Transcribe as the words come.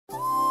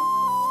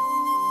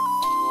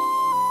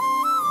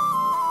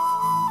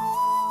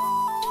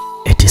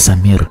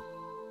Samir?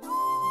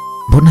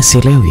 Mbona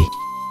sielewi?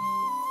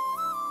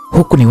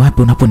 Huku ni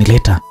wapi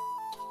unaponileta?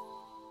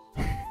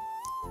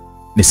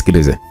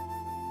 Nisikilize.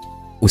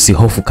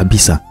 Usihofu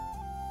kabisa.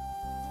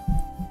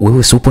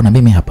 Wewe upo na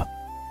mimi hapa?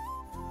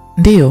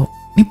 Ndiyo,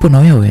 nipo na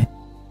wewe.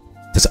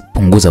 Sasa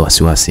punguza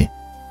wasiwasi.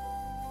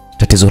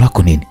 Tatizo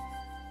lako nini?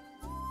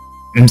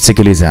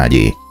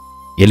 Msikilizaji,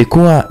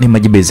 yalikuwa ni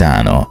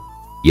majibizano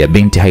ya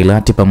binti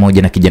Hailati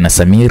pamoja na kijana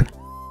Samir,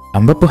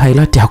 ambapo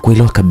Hailati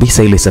hakuelewa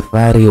kabisa ile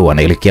safari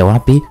wanaelekea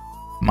wapi,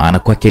 maana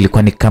kwake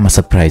ilikuwa ni kama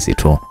surprise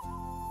tu.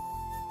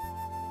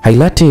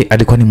 Hailati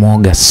alikuwa ni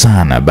mwoga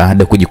sana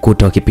baada ya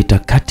kujikuta wakipita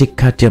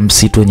katikati ya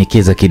msitu wenye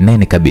kiza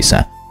kinene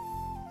kabisa,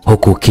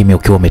 huku ukimya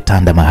ukiwa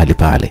umetanda mahali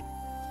pale.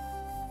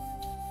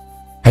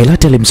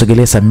 Hailati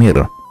alimsogelea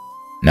Samir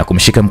na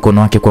kumshika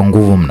mkono wake kwa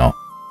nguvu mno.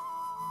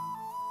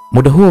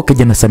 Muda huo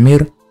kijana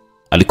Samir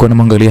alikuwa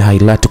anamwangalia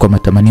Hailati kwa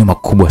matamanio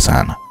makubwa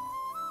sana.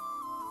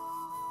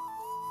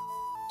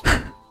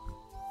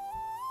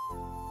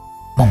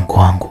 Mungu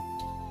wangu,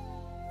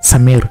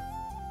 Samir,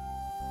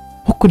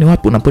 huku ni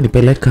wapi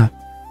unaponipeleka?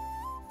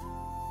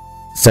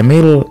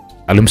 Samir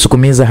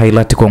alimsukumiza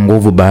Hailati kwa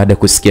nguvu baada ya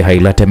kusikia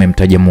Hailati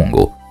amemtaja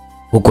Mungu,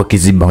 huku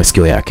akiziba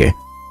masikio yake.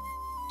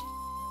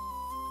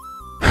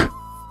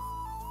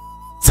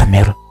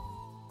 Samir,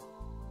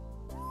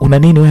 una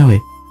nini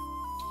wewe?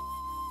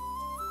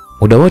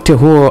 Muda wote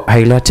huo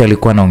Hailati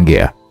alikuwa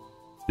anaongea,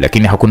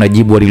 lakini hakuna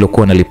jibu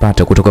alilokuwa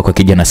analipata kutoka kwa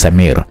kijana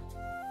Samir.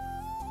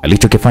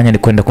 Alichokifanya ni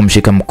kwenda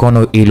kumshika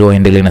mkono ili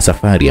waendelee na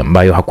safari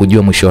ambayo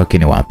hakujua mwisho wake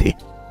ni wapi.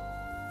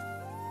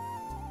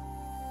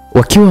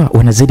 Wakiwa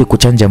wanazidi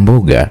kuchanja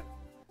mboga,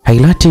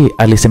 Hailati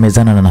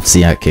alisemezana na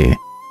nafsi yake.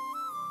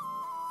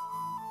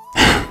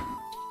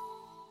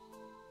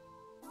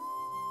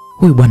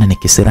 Huyu bwana ni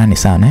kisirani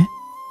sana eh?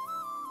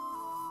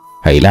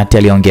 Hailati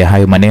aliongea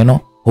hayo maneno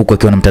huku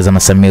akiwa anamtazama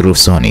Samir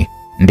usoni,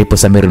 ndipo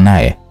Samir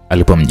naye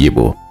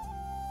alipomjibu.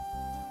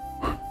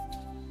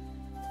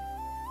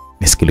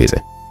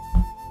 Nisikilize.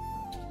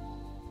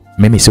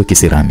 Mimi sio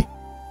kisirani.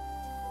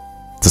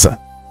 Sasa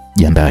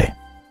jiandae.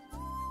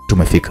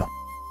 Tumefika.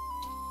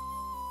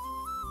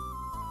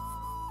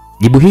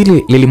 Jibu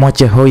hili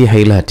lilimwacha hoi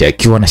Hailati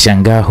akiwa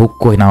anashangaa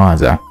huko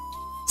inawaza,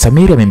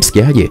 Samir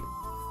amemsikiaje?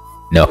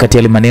 Na wakati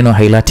yale maneno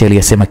Hailati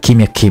aliyasema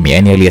kimya kimya,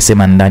 yani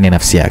aliyasema ndani ya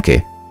nafsi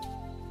yake,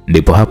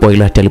 ndipo hapo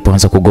Hailati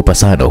alipoanza kuogopa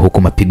sana,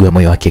 huku mapigo ya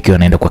moyo wake yakiwa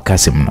yanaenda kwa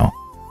kasi mno.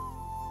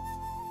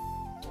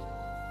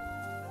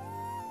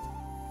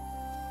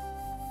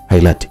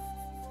 Hailati,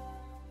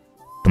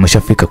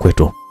 tumeshafika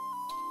kwetu.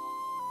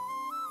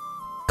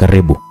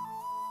 Karibu.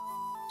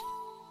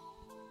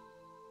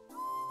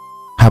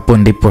 Hapo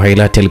ndipo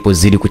Hailati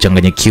alipozidi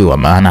kuchanganyikiwa,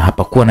 maana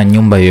hapakuwa na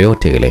nyumba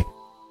yoyote ile.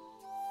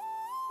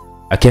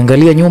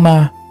 Akiangalia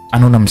nyuma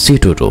anaona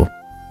msitu tu,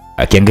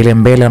 akiangalia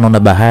mbele anaona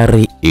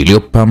bahari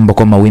iliyopambwa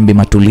kwa mawimbi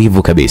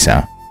matulivu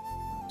kabisa.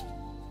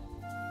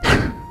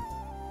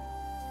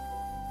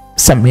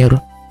 Samir,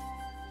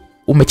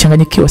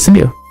 umechanganyikiwa si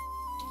ndio?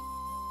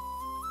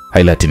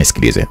 Hailati,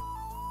 nisikilize.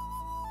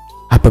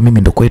 Hapa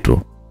mimi ndo kwetu.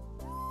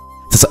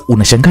 Sasa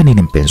unashangaa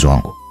nini mpenzi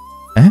wangu?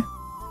 Eh?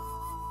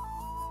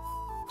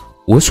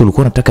 Wewe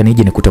ulikuwa unataka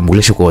nije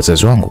nikutambulishe kwa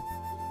wazazi wangu?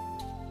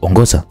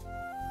 Ongoza.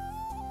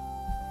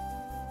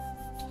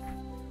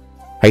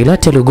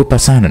 Hailati aliogopa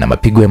sana na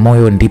mapigo ya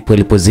moyo ndipo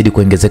yalipozidi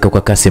kuongezeka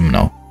kwa kasi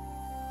mno.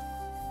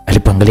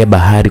 Alipoangalia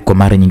bahari kwa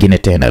mara nyingine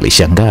tena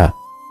alishangaa.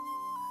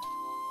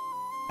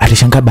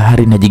 Alishangaa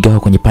bahari inajigawa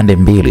kwenye pande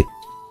mbili,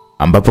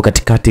 ambapo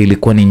katikati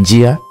ilikuwa ni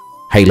njia.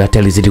 Hailati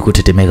alizidi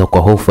kutetemeka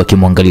kwa hofu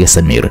akimwangalia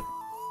Samir.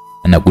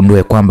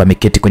 Anagundua kwamba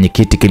ameketi kwenye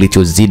kiti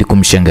kilichozidi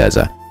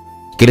kumshangaza.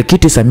 Kile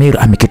kiti Samir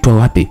amekitoa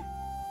wapi?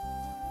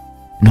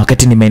 Na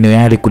wakati ni maeneo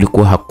yale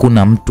kulikuwa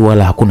hakuna mtu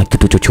wala hakuna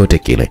kitu chochote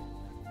kile.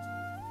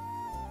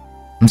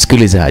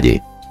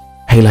 Msikilizaji,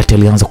 Hailati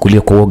alianza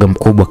kulia kwa woga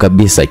mkubwa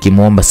kabisa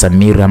akimuomba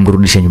Samir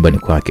amrudishe nyumbani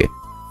kwake.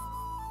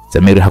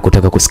 Samir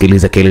hakutaka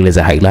kusikiliza kelele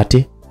za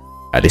Hailati.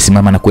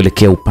 Alisimama na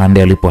kuelekea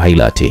upande alipo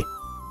Hailati.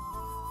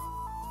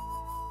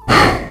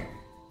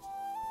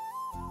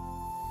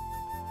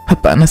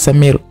 Hapana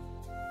Samir.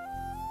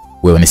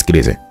 Wewe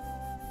nisikilize.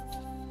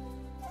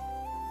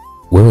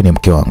 Wewe ni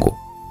mke wangu.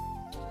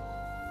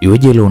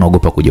 Iweje leo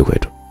unaogopa kuja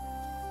kwetu?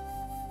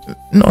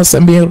 No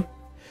Samir.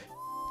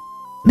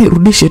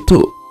 Nirudishe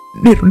tu.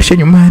 Nirudishe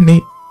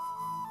nyumbani.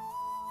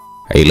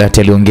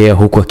 Hailati aliongea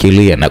huku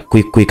akilia na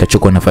kwikwi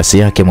ikachukua nafasi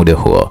yake muda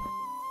huo.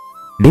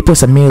 Ndipo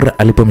Samir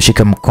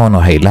alipomshika mkono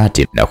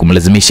Hailati na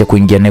kumlazimisha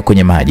kuingia naye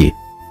kwenye maji,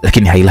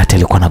 lakini Hailati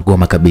alikuwa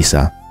anagoma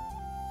kabisa.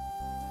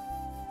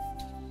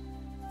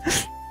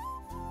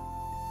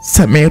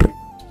 Samir,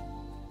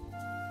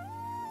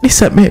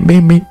 nisamehe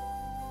mimi.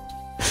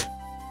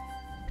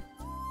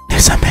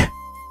 Nisamehe.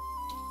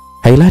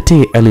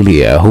 Hailati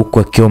alilia huku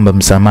akiomba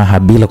msamaha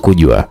bila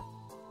kujua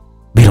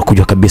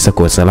kabisa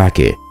kosa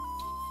lake.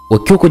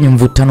 Wakiwa kwenye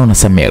mvutano na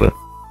Samir,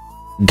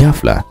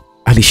 ghafla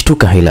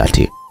alishtuka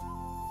Hailati.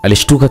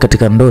 Alishtuka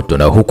katika ndoto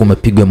na huku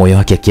mapigo ya moyo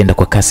wake yakienda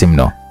kwa kasi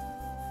mno,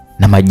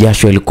 na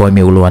majasho yalikuwa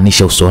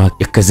yameulowanisha uso wake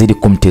yakazidi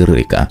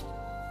kumtiririka.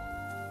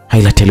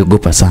 Hailati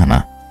aliogopa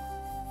sana.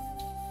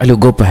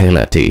 Aliogopa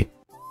Hailati.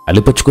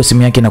 Alipochukua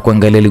simu yake na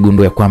kuangalia,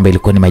 aligundua kwamba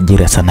ilikuwa ni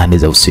majira saa 8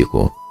 za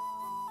usiku.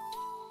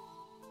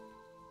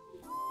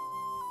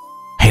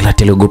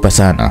 Hailati aliogopa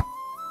sana.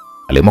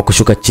 Aliamua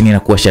kushuka chini na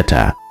kuwasha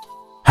taa.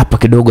 Hapa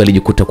kidogo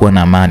alijikuta kuwa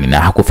na amani na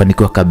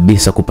hakufanikiwa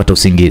kabisa kupata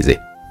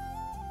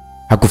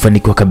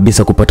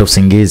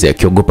usingizi.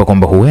 Akiogopa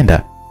kwamba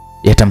huenda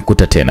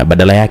yatamkuta tena.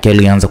 Badala yake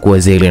alianza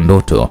kuwazia ile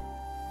ndoto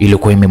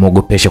iliyokuwa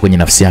imemwogopesha kwenye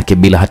nafsi yake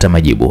bila hata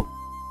majibu.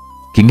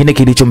 Kingine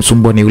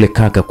kilichomsumbua ni yule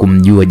kaka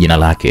kumjua jina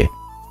lake.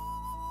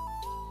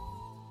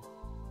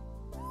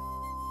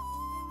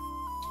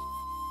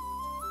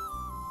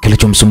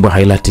 Kilichomsumbua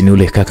Hailati ni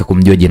yule kaka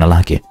kumjua jina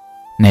lake,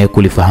 naye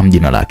kulifahamu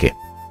jina lake.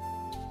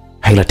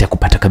 Hailati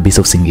hakupata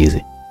kabisa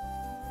usingizi.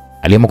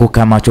 Aliamua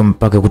kukaa macho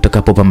mpaka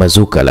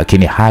kutakapopambazuka,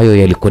 lakini hayo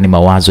yalikuwa ni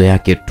mawazo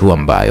yake tu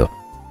ambayo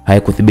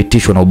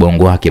hayakuthibitishwa na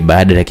ubongo wake.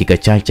 Baada ya dakika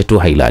chache tu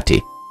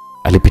Hailati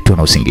alipitwa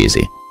na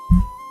usingizi.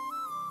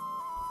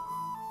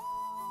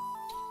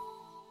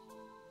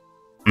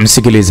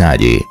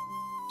 Msikilizaji,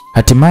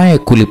 hatimaye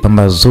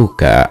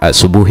kulipambazuka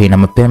asubuhi na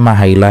mapema.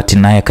 Hailati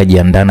naye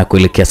akajiandaa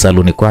kuelekea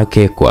saluni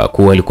kwake kwa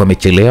kuwa alikuwa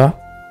amechelewa.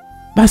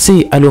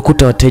 Basi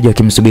aliwakuta wateja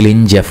wakimsubiri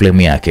nje ya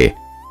flemu yake.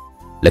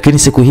 Lakini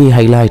siku hii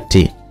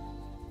Hailati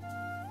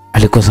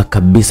alikosa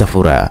kabisa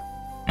furaha,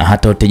 na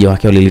hata wateja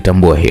wake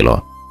walilitambua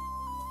hilo.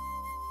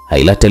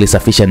 Hailati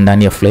alisafisha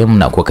ndani ya flemu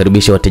na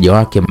kuwakaribisha wateja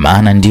wake,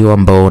 maana ndio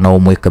ambao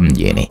wanaomweka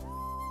mjini.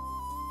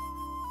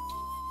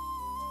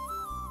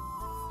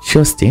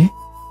 Shosti,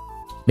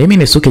 mimi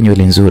nisuke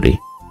nywele nzuri,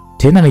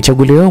 tena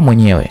nichagulie wewe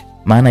mwenyewe,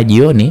 maana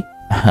jioni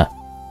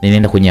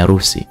ninaenda kwenye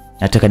harusi,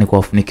 nataka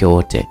nikuwafunike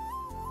wote.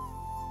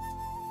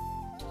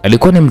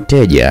 Alikuwa ni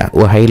mteja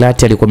wa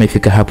Hailati, alikuwa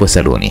amefika hapo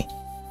saluni,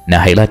 na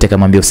Hailati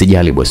akamwambia,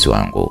 usijali bosi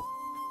wangu.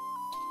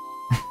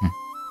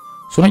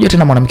 So unajua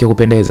tena mwanamke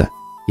kupendeza,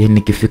 yaani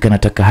nikifika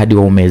nataka hadi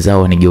waume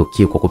zao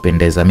wanigeukie kwa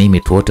kupendeza, mimi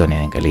tu wote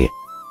waniangalie.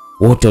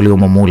 Wote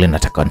waliomo mule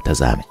nataka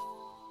wanitazame.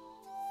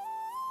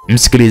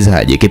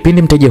 Msikilizaji,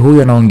 kipindi mteja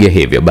huyu anaongea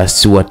hivyo,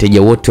 basi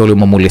wateja wote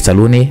waliomo mule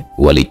saluni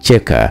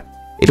walicheka.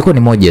 Ilikuwa ni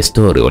moja ya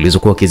story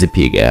walizokuwa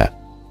wakizipiga.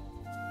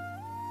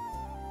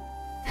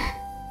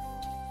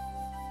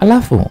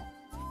 Alafu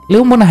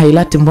leo mbona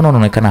Hailati, mbona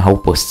unaonekana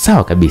haupo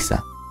sawa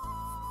kabisa?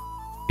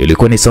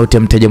 Ilikuwa ni sauti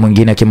ya mteja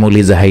mwingine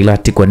akimuuliza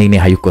Hailati kwa nini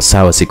hayuko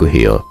sawa siku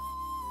hiyo.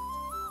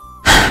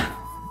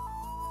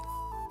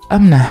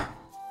 Amna,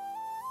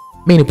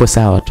 mimi nipo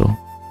sawa tu.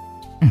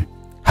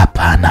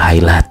 Hapana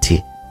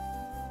Hailati,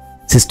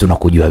 sisi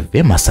tunakujua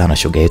vyema sana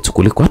shoga yetu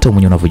kuliko hata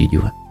mwenye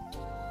unavyojijua.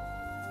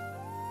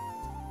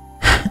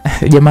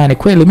 Jamani,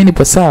 kweli mimi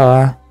nipo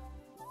sawa,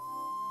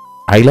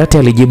 Hailati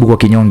alijibu kwa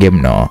kinyonge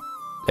mno.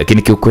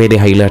 Lakini kiukweli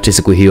Hailati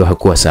siku hiyo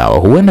hakuwa sawa.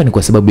 Huenda ni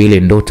kwa sababu ile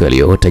ndoto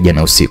aliyoota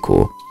jana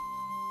usiku.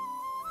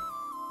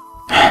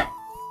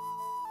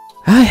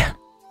 Haya,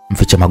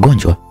 mficha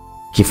magonjwa,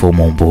 kifo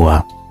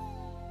umumbua.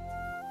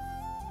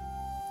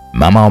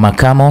 Mama wa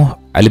makamo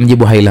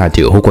alimjibu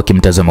Hailati huku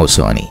akimtazama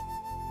usoni.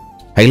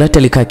 Hailati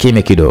alikaa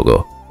kimya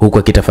kidogo huku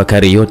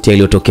akitafakari yote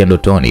yaliyotokea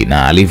ndotoni,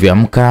 na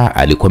alivyoamka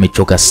alikuwa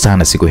amechoka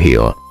sana siku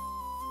hiyo.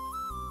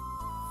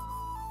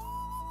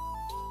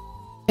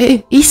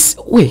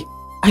 We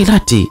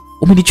Hailati,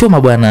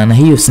 umenichoma bwana na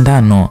hiyo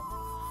sindano.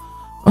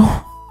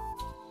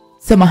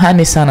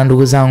 Samahani sana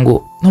ndugu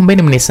zangu,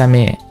 naombeni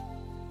mnisamee.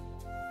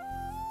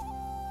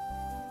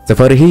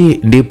 Safari hii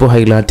ndipo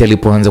Hailati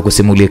alipoanza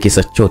kusimulia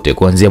kisa chote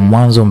kuanzia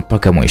mwanzo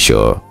mpaka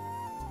mwisho.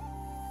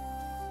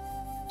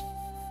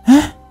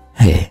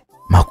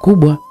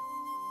 Makubwa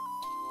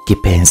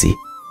kipenzi,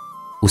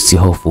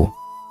 usihofu,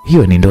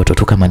 hiyo ni ndoto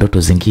tu kama ndoto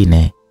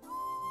zingine,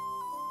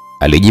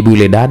 alijibu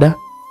yule dada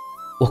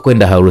wa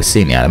kwenda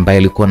harusini ambaye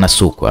alikuwa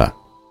nasukwa.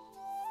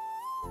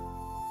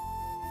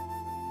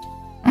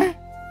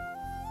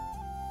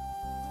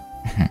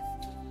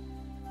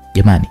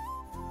 Jamani,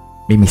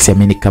 mimi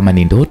siamini kama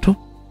ni ndoto.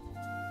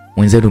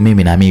 Mwenzenu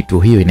mimi naamini tu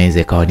hiyo inaweza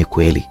ikawa ni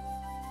kweli.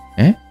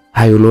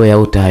 Hayo loya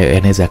uta hayo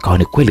yanaweza ikawa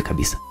ni kweli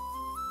kabisa.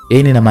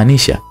 Yaani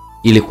namaanisha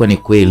ilikuwa ni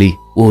kweli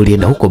wewe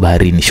ulienda huko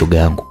baharini shoga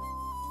yangu.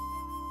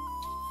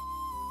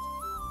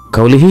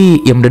 Kauli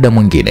hii ya mdada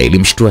mwingine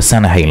ilimshtua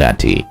sana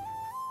Hailati.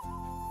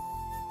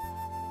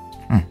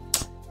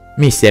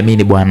 Mimi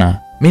siamini bwana.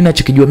 Mimi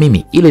nachokijua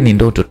mimi ile ni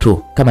ndoto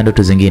tu kama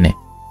ndoto zingine.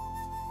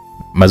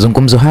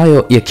 Mazungumzo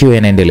hayo yakiwa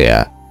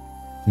yanaendelea,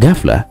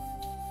 ghafla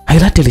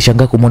Hailati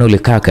alishangaa kumwona yule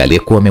kaka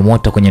aliyekuwa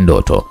amemwota kwenye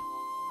ndoto.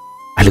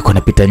 Alikuwa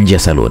anapita nje ya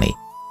saluni.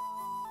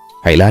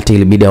 Hailati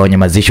ilibidi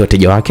awanyamazishe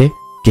wateja wake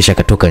kisha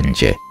akatoka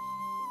nje.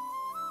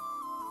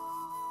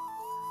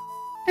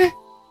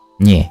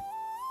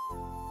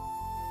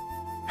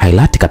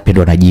 Hailati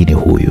kapendwa na jini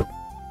huyu.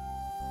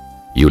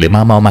 Yule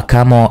mama wa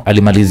makamo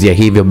alimalizia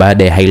hivyo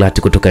baada ya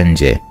Hailati kutoka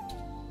nje.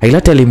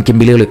 Hailati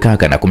alimkimbilia yule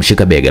kaka na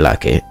kumshika bega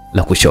lake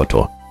la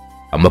kushoto,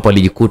 ambapo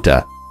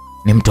alijikuta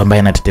ni mtu ambaye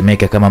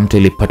anatetemeka kama mtu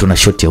aliyepatwa na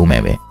shoti ya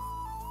umeme.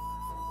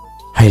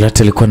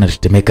 Hailati alikuwa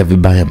anatetemeka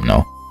vibaya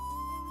mno.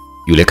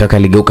 Yule kaka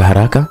aligeuka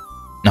haraka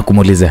na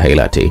kumuuliza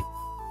Hailati,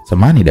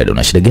 "Samani dada,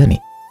 una shida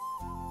gani?"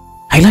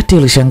 Hailati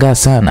alishangaa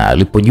sana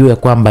alipojua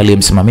kwamba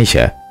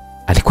aliyemsimamisha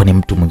alikuwa ni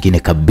mtu mwingine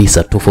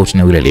kabisa, tofauti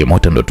na yule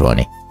aliyemwota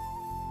ndotoni.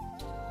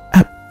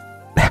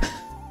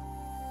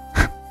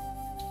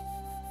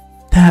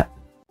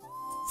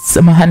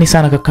 Samahani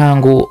sana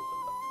kakangu,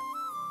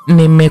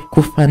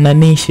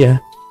 nimekufananisha.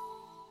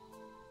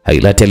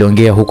 Hailati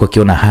aliongea huku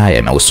akiona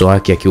haya na uso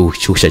wake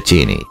akiushusha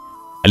chini.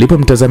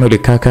 Alipomtazama yule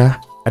kaka,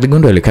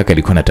 aligundua yule kaka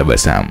alikuwa na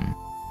tabasamu.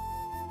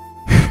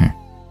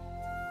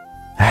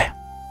 Haya,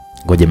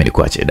 ngoja mimi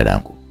nikuache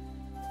dadangu.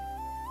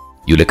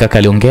 Yule kaka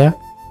aliongea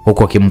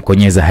huku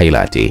akimkonyeza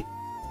Hailati.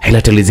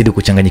 Hailati alizidi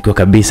kuchanganyikiwa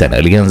kabisa na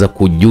alianza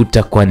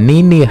kujuta kwa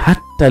nini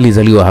hata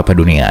alizaliwa hapa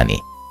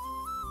duniani.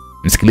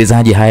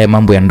 Msikilizaji, haya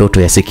mambo ya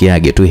ndoto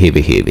yasikiage tu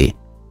hivi hivi.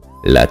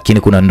 Lakini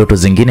kuna ndoto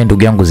zingine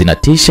ndugu yangu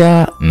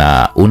zinatisha,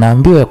 na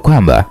unaambiwa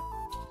kwamba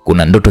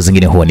kuna ndoto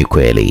zingine huwa ni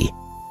kweli.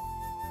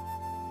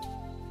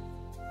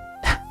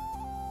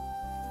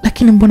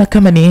 Lakini mbona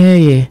kama ni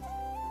yeye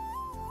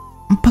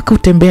mpaka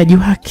utembeaji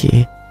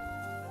wake?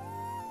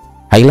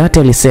 Hailati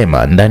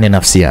alisema ndani ya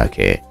nafsi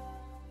yake.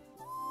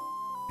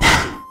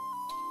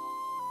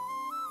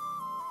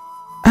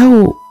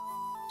 Au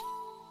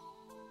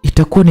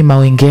itakuwa ni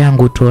mawenge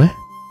yangu tu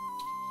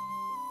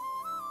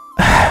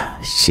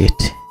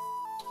shit.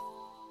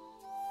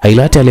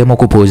 Hailati aliamua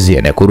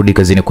kupuuzia na kurudi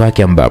kazini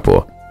kwake,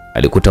 ambapo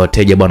alikuta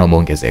wateja bwana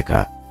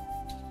wameongezeka.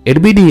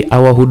 Ilibidi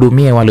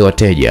awahudumie wale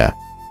wateja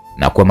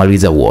na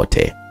kuwamaliza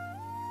wote.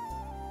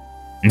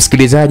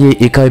 Msikilizaji,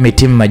 ikawa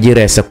imetimu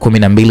majira ya saa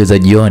 12 za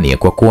jioni.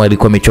 Kwa kuwa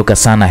alikuwa amechoka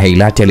sana,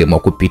 Hailati aliamua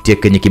kupitia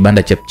kwenye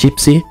kibanda cha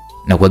chipsi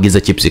na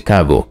kuagiza chipsi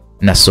kavu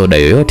na soda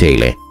yoyote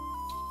ile.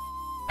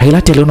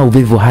 Hailati aliona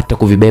uvivu hata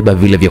kuvibeba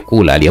vile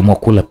vyakula, aliamua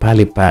kula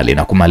pale pale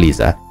na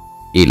kumaliza,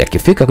 ili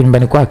akifika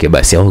nyumbani kwake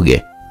basi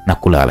aoge na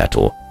kulala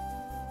tu.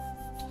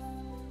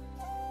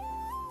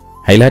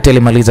 Hailati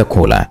alimaliza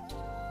kula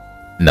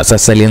na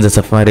sasa alianza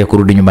safari ya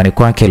kurudi nyumbani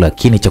kwake,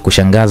 lakini cha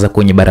kushangaza,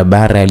 kwenye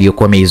barabara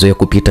aliyokuwa ameizoea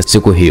kupita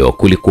siku hiyo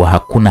kulikuwa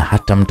hakuna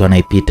hata mtu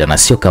anayepita, na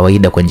sio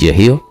kawaida kwa njia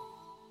hiyo.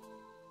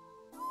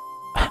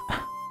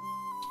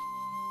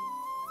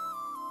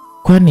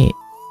 Kwani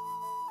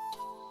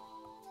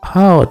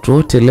hao watu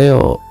wote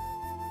leo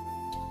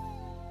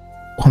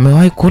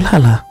wamewahi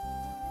kulala?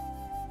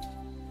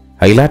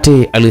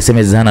 Hailati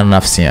alisemezana na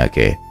nafsi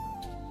yake.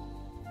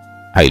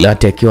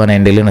 Hailati akiwa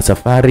anaendelea na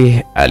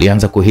safari,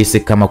 alianza kuhisi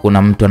kama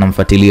kuna mtu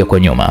anamfuatilia kwa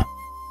nyuma.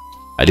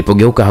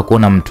 Alipogeuka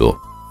hakuna mtu.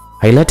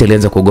 Hailati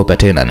alianza kuogopa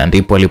tena, na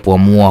ndipo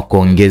alipoamua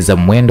kuongeza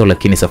mwendo,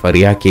 lakini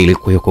safari yake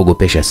ilikuwa ya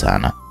kuogopesha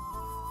sana.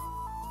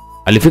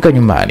 Alifika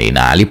nyumbani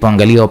na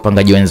alipoangalia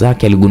wapangaji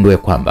wenzake aligundua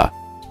kwamba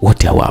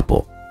wote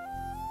hawapo.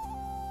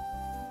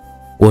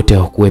 Wote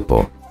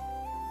hawakuwepo.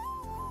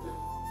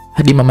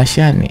 Hadi Mama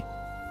Shani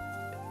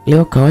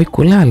leo kawahi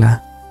kulala.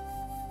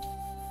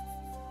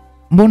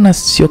 Mbona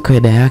sio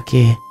kawaida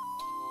yake?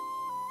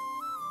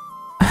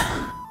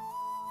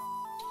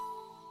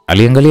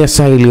 Aliangalia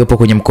saa iliyopo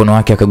kwenye mkono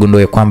wake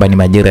akagundua kwamba ni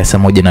majira ya saa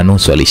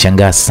 1:30.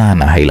 Alishangaa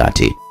sana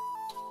Hailati,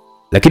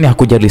 lakini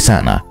hakujali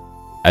sana.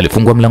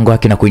 Alifungua mlango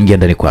wake na kuingia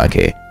ndani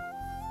kwake.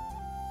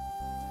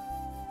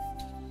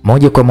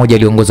 Moja kwa moja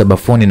aliongoza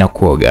bafuni na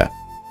kuoga,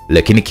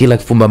 lakini kila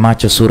kifumba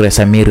macho sura ya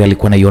Samir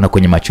alikuwa anaiona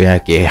kwenye macho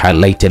yake.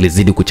 Hailati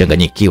alizidi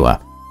kuchanganyikiwa.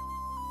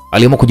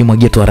 Aliamua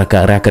kujimwagia tu haraka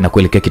haraka na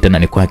kuelekea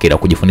kitandani kwake na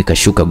kujifunika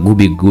shuka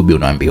gubi gubi.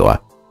 Unaambiwa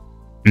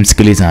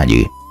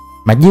msikilizaji,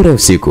 majira ya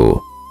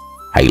usiku,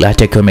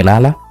 Hailati akiwa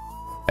amelala,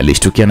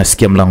 alishtukia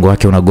nasikia mlango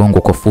wake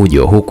unagongwa kwa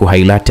fujo, huku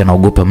Hailati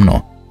anaogopa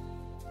mno.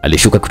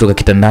 Alishuka kutoka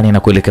kitandani na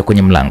kuelekea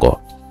kwenye mlango,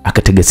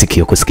 akatega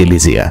sikio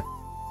kusikilizia.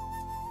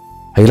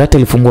 Hailati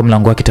alifungua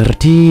mlango wake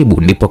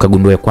taratibu, ndipo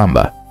akagundua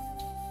kwamba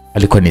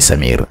alikuwa ni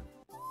Samir.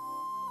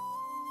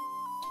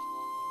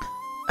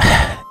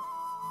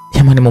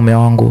 Jamani mume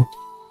wangu,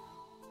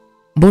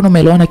 mbona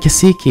umeloana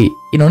kiasi hiki?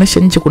 Inaonyesha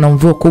nje kuna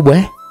mvua kubwa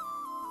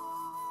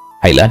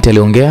Hailati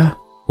aliongea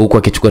huku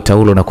akichukua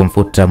taulo na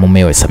kumfuta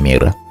mumewe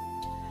Samira.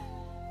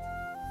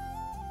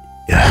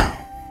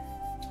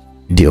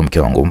 Ndio mke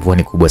wangu, mvua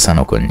ni kubwa sana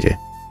huko nje.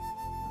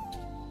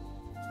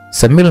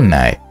 Samira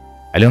naye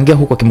aliongea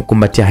huku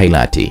akimkumbatia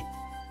Hailati.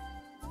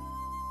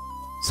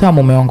 Sawa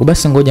mume wangu,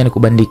 basi ngoja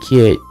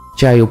nikubandikie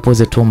chai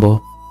upoze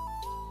tumbo.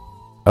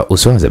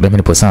 Usiwaze, mimi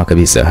nipo sawa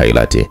kabisa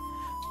Hailati.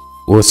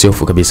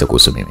 Usihofu kabisa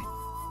kuhusu mimi.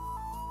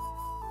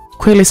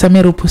 Kweli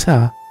Samira upo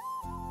sawa?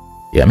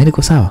 Ya, mimi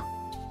niko sawa.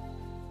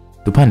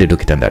 Tupande tu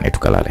kitandani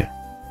tukalale.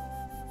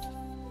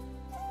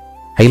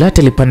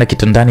 Hailati alipanda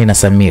kitandani na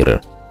Samir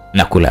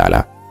na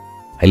kulala.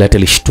 Hailati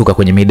alishtuka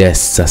kwenye mida ya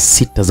saa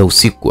 6 za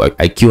usiku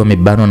akiwa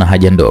amebanwa na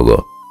haja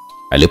ndogo.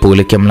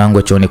 Alipoelekea mlango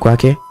wa chooni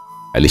kwake,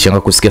 alishangaa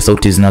kusikia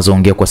sauti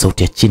zinazoongea kwa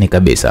sauti ya chini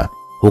kabisa,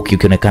 huku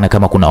ikionekana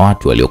kama kuna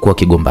watu waliokuwa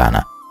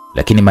wakigombana,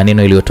 lakini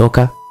maneno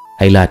yaliyotoka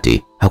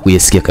Hailati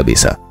hakuyasikia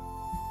kabisa.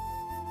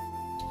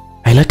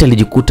 Hailati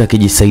alijikuta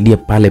akijisaidia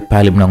pale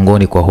pale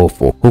mlangoni kwa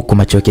hofu, huku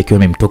macho yake yakiwa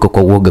yamemtoka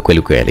kwa uoga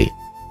kweli kweli.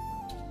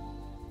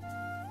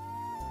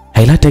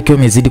 Hailati akiwa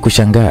amezidi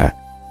kushangaa,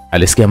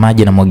 alisikia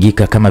maji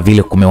yanamwagika kama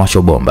vile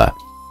kumewashwa bomba,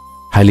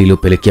 hali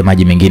iliyopelekea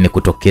maji mengine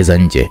kutokeza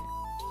nje.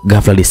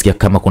 Ghafla alisikia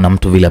kama kuna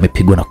mtu vile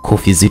amepigwa na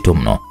kofi zito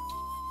mno.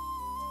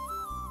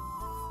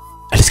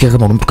 Alisikia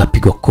kama mtu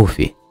kapigwa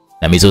kofi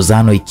na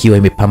mizozano ikiwa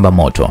imepamba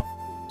moto.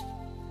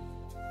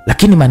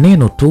 Lakini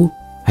maneno tu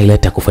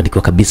Hailati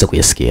hakufanikiwa kabisa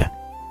kuyasikia.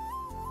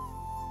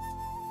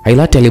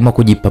 Hailati aliamua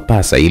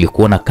kujipapasa ili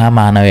kuona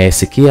kama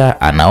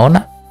anayoyasikia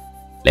anaona,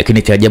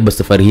 lakini cha ajabu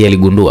safari hii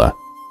aligundua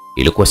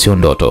ilikuwa sio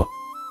ndoto.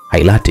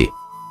 Hailati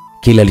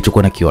kile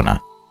alichokuwa nakiona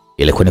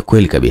ilikuwa ni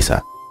kweli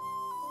kabisa.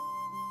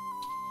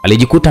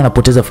 Alijikuta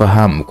anapoteza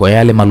fahamu kwa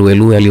yale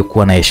maluelue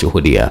aliyokuwa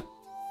anayeshuhudia.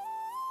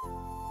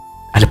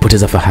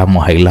 Alipoteza fahamu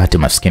Hailati,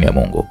 maskini ya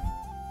Mungu.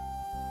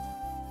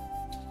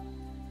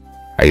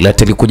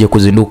 Hailati alikuja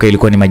kuzinduka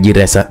ilikuwa ni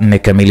majira ya saa 4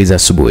 kamili za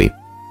asubuhi.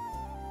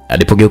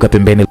 Alipogeuka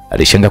pembeni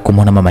alishangaa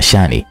kumwona Mama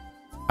Shani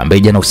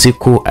ambaye jana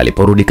usiku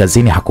aliporudi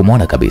kazini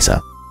hakumwona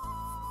kabisa.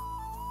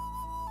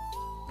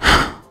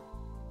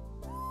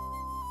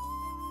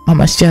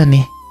 Mama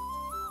Shani,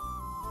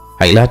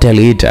 Hailati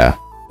aliita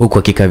huku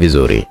akikaa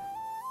vizuri.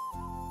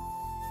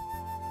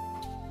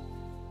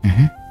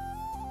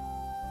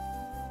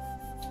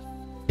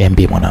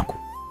 Niambie mwanangu,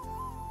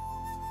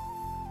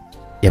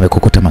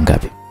 yamekukuta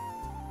mangapi?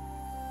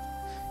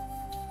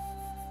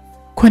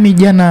 Kwani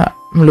jana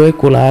mliwahi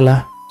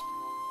kulala?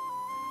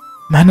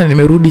 Maana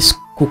nimerudi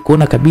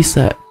kukuona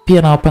kabisa,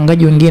 pia na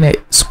wapangaji wengine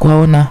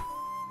sikuwaona.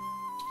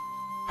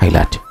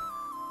 Hailati,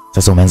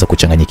 sasa umeanza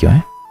kuchanganyikiwa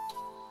eh?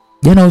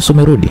 Jana wewe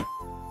umerudi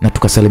na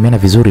tukasalimiana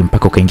vizuri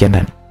mpaka ukaingia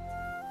ndani.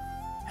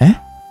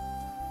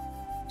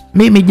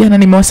 Mimi jana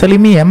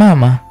nimewasalimia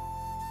mama.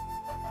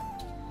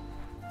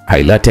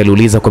 Hailati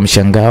aliuliza kwa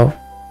mshangao,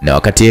 na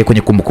wakati yeye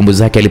kwenye kumbukumbu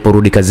zake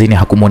aliporudi kazini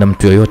hakumwona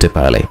mtu yoyote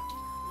pale.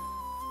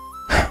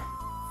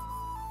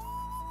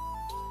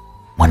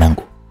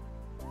 Mwanangu,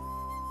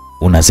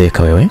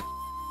 unazeeka wewe?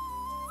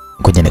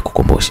 Ngoja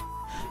nikukumbushe.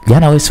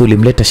 Jana wewe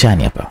ulimleta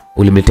Shani hapa.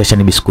 Ulimletea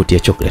Shani biskuti ya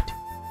chocolate.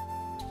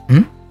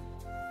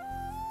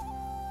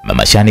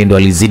 Mama Shani ndo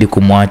alizidi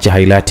kumwacha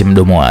Hailati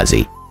mdomo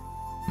wazi.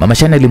 Mama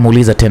Shani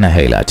alimuuliza tena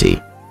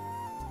Hailati,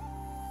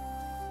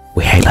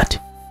 "We Hailati,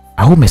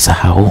 au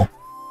umesahau?"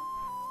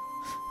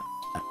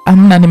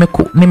 "Amna,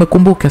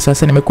 nimekumbuka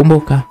sasa,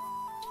 nimekumbuka."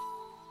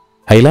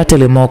 Hailati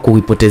aliamua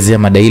kuipotezea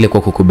mada ile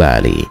kwa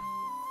kukubali.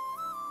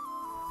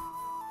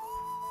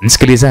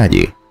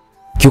 Msikilizaji,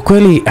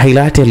 kiukweli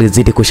Hailati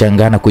alizidi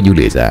kushangaa na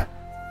kujiuliza,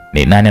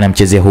 ni nani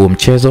anamchezea huu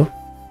mchezo?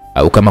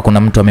 Au kama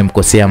kuna mtu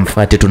amemkosea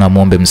mfate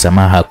tunamuombe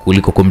msamaha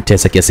kuliko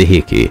kumtesa kiasi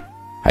hiki.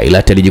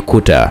 Hailati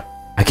alijikuta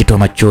akitoa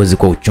machozi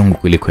kwa uchungu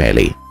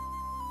kweli.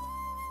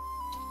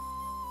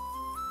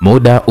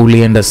 Muda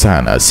ulienda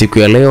sana. Siku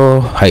ya leo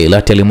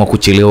Hailati aliamua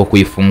kuchelewa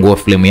kuifungua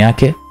filamu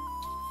yake.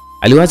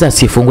 Aliwaza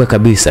asifungue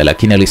kabisa,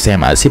 lakini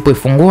alisema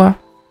asipoifungua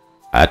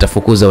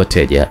atafukuza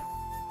wateja.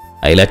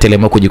 Hailati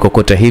aliamua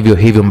kujikokota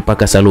hivyo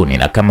mpaka saluni,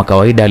 na kama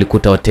kawaida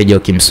alikuta wateja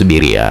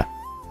wakimsubiria.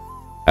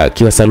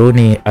 Akiwa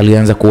saluni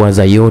alianza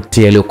kuwaza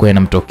yote yaliyokuwa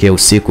yanamtokea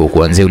usiku,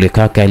 kuanzia yule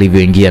kaka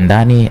alivyoingia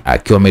ndani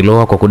akiwa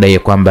ameloa kwa kudai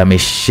kwamba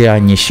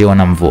ameshanyeshewa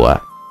na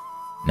mvua,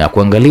 na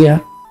kuangalia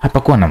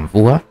hapakuwa na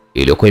mvua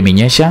iliyokuwa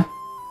imenyesha,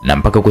 na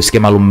mpaka kusikia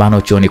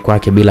malumbano chooni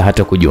kwake bila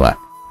hata kujua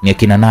ni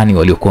akina nani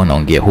waliokuwa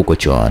wanaongea huko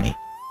chooni.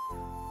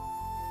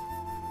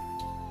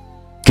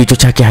 Kichwa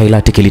chake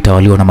Hailati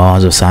kilitawaliwa na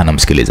mawazo sana,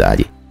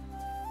 msikilizaji.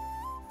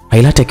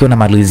 Hailati akiwa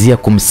anamalizia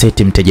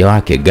kumseti mteja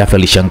wake, ghafla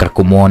alishangaa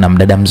kumuona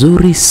mdada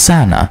mzuri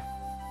sana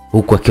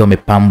huku akiwa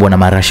amepambwa na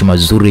marashi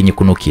mazuri yenye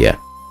kunukia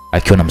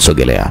akiwa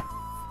anamsogelea.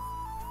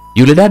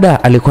 Yule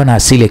dada alikuwa na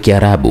asili ya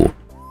Kiarabu,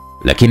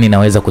 lakini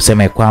naweza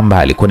kusema kwamba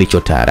alikuwa ni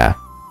chotara.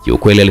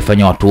 Kiukweli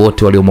alifanya watu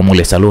wote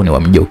waliomwamule saloni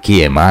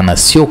wamjokie, maana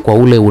sio kwa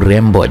ule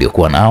urembo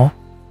aliokuwa nao.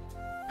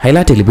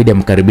 Hailati ilibidi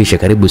amkaribishe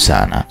karibu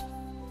sana.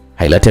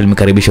 Hailati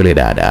alimkaribisha yule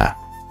dada,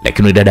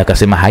 lakini yule dada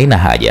akasema haina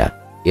haja,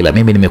 ila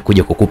mimi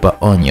nimekuja kukupa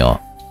onyo.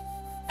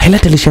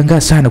 Hailati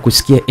alishangaa sana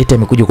kusikia eti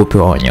amekuja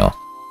kupewa onyo.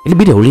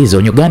 Ilibidi aulize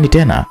onyo gani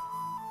tena.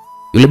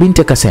 Yule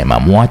binti akasema,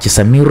 muache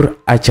Samir,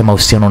 acha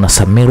mahusiano na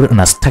Samir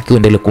na sitaki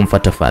uendelee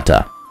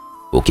kumfatafata.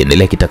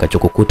 Ukiendelea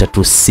kitakachokukuta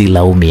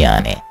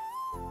tusilaumiane.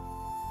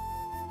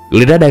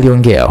 Yule dada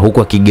aliongea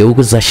huku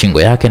akigeuza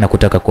shingo yake na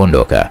kutaka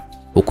kuondoka,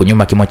 huku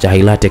nyuma kimwacha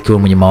Hailati akiwa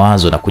mwenye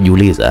mawazo na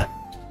kujiuliza,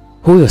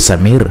 huyo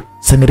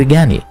Samir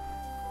gani?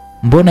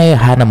 Mbona yeye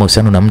hana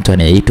mahusiano na mtu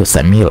anayeitwa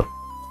Samir?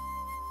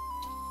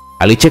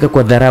 Alicheka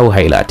kwa dharau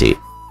Hailati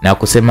na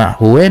kusema,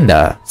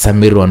 huenda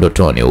Samir wa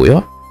ndotoni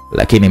huyo,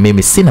 lakini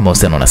mimi sina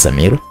mahusiano na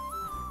Samir.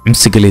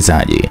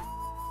 Msikilizaji,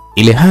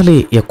 ile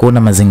hali ya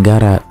kuona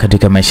mazingara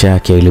katika maisha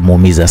yake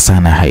ilimuumiza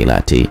sana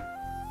Hailati.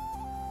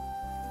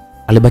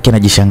 Alibaki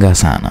anajishangaa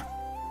sana,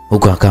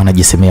 huko akawa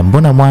anajisemea,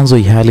 mbona mwanzo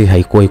hii hali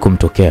haikuwa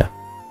ikumtokea?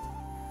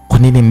 Kwa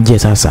nini mje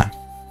sasa?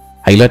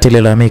 Hailati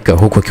alilalamika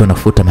huko akiwa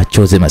anafuta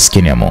machozi,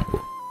 maskini ya Mungu.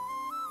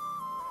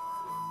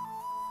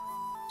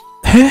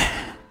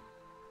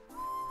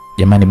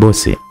 Jamani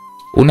bosi,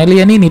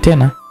 unalia nini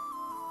tena?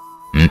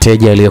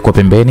 Mteja aliyekuwa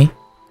pembeni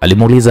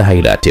alimuuliza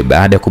Hailati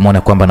baada ya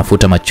kumwona kwamba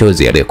anafuta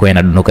machozi yaliyokuwa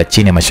yanadondoka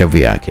chini ya mashavu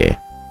yake.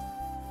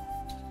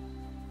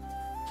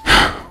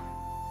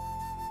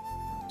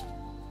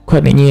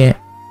 Kwani nyie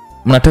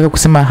mnataka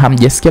kusema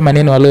hamjasikia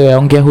maneno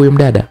aliyoyaongea huyu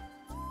mdada?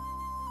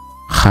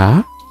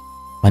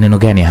 Maneno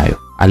gani hayo?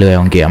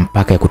 aliyoyaongea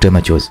mpaka ya kutoa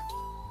machozi.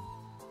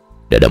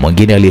 Dada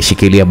mwingine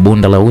aliyeshikilia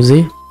bunda la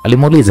uzi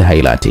alimuuliza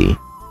Hailati,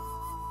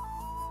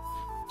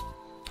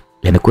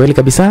 "Yaani kweli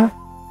kabisa?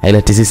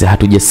 Hailati, sisi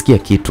hatujasikia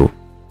kitu.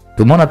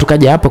 Tumeona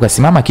tukaja hapo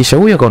kasimama kisha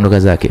huyo kaondoka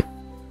zake."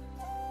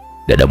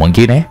 Dada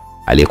mwingine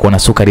aliyekuwa na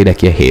sukari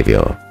dakia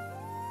hivyo,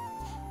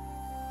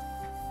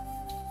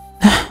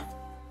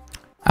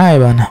 "Haya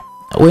bana,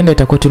 uende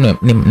itakuwa tu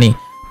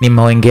ni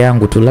mawenge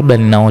yangu tu, labda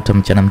ninaota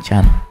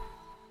mchana."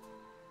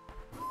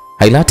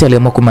 Hailati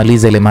aliamua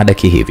kumaliza ile mada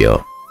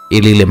kihivyo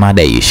ili ile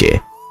mada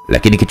iishe,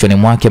 lakini kichwani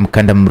mwake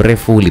mkanda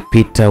mrefu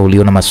ulipita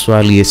uliona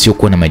maswali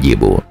yasiyokuwa na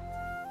majibu.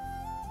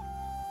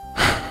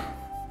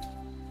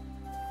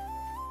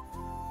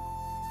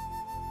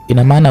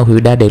 Ina maana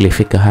huyu dada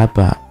ilifika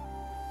hapa,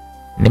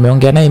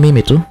 nimeongea naye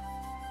mimi tu,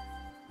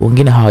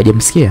 wengine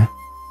hawajamsikia?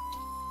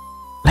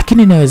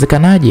 Lakini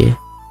inawezekanaje?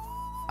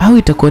 Au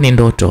itakuwa ni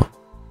ndoto?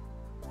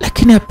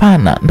 Lakini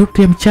hapana,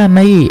 ndoto ya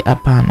mchana hii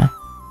hapana.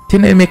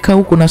 Tena imekaa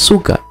huko na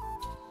suka.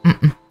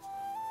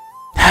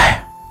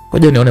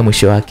 Ngoja nione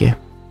mwisho wake.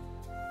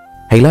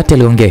 Hailati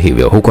aliongea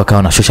hivyo huku akawa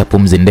anashusha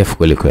pumzi ndefu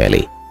kweli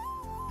kweli.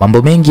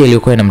 Mambo mengi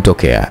yaliyokuwa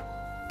yanamtokea,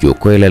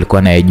 kiukweli alikuwa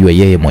anayajua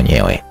yeye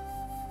mwenyewe.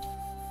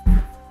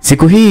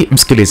 Siku hii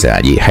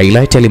msikilizaji,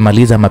 Hailati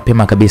alimaliza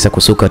mapema kabisa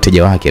kusuka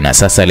wateja wake na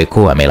sasa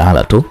alikuwa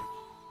amelala tu.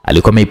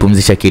 Alikuwa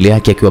ameipumzisha akili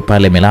yake akiwa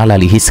pale amelala,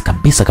 alihisi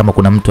kabisa kama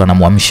kuna mtu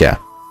anamwamsha.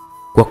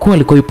 Kwa kuwa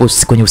alikuwa yupo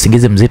kwenye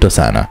usingizi mzito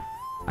sana,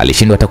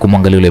 alishindwa hata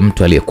kumwangalia yule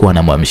mtu aliyekuwa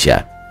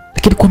anamwamsha.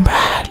 Lakini kwa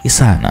mbali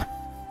sana,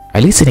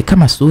 alihisi ni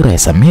kama sura ya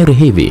Samir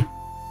hivi.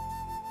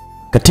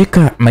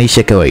 Katika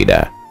maisha ya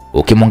kawaida,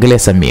 ukimwangalia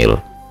Samir,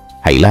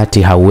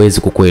 Hailati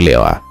hauwezi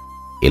kukuelewa.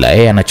 Ila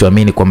yeye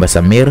anachoamini kwamba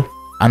Samir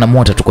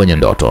anamuota tu kwenye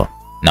ndoto,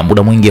 na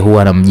muda mwingi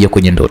huwa anamjia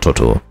kwenye ndoto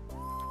tu.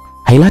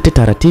 Hailati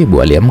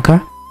taratibu aliamka,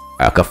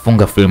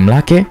 akafunga film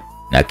lake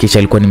na kisha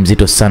alikuwa ni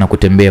mzito sana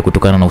kutembea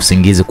kutokana na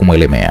usingizi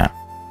kumwelemea.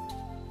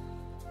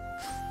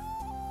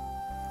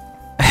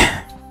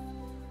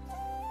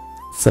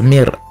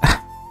 Samir,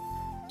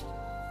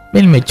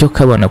 mimi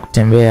nimechoka bwana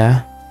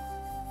kutembea.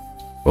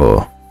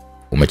 Oh,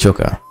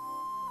 umechoka?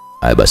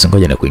 Haya basi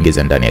ngoja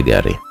nikuingize ndani ya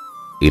gari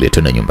ili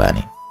tuende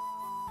nyumbani.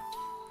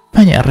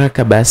 Fanya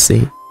haraka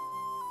basi.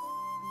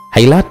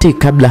 Hailati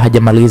kabla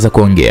hajamaliza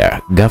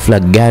kuongea, ghafla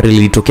gari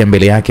lilitokea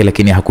mbele yake,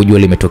 lakini hakujua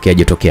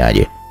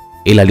limetokeaje,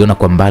 ila aliona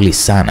kwa mbali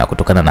sana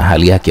kutokana na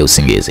hali yake ya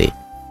usingizi.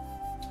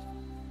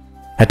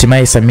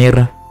 Hatimaye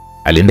Samir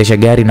aliendesha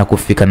gari na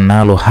kufika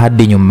nalo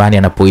hadi nyumbani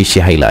anapoishi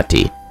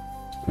Hailati.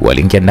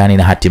 Waliingia ndani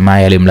na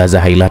hatimaye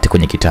alimlaza Hailati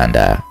kwenye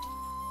kitanda.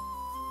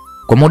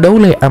 Kwa muda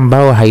ule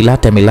ambao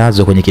Hailati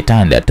amelazwa kwenye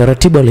kitanda,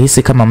 taratibu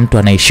alihisi kama mtu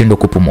anayeshindwa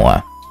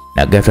kupumua,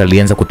 na ghafla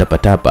alianza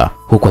kutapatapa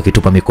huku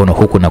akitupa mikono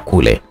huku na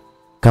kule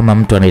kama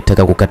mtu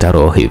anayetaka kukata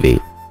roho hivi.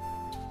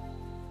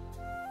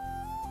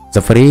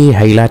 Safari hii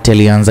Hailati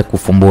alianza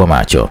kufumbua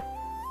macho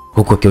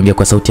huku akiongea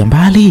kwa sauti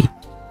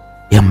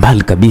ya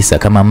mbali kabisa,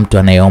 kama mtu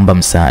anayeomba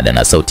msaada,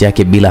 na sauti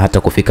yake bila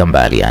hata kufika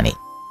mbali. Yani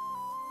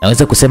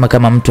naweza kusema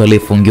kama mtu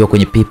aliyefungiwa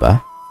kwenye pipa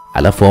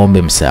alafu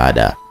aombe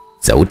msaada.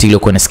 Sauti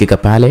iliyokuwa inasikika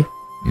pale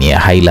ni ya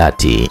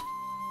Hailati.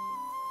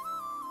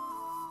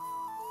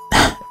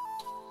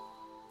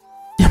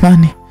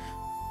 Jamani,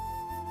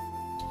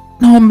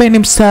 naombeni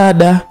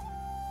msaada.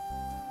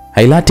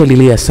 Hailati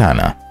alilia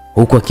sana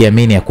huku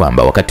akiamini ya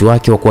kwamba wakati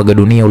wake wa kuaga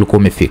dunia ulikuwa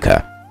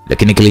umefika,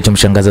 lakini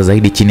kilichomshangaza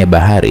zaidi, chini ya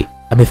bahari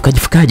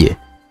amefikaje?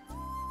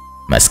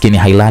 Maskini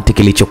Hailati,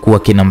 kilichokuwa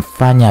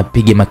kinamfanya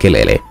apige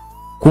makelele,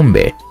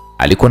 kumbe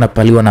alikuwa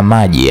anapaliwa na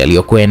maji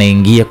yaliyokuwa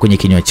yanaingia kwenye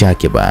kinywa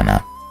chake bana.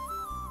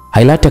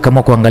 Hailati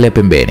akaamua kuangalia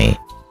pembeni.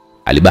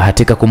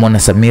 Alibahatika kumwona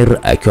Samir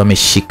akiwa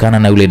ameshikana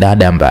na yule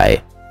dada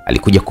ambaye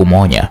alikuja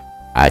kumwonya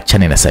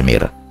aachane na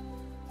Samir.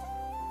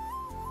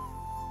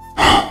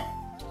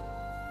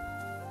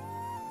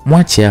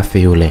 Mwache afe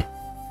yule.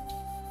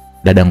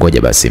 Dada,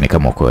 ngoja basi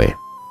nikamokoe.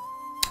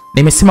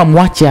 Nimesema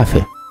mwache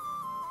afe.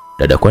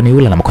 Dada, kwani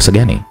yule ana makosa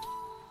gani?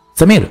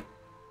 Samir,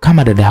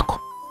 kama dada yako,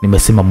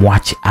 nimesema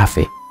mwache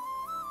afe.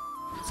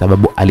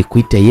 Sababu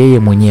alikuita yeye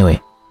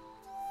mwenyewe.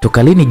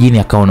 Toka lini jini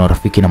akawa na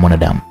rafiki na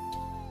mwanadamu?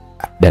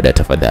 Dada,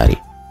 tafadhali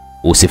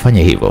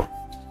usifanye hivyo.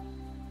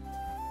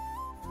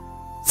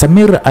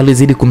 Samir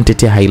alizidi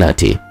kumtetea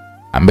Hailati,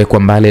 ambaye kwa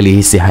mbali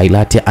alihisi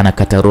Hailati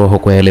anakata roho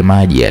kwa yale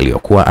maji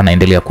aliyokuwa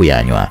anaendelea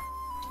kuyanywa.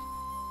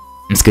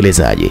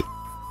 Msikilizaji,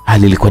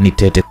 hali ilikuwa ni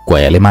tete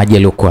kwa yale maji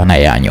aliyokuwa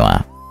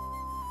anayanywa.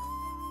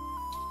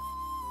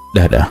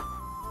 Dada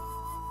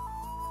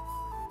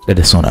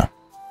Sona,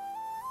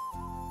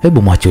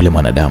 hebu mwache yule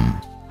mwanadamu,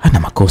 hana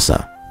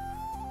makosa.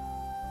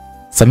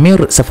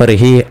 Samir safari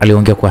hii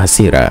aliongea kwa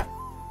hasira.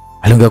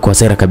 Aliongea kwa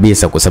hasira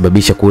kabisa,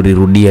 kusababisha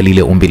kurudia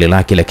lile umbile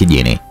lake la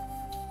kijini.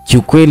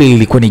 Kiukweli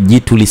lilikuwa ni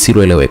jitu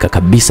lisiloeleweka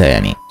kabisa.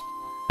 Yani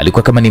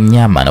alikuwa kama ni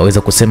mnyama,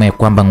 anaweza kusema ya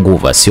kwamba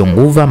nguva sio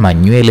nguva.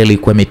 Manywele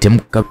yalikuwa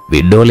yametemka,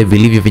 vidole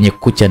vilivyo vyenye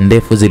kucha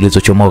ndefu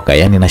zilizochomoka.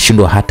 Yani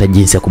nashindwa hata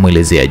jinsi ya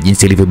kumuelezea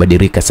jinsi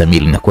ilivyobadilika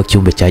Samir na kuwa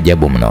kiumbe cha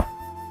ajabu mno.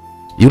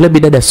 Yule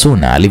bidada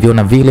Suna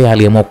alivyoona vile,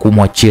 aliamua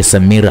kumwachia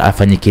Samir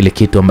afanye kile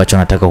kitu ambacho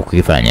anataka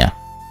kukifanya,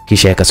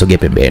 kisha akasogea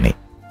pembeni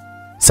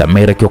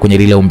Samir akiwa kwenye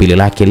lile umbile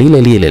lake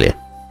lile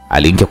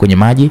aliingia kwenye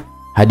maji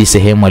hadi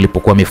sehemu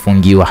alipokuwa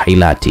amefungiwa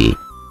Hailati.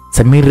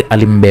 Samir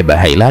alimbeba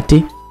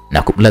Hailati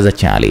na kumlaza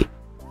chali,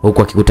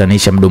 huku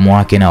akikutanisha mdomo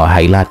wake na wa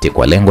Hailati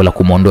kwa lengo la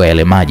kumwondoa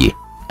yale maji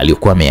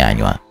aliyokuwa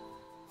ameyanywa.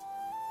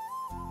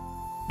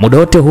 Muda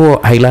wote huo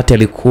Hailati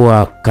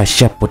alikuwa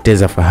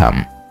kashapoteza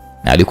fahamu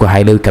na alikuwa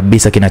haelewi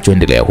kabisa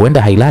kinachoendelea.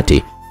 Huenda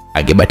Hailati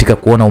angebatika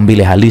kuona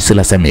umbile halisi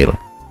la Samir,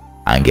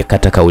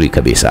 angekata kauli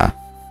kabisa.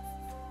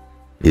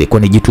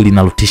 Ilikuwa ni jitu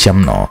linalotisha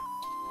mno.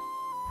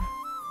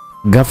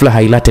 Ghafla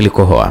Hailati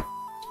alikohoa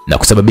na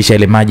kusababisha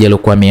ile maji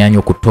yaliyokuwa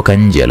yameyanywa kutoka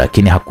nje,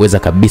 lakini hakuweza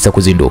kabisa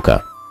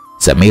kuzinduka.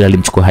 Samir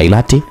alimchukua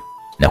Hailati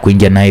na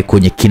kuingia naye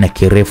kwenye kina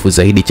kirefu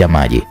zaidi cha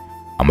maji,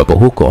 ambapo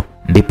huko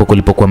ndipo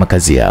kulipokuwa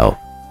makazi yao.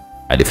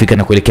 Alifika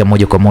na kuelekea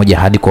moja kwa moja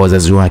hadi kwa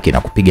wazazi wake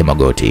na kupiga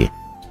magoti.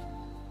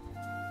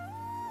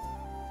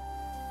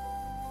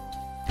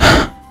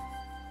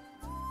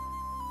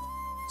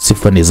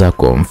 Sifa ni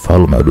zako,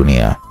 mfalme wa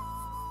dunia.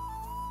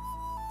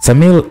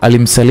 Samir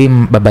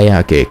alimsalimu baba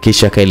yake,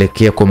 kisha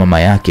akaelekea kwa mama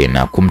yake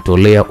na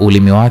kumtolea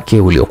ulimi wake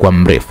uliokuwa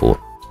mrefu.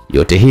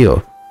 Yote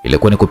hiyo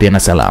ilikuwa ni kupeana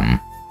salamu,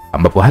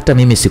 ambapo hata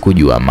mimi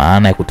sikujua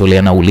maana ya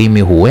kutoleana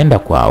ulimi. Huenda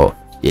kwao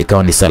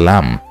ikawa ni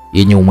salamu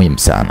yenye umuhimu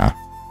sana.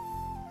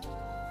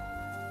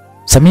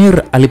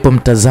 Samir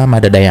alipomtazama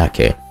dada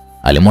yake,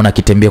 alimwona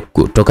akitembea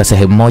kutoka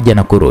sehemu moja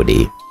na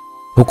kurudi,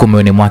 huku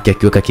moyoni mwake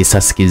akiweka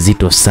kisasi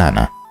kizito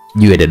sana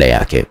juu ya dada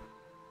yake.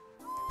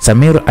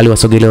 Samir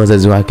aliwasogelea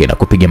wazazi wake na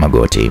kupiga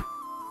magoti.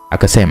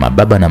 Akasema,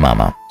 baba na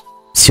mama,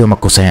 sio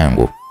makosa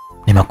yangu,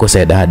 ni makosa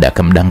ya dada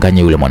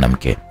akamdanganya yule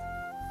mwanamke.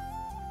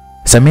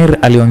 Samir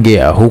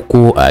aliongea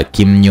huku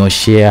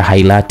akimnyoshea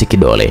Hailati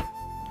kidole,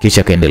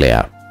 kisha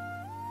akaendelea.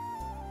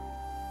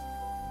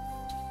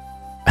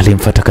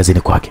 Alimfuata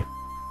kazini kwake,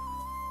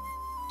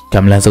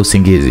 kamlaza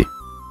usingizi,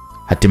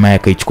 hatimaye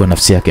akaichukua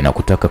nafsi yake na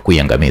kutaka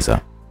kuiangamiza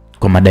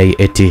kwa madai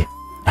eti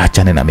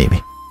achane na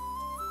mimi.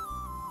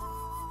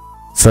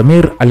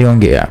 Samir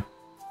aliongea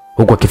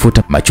huku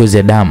akifuta machozi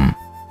ya damu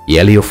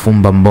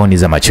yaliyofumba mboni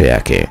za macho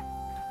yake.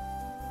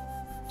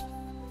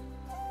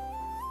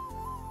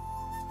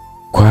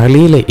 Kwa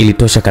hali ile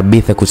ilitosha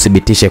kabisa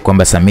kuthibitisha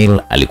kwamba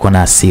Samir alikuwa na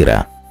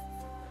hasira.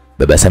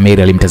 Baba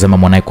Samir alimtazama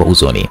mwanae kwa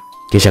huzuni,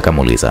 kisha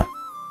akamuuliza,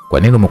 kwa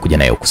nini umekuja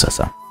naye huku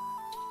sasa?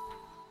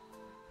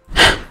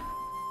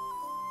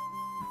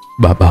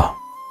 Baba,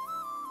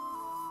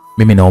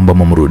 mimi naomba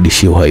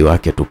mumrudishie uhai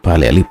wake tu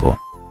pale alipo.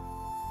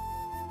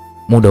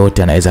 Muda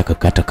wote anaweza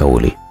akakata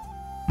kauli,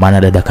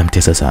 maana dada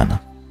kamtesa sana.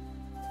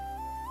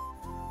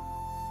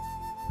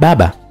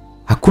 Baba,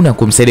 hakuna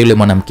kumsaidia yule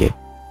mwanamke,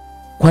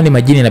 kwani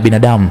majini na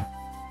binadamu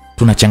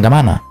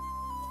tunachangamana.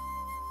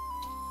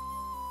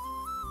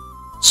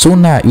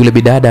 Suna yule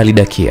bidada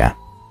alidakia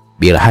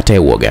bila hata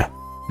ya uoga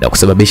na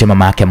kusababisha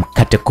mama yake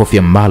amkate kofi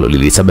ambalo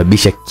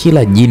lilisababisha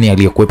kila jini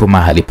aliyekuwepo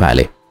mahali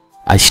pale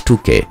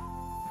ashtuke,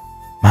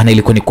 maana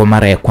ilikuwa ni kwa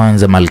mara ya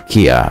kwanza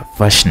Malkia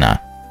Fashna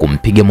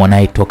kumpiga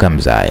mwanae toka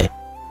mzae.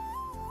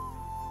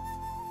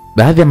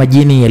 Baadhi ya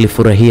majini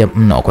yalifurahia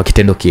mno kwa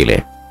kitendo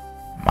kile,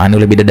 maana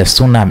yule bidada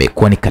Suna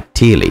amekuwa ni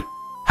katili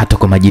hata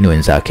kwa majini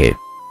wenzake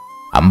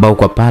ambao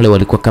kwa pale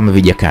walikuwa kama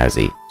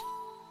vijakazi.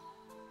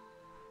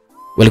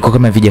 Walikuwa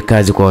kama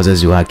vijakazi kwa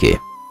wazazi wake,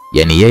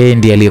 yani yeye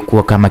ndiye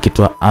aliyekuwa kama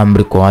akitoa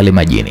amri kwa wale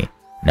majini,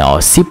 na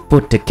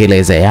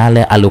wasipotekeleza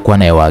yale alikuwa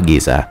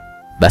anayowaagiza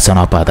basi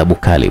anawapa adhabu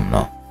kali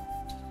mno.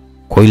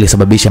 Kwa ile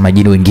sababisha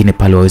majini wengine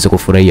pale waweze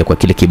kufurahia kwa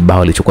kile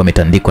kibao alichokuwa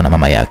ametandikwa na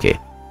mama yake.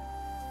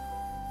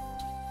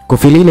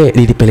 Kofi lile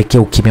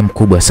lilipelekea ukimya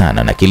mkubwa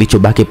sana, na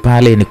kilichobaki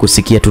pale ni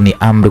kusikia tu ni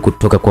amri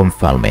kutoka kwa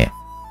mfalme.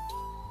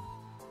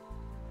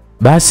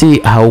 Basi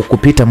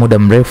haukupita muda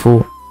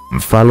mrefu,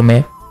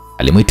 mfalme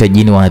alimuita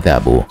jini wa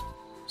adhabu,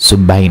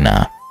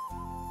 Subaina.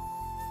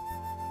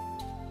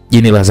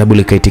 Jini la adhabu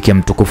likaitikia,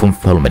 mtukufu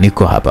mfalme,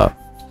 niko hapa.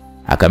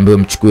 Akaambiwa,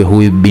 mchukue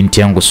huyu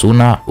binti yangu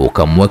Suna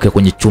ukamweke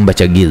kwenye chumba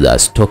cha giza,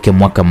 asitoke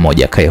mwaka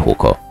mmoja, kae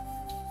huko.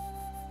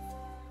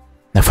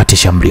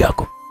 Nafuatisha amri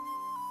yako.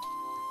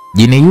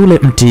 Jini yule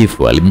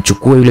mtiifu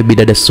alimchukua yule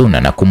bidada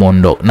Suna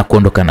na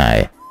kuondoka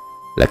naye,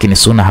 lakini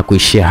Suna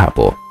hakuishia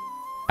hapo.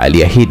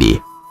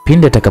 Aliahidi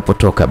pindi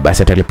atakapotoka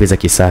basi atalipiza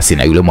kisasi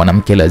na yule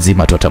mwanamke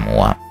lazima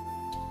tutamua.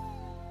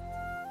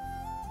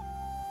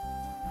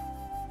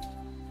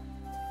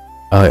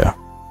 Aya,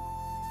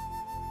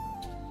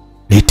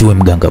 niitiwe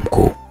mganga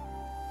mkuu.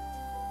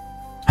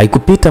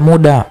 Haikupita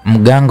muda,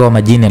 mganga wa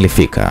majini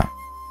alifika.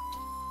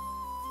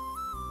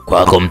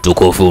 Kwako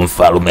mtukufu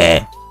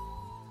mfalme.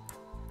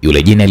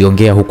 Yule jini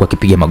aliongea huku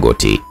akipiga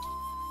magoti.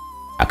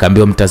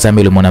 Akaambiwa,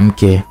 mtazame yule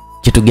mwanamke,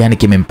 kitu gani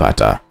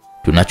kimempata?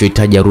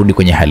 Tunachohitaji arudi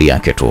kwenye hali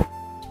yake tu.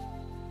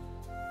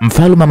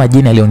 Mfalme wa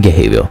majini aliongea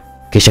hivyo,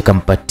 kisha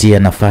kampatia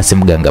nafasi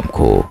mganga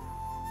mkuu.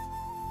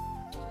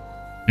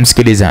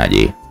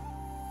 Msikilizaji,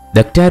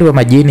 daktari wa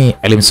majini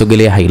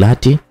alimsogelea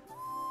Hailati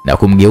na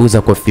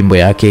kumgeuza kwa fimbo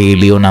yake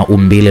iliyo na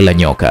umbile la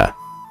nyoka.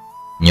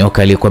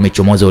 Nyoka aliyekuwa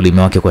amechomoza ulimi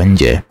wake kwa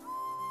nje.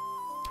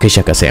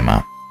 Kisha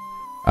akasema,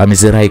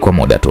 amezirai kwa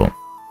muda tu.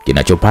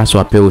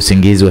 Kinachopaswa apewe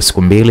usingizi wa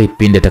siku 2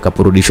 pindi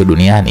atakaporudishwa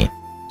duniani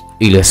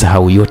ili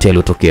asahau yote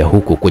yaliyotokea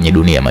huku kwenye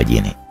dunia ya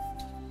majini.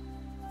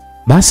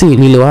 Basi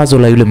lile wazo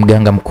la yule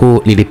mganga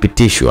mkuu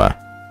lilipitishwa,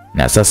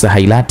 na sasa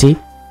Hailati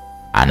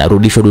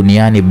anarudishwa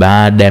duniani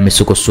baada ya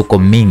misukosuko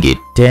mingi,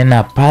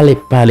 tena pale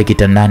pale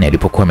kitandani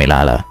alipokuwa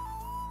amelala.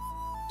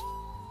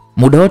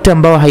 Muda wote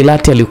ambao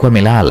Hailati alikuwa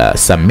amelala,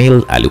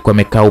 Samil alikuwa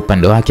amekaa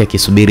upande wake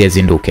akisubiri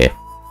azinduke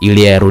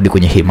ili arudi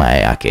kwenye himaya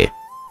yake.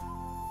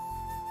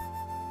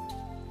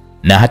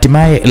 Na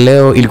hatimaye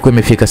leo ilikuwa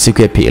imefika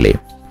siku ya pili.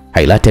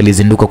 Hailati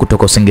alizinduka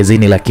kutoka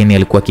usingizini, lakini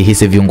alikuwa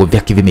akihisi viungo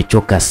vyake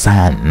vimechoka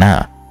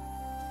sana.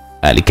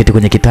 Aliketi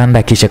kwenye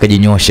kitanda kisha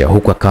akajinyosha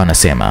huku akawa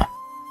anasema,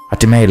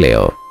 hatimaye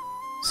leo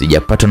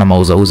sijapatwa na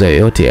mauzauza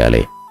yoyote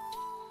yale.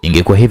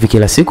 Ingekuwa hivi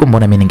kila siku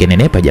mbona mimi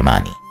ningenenepa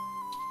jamani.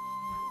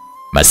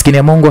 Maskini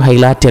ya Mungu,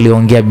 Hailati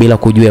aliongea bila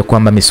kujua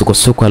kwamba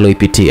misukosuko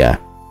aliyoipitia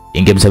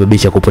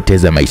ingemsababisha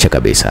kupoteza maisha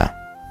kabisa.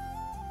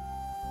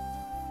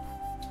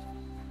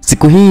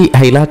 Siku hii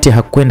Hailati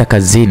hakwenda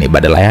kazini,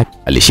 badala yake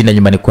alishinda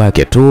nyumbani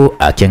kwake tu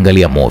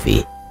akiangalia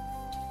movie.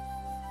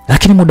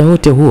 Lakini muda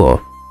wote huo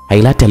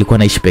Hailati alikuwa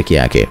anaishi peke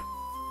yake.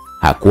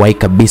 Hakuwahi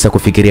kabisa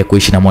kufikiria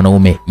kuishi na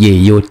mwanaume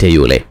yeyote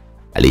yule.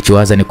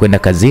 Alichowaza ni kwenda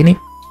kazini,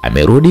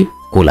 amerudi,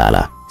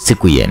 kulala,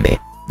 siku iende.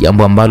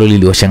 Jambo ambalo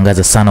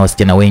liliwashangaza sana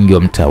wasichana wengi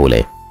wa mtaa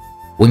ule.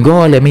 Wengi wao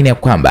waliamini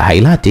kwamba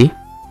Hailati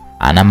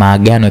ana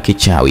maagano ya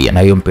kichawi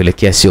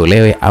yanayompelekea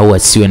asiolewe au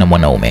asiwe na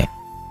mwanaume.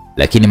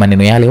 Lakini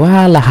maneno yale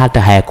wala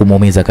hata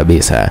hayakumuumiza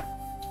kabisa.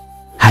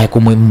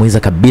 Hayakumuumiza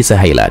kabisa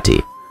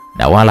Hailati,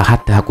 na wala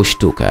hata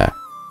hakushtuka.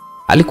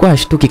 Alikuwa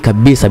hashtuki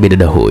kabisa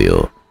bidada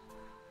huyo.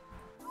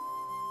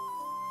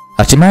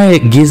 Hatimaye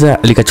giza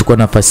likachukua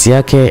nafasi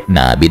yake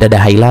na bidada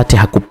Hailati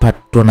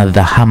hakupatwa na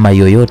dhahama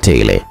yoyote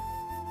ile.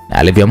 Na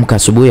alivyoamka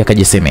asubuhi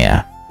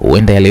akajisemea,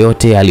 huenda yale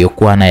yote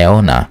aliyokuwa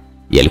anayaona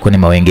yalikuwa ni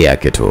mawenge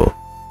yake tu.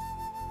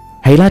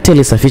 Hailati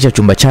alisafisha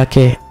chumba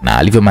chake na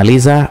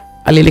alivyomaliza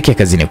alielekea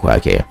kazini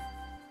kwake.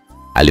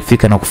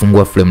 Alifika na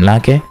kufungua frame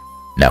lake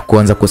na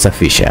kuanza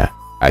kusafisha.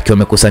 Akiwa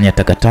amekusanya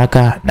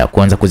takataka na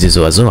kuanza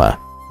kuzizoazoa,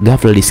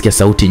 ghafla alisikia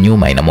sauti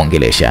nyuma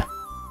inamwongelesha.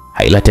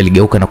 Hailati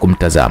aligeuka na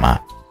kumtazama.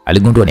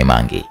 Aligundua ni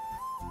Mangi.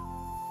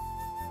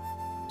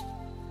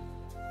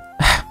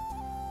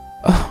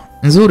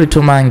 Nzuri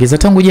tu Mangi, za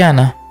tangu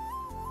jana.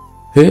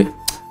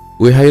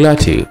 We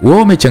Hailati,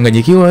 wewe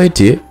umechanganyikiwa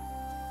eti?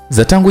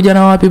 Za tangu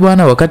jana wapi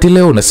bwana, wakati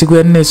leo na siku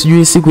ya 4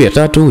 sijui siku ya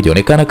 3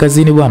 hujaonekana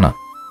kazini bwana.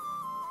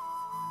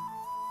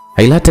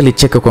 Hailati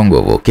alicheka kwa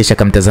nguvu kisha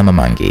akamtazama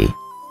Mangi.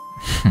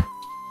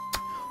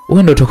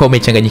 Wewe ndio utakuwa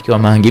umechanganyikiwa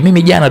Mangi,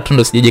 mimi jana tu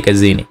ndo sijaje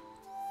kazini.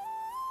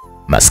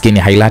 Maskini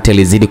Hailati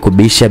alizidi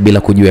kubisha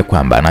bila kujua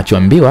kwamba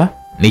anachoambiwa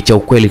ni cha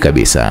ukweli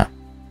kabisa.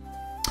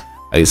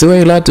 Alisema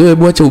Hailati, wewe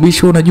bwacha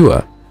ubishi,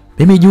 unajua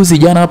mimi juzi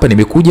jana hapa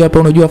nimekuja hapa,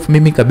 unajua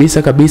mimi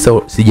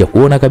kabisa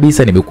sijakuona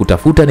kabisa,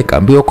 nimekutafuta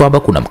nikaambiwa kwamba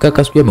kuna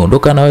mkaka sijui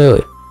ameondoka na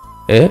wewe.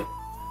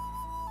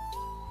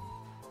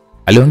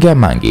 Aliongea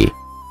Mangi,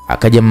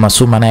 akaja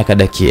Masuma naye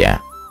akadakia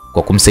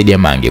kwa kumsaidia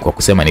Mangi kwa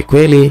kusema ni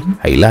kweli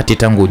Hailati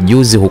tangu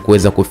juzi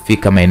hukuweza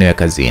kufika maeneo ya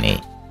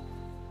kazini.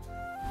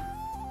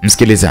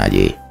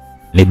 Msikilizaji,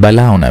 ni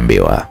balaa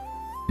unaambiwa,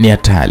 ni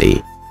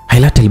hatari.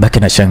 Hailati alibaki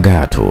na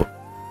shangaa tu.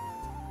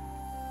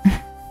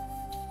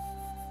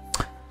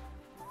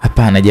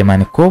 Hapana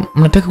jamani, kwa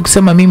mnataka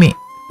kusema mimi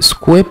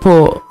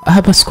sikuwepo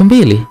hapa siku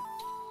 2?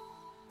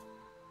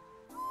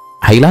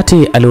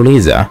 Hailati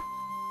aliuliza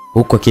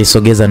huku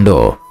akisogeza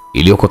ndoo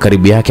iliyokuwa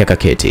karibu yake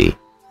akaketi.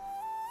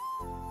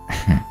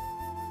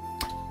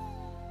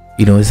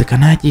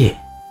 Inawezekanaje?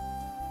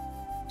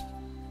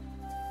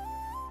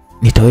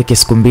 Nitaweke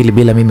siku 2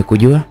 bila mimi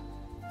kujua?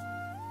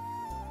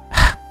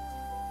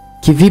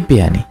 Kivipi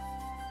yani?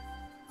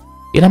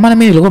 Ina maana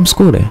mimi nilikuwa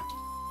mskure?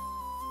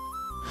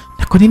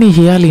 Na kwa nini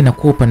hii hali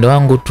inakuwa upande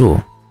wangu tu?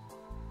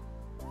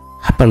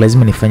 Hapa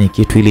lazima nifanye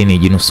kitu ili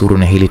nijinusuru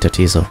na hili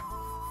tatizo.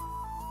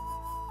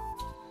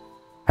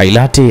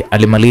 Hailati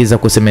alimaliza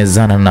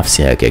kusemezana na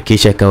nafsi yake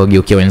kisha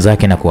akawageukia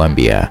wenzake na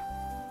kuambia,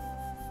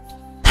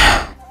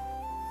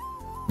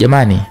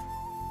 jamani,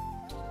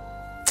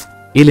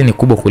 ili ni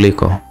kubwa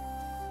kuliko.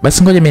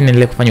 Basi ngoja mimi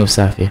niendelee kufanya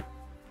usafi.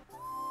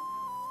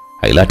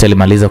 Hailati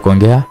alimaliza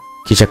kuongea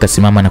kisha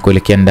akasimama na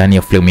kuelekea ndani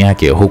ya frame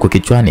yake huku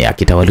kichwani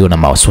akitawaliwa na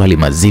maswali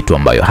mazito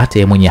ambayo hata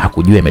yeye mwenyewe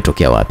hakujua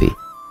yametokea wapi.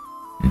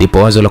 Ndipo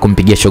wazo la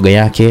kumpigia shoga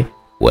yake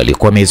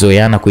walikuwa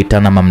wamezoeana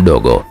kuitana mama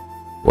mdogo.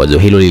 Wazo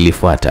hilo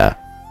lilifuata.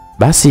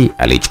 Basi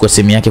alichukua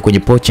simu yake kwenye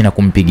pochi na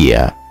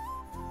kumpigia.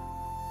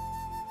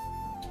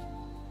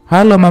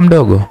 Halo mama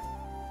mdogo.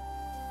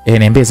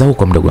 Niambie za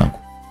huko mdogo wangu.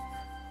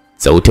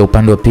 Sauti ya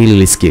upande wa pili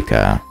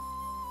ilisikika.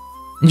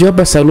 Njoo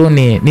hapa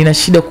saluni, nina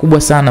shida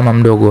kubwa sana mama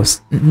mdogo.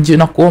 Njoo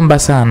nakuomba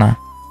sana.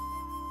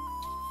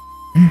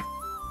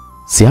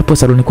 Si hapo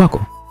saluni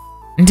kwako?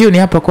 Ndio, ni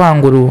hapa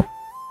kwangu.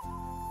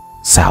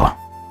 Sawa.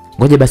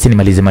 Ngoja basi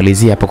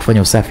nimalizie hapa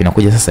kufanya usafi na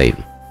kuja sasa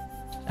hivi.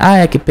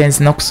 Haya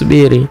kipenzi,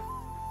 nakusubiri.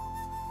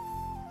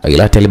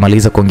 Hailati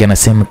alimaliza kuongea na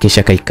simu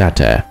kisha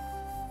kaikata.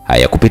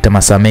 Haya kupita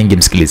masaa mengi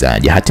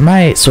msikilizaji,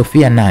 hatimaye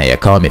Sofia naye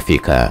akawa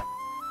amefika.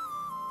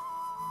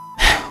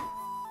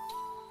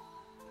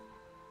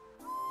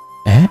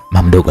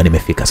 Mdogo,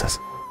 nimefika sasa.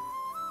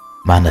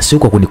 Maana sio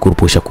kwa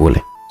kunikurupusha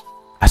kule.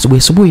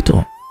 Asubuhi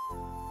tu.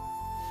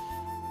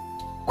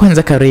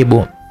 Kwanza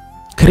karibu.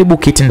 Karibu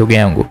kiti ndugu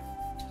yangu.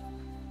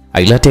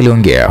 Hailati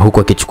aliongea huku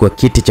akichukua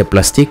kiti cha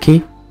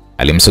plastiki,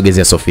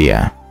 alimsogezea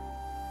Sofia.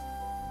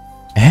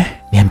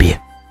 Niambie.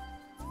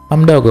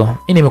 Mdogo,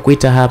 mimi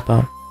nimekuita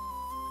hapa.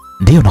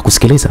 Ndio,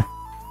 nakusikiliza.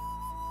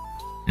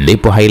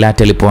 Ndipo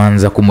Hailati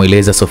alipoanza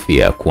kumweleza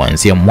Sofia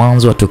kuanzia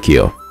mwanzo wa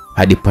tukio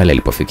hadi pale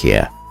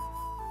alipofikia.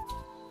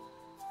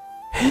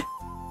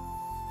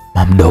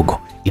 Mdogo,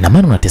 ina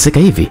maana unateseka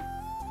hivi?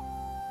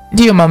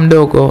 Ndio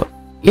mdogo,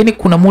 yaani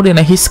kuna muda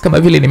nahisi kama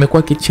vile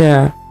nimekuwa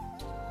kichaa.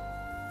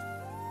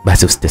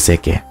 Basi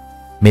usiteseke.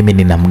 Mimi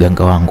nina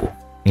mganga wangu,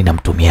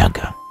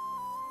 ninamtumiaga.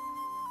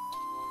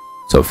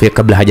 Sofia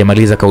kabla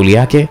hajamaliza kauli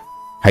yake,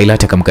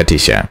 Hailati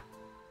akamkatisha.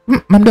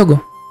 Mdogo,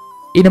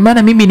 ina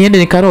maana mimi niende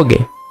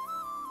nikaroge?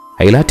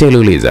 Hailati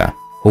aliuliza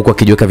huku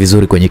akijiweka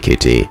vizuri kwenye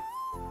kiti.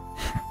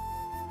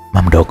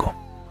 Mdogo,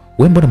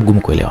 wewe mbona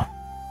mgumu kuelewa?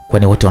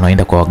 Kwani wote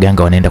wanaoenda kwa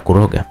waganga wanaenda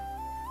kuroga?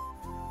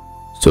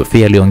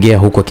 Sofia aliongea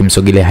huku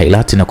akimsogelea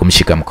Hailati na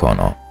kumshika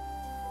mkono.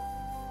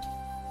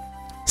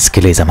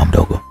 Sikiliza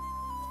mdogo,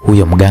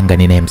 huyo mganga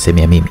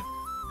ninayemsemea mimi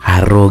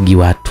harogi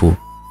watu,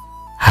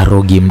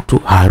 harogi mtu,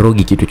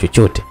 harogi kitu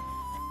chochote,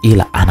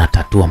 ila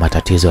anatatua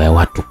matatizo ya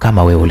watu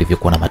kama wewe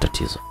ulivyokuwa na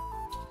matatizo.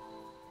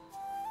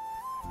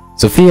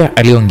 Sofia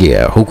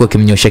aliongea huku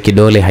akimnyosha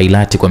kidole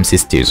Hailati kwa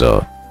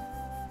msisitizo.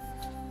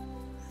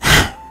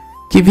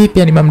 Kivipi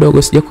yani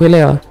mdogo,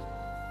 sijakuelewa?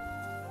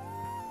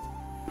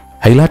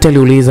 Hailati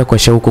aliuliza kwa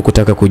shauku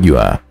kutaka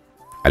kujua.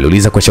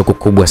 Aliuliza kwa shauku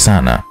kubwa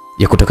sana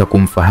ya kutaka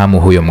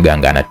kumfahamu huyo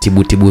mganga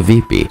anatibu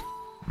vipi,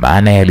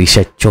 maana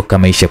alishachoka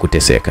maisha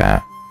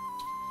kuteseka.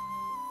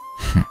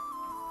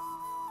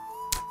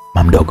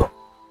 Mdogo,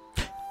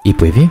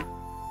 ipo hivi.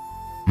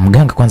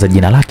 Mganga kwanza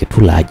jina lake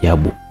tu la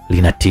ajabu,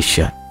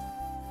 linatisha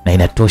na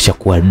inatosha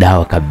kuwa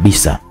dawa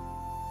kabisa.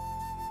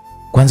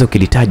 Kwanza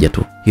ukilitaja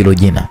tu hilo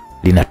jina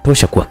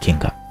linatosha kuwa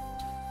kinga.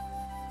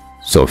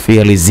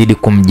 Sofia alizidi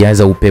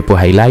kumjaza upepo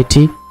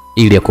Hailati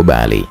ili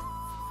akubali.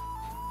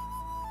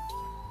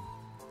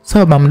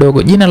 Sawa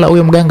mdogo, jina la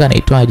huyo mganga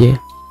anaitwaje?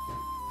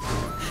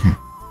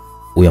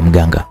 Huyo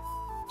mganga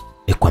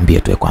nikwambie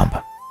tu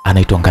kwamba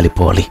anaitwa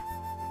Ngalipoli.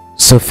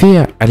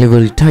 Sofia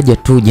alivyolitaja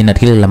tu jina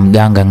lile la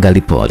mganga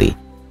Ngalipoli,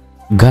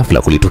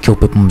 ghafla kulitokea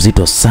upepo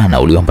mzito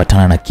sana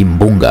ulioambatana na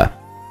kimbunga,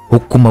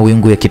 huku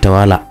mawingu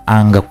yakitawala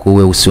anga kwa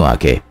weusi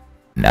wake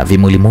na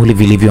vimulimuli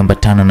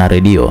vilivyoambatana na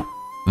redio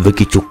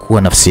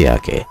vikichukua nafsi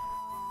yake.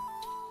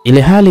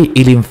 Ile hali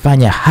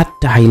ilimfanya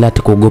hata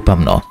Hailati kuogopa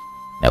mno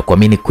na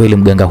kuamini kweli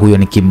mganga huyo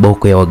ni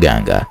kiboko ya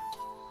waganga.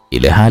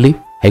 Ile hali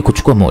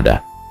haikuchukua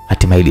muda,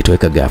 hatimaye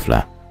ilitoweka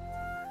ghafla.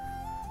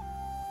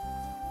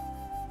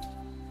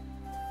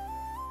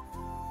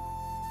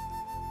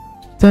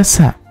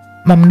 Sasa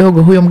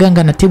mdogo, huyo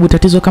mganga anatibu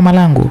tatizo kama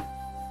langu?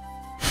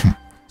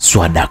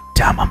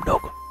 Swadakta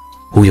mdogo,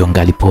 huyo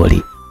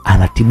Ngalipoli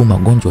anatibu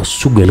magonjwa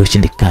sugu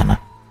yaliyoshindikana,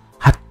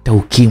 hata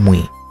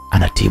ukimwi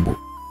anatibu.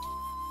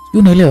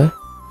 Unaelewa?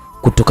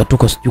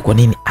 Kutoka sijui kwa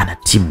nini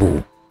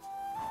anatibu.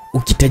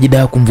 Ukihitaji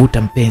dawa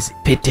kumvuta mpenzi,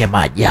 pete ya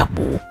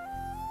maajabu.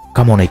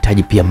 Kama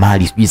unahitaji pia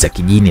mali sijui za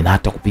kijini na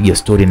hata kupiga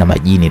story na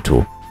majini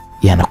tu,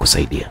 yeye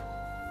anakusaidia.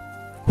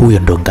 Huyo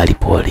ndo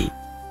Ngalipoli.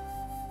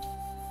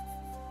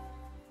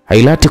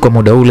 Hailati kwa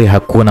muda ule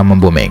hakuwa na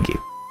mambo mengi.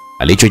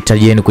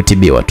 Alichohitaji ni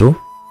kutibiwa tu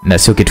na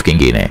sio kitu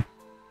kingine.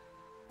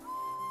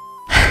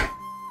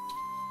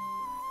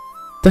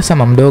 Sasa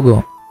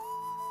mdogo,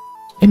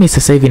 mimi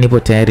sasa hivi nipo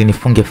tayari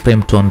nifunge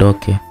frame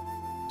tuondoke.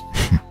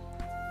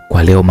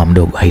 Kwa leo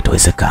mdogo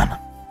haitowezekana,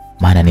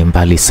 maana ni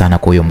mbali sana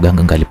kwa huyo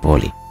mganga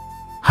Ngalipoli.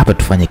 Hapa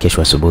tufanye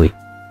kesho asubuhi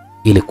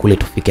ili kule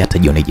tufike hata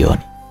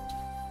jioni.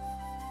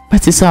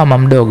 Basi sawa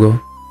mdogo.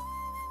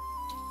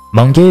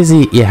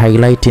 Maongezi ya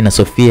Hailati na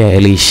Sofia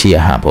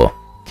yaliishia hapo.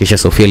 Kisha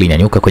Sofia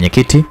alinyanyuka kwenye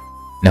kiti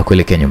na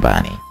kuelekea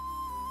nyumbani.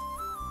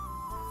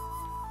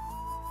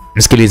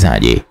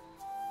 Msikilizaji,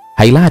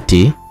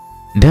 Hailati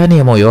ndani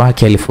ya moyo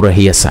wake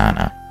alifurahia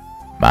sana,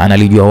 maana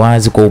alijua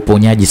wazi kwa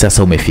uponyaji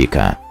sasa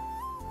umefika.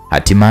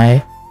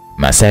 Hatimaye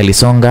masaa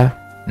yalisonga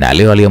na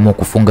leo aliamua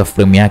kufunga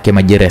frame yake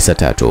majira ya saa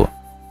 3.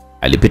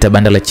 Alipita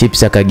banda la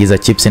chips akaagiza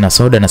chips na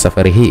soda, na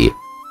safari hii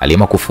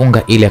aliamua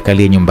kufunga ili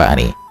akalie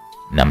nyumbani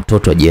na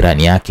mtoto wa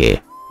jirani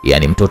yake,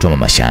 yani mtoto wa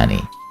Mama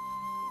Shani.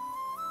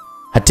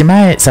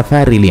 Hatimaye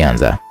safari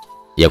ilianza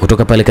ya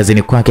kutoka pale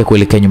kazini kwake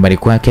kuelekea nyumbani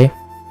kwake.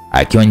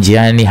 Akiwa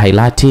njiani,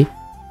 Hailati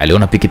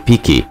aliona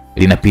pikipiki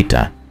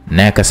linapita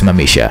naye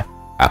akasimamisha,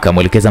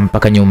 akamwelekeza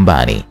mpaka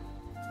nyumbani,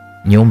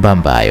 nyumba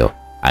ambayo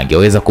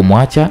angeweza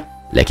kumwacha,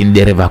 lakini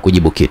dereva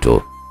hakujibu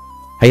kitu.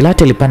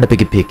 Hailati alipanda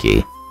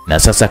pikipiki na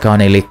sasa akawa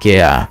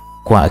anaelekea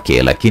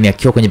kwake, lakini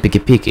akiwa kwenye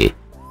pikipiki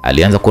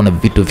alianza kuona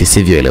vitu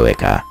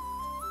visivyoeleweka.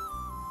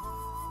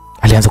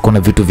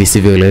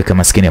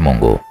 Maskini ya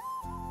Mungu.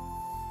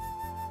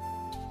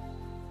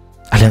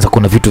 Alianza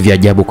kuona vitu vya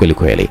ajabu kweli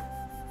kweli.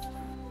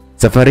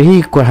 Safari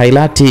hii kwa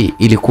Hailati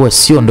ilikuwa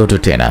sio ndoto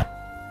tena,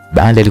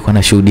 bali alikuwa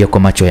anashuhudia kwa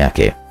macho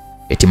yake.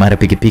 Eti mara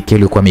pikipiki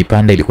iliyokuwa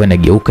mipanda ilikuwa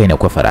inageuka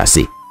inakuwa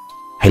farasi.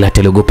 Hailati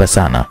aliogopa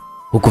sana,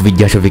 huku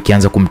vijasho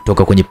vikianza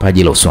kumtoka kwenye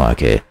paji la uso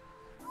wake.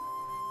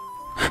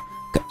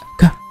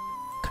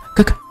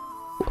 Kaka,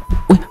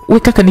 we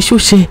kaka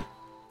nishushe.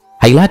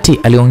 Hailati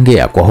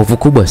aliongea kwa hofu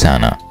kubwa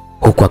sana,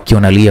 huku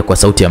akionalia kwa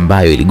sauti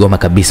ambayo iligoma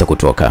kabisa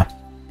kutoka.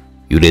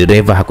 Yule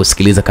dereva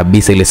hakusikiliza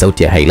kabisa ile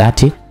sauti ya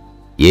Hailati.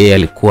 Yeye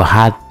alikuwa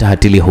hata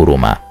hatili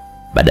huruma.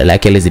 Badala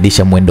yake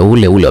alizidisha mwendo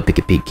ule ule wa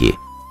pikipiki,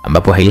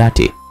 ambapo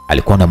Hailati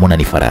alikuwa anamuona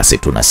ni farasi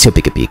tu na sio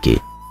pikipiki.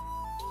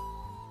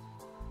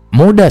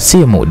 Muda si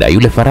muda,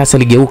 yule farasi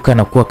aligeuka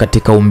na kuwa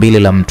katika umbile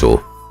la mtu,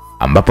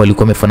 ambapo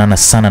alikuwa amefanana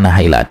sana na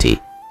Hailati.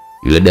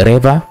 Yule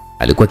dereva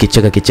alikuwa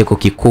kicheka kicheko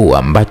kikuu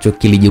ambacho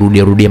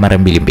kilijirudia mara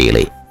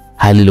mbili,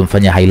 hali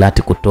ilomfanya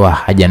Hailati kutoa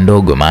haja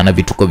ndogo, maana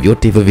vituko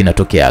vyote hivyo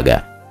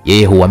vinatokeaga.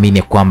 Yeye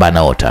huamini kwamba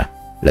anaota,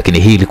 lakini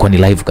hii ilikuwa ni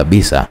live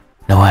kabisa,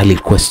 na wala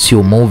ilikuwa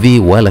sio movie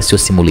wala sio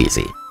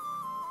simulizi.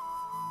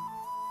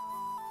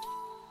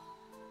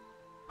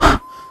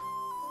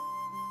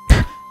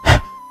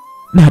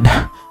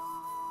 Dada,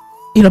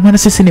 ina maana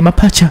sisi ni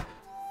mapacha?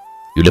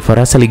 Yule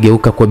farasi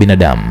aligeuka kwa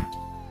binadamu.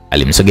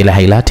 Alimsogelea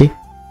Hailati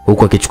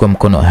huku akichukua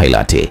mkono wa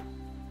Hailati.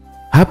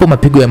 Hapo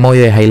mapigo ya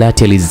moyo ya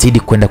Hailati yalizidi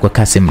kwenda kwa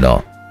kasi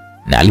mno,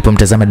 na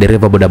alipomtazama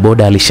dereva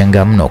bodaboda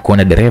alishangaa mno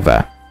kuona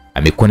dereva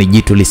amekuwa ni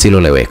jitu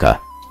lisiloleweka.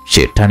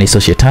 Shetani sio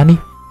shetani,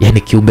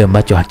 yani kiumbe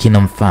ambacho hakina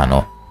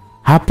mfano.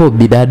 Hapo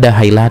bidada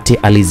Hailati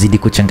alizidi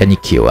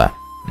kuchanganyikiwa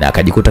na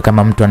akajikuta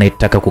kama mtu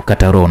anayetaka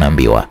kukata roho na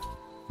mbiwa.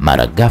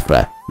 Mara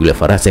ghafla yule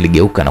farasi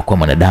aligeuka na kuwa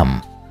mwanadamu,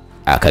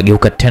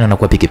 akageuka tena na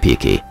kuwa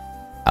pikipiki,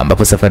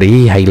 ambapo safari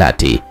hii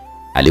Hailati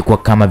alikuwa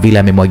kama vile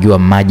amemwagiwa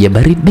maji ya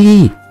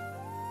baridi.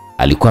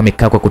 Alikuwa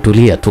amekaa kwa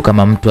kutulia tu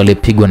kama mtu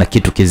aliyepigwa na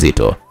kitu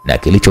kizito, na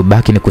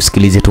kilichobaki ni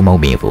kusikiliza tu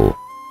maumivu.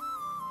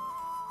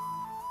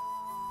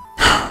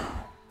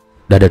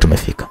 Dada,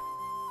 tumefika.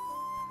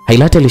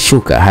 Hailati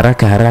alishuka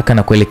haraka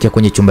na kuelekea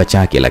kwenye chumba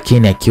chake,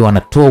 lakini akiwa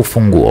anatoa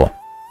ufunguo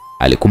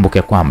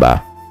alikumbuka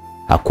kwamba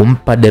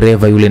hakumpa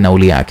dereva yule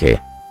nauli yake.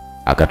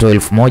 Akatoa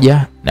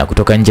 1000 na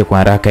kutoka nje kwa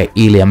haraka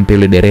ili ampe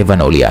yule dereva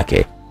nauli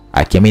yake,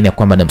 akiamini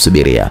kwamba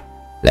anamsubiria,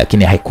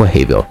 lakini haikuwa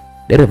hivyo.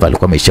 Dereva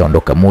alikuwa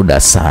ameshaondoka muda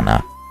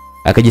sana.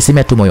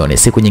 Akajisemea tu moyoni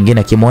siku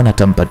nyingine akimwona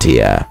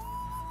atampatia.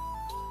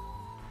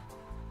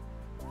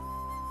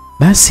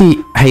 Basi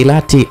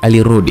Hailati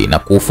alirudi na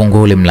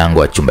kuufungua ule mlango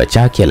wa chumba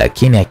chake,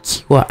 lakini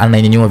akiwa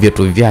ananyanyua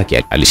viatu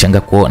vyake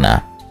alishangaa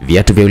kuona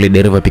viatu vya yule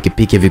dereva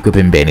pikipiki vikiwa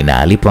pembeni, na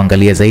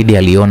alipoangalia zaidi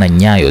aliona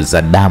nyayo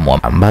za damu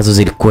ambazo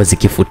zilikuwa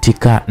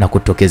zikifutika na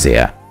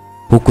kutokezea,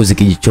 huku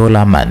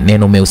zikijichola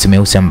maneno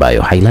meusi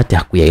ambayo Hailati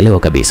hakuyaelewa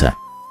kabisa.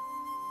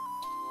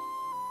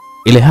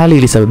 Ile hali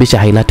ilisababisha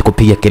Hailati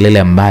kupiga kelele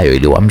ambayo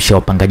iliwaamsha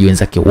wapangaji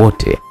wenzake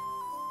wote.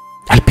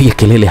 Alipiga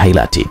kelele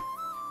Hailati.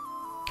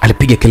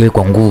 Alipiga kelele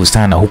kwa nguvu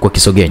sana huku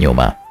akisogea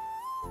nyuma.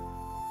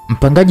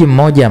 Mpangaji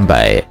mmoja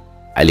ambaye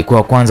alikuwa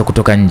wa kwanza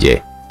kutoka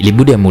nje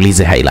ilibidi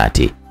amuulize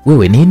Hailati,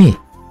 "Wewe nini?"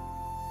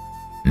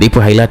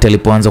 Ndipo Hailati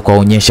alipoanza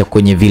kuwaonyesha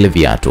kwenye vile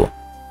viatu,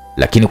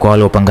 lakini kwa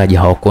wale wapangaji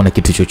hawakuona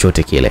kitu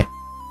chochote kile.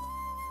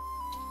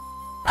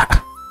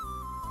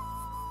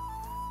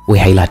 "We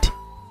Hailati,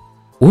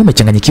 wewe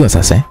umechanganyikiwa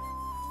sasa eh?"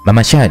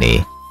 Mama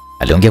Shani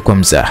aliongea kwa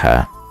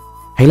mzaha.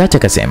 Hailati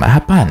akasema,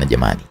 "Hapana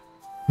jamani,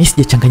 mimi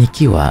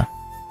sijachanganyikiwa."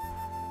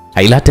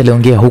 Hailati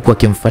aliongea huku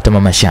akimfuata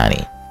Mama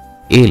Shani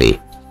ili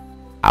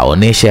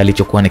aoneshe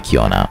alichokuwa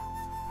anakiona.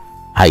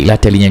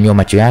 Hailati alinyanyua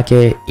macho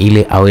yake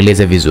ili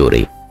aeleze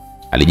vizuri.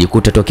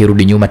 Alijikuta toka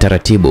kirudi nyuma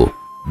taratibu,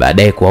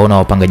 baadaye kuwaona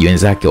wapangaji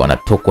wenzake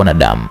wanatokwa na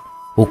damu,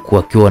 huku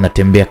akiwa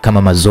wanatembea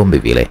kama mazombi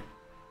vile.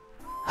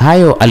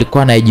 Hayo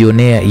alikuwa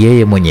anajionea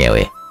yeye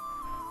mwenyewe.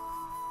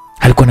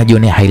 Alikuwa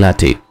anajionea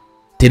Hailati.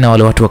 Tena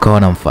wale watu wakawa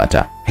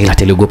wanamfuata.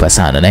 Hailati aliogopa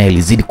sana, naye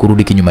alizidi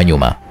kurudi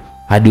kinyuma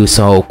hadi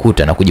usawa wa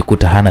ukuta na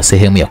kujikuta hana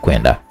sehemu ya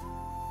kwenda.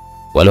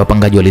 Wale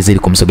wapangaji walizidi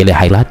kumsogelea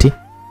Hailati.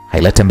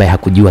 Hailati ambaye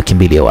hakujua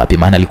kimbilie wapi,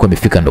 maana alikuwa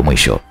amefika ndo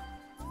mwisho.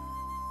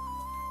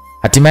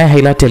 Hatimaye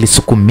Hailati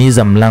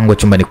alisukumiza mlango wa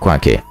chumbani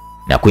kwake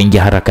na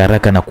kuingia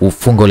haraka na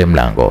kuufunga ule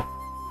mlango.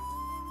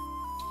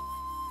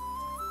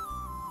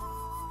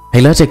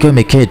 Hailati akiwa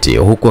ameketi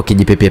huku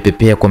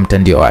akijipepea kwa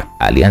mtandio wake,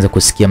 alianza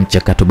kusikia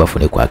mchakato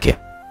bafuni kwake.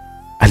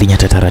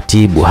 Alinyata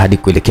taratibu hadi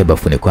kuelekea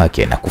bafuni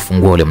kwake na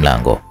kufungua ule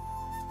mlango.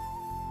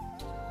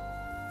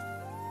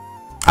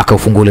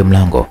 Akaufungua ule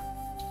mlango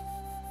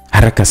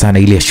haraka sana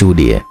ili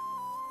ashuhudie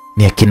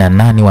ni akina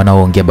nani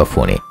wanaoongea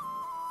bafuni.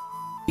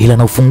 Ila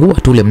anaufungua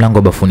tu ule mlango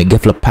wa bafuni,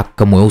 ghafla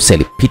paka mweusi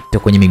alipita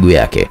kwenye miguu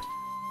yake.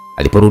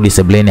 Aliporudi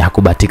sebleni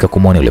hakubahatika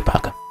kumwona yule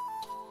paka.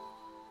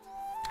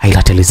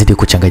 Hailati alizidi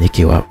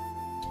kuchanganyikiwa.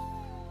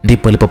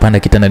 Ndipo alipopanda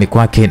kitandani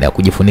kwake na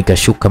kujifunika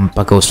shuka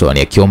mpaka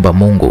usoni, akiomba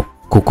Mungu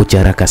kukucha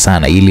haraka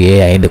sana ili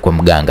yeye aende kwa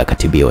mganga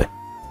katibiwe.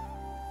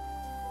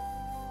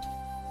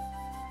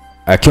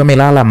 Akiwa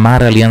amelala,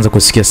 mara alianza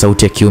kusikia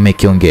sauti ya kiume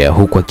ikiongea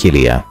huku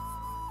akilia.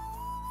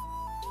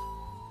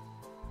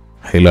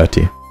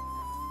 "Hailati,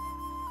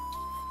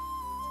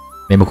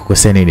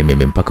 nimekukosea nini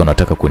mimi mpaka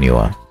unataka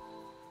kuniua?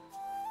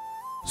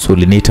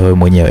 Suliniita wewe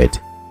mwenyewe eti?"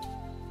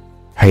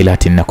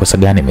 Hailati, ninakosa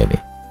gani mimi?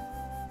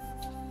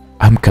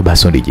 Amka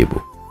basi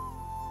unijibu.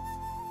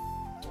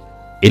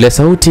 Ile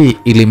sauti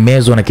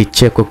ilimezwa na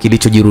kicheko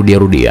kilichojirudia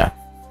rudia.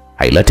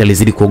 Hailati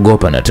alizidi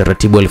kuogopa na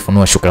taratibu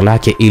alifunua shuka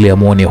lake ili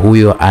amuone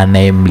huyo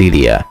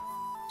anayemlilia.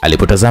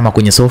 Alipotazama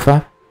kwenye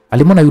sofa,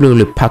 alimwona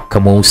yule paka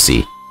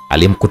mweusi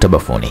alimkuta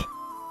bafuni.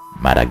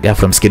 Mara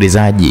ghafla,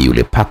 msikilizaji,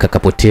 yule paka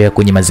kapotea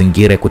kwenye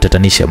mazingira ya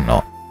kutatanisha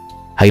mno.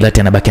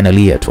 Hailati anabaki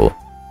analia tu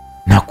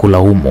na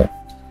kulaumu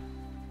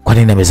kwa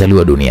nini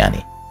amezaliwa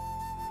duniani.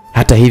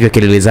 Hata hivyo,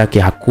 kelele zake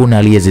hakuna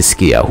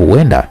aliyezisikia.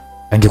 Huenda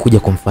angekuja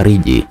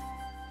kumfariji.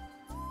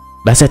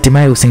 Basi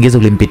hatimaye usingizi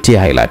ulimpitia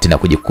Hailati na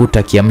kujikuta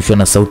akiamshwa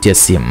na sauti ya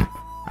simu.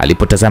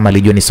 Alipotazama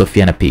alijua ni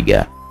Sofia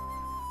anapiga.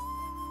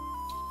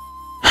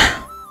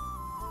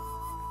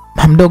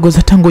 Mamdogo,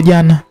 za tangu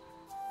jana.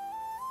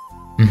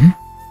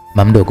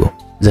 Mamdogo,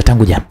 za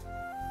tangu jana.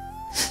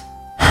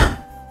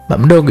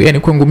 Mamdogo, yani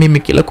kwangu mimi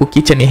kila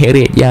kukicha ni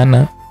heri ya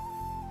jana.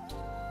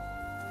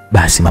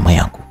 Basi mama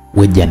yangu,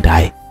 wewe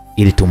jiandae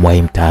ili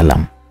tumwahi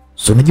mtaalamu.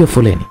 So unajua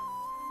foleni.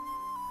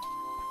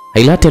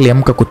 Hailati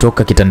aliamka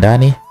kutoka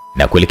kitandani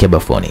na kuelekea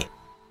bafuni.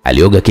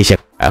 Alioga kisha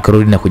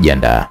akarudi na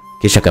kujiandaa,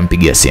 kisha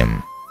akampigia simu.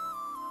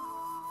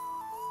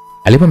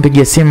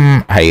 Alipompigia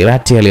simu,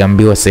 Hailati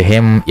aliambiwa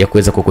sehemu ya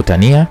kuweza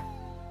kukutania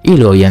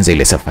ili waanze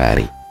ile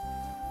safari.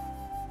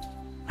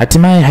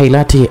 Hatimaye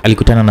Hailati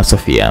alikutana na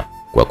Sofia.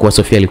 Kwa kuwa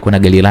Sofia alikuwa na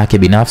gari lake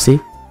binafsi,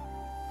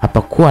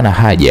 hapakuwa na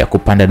haja ya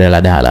kupanda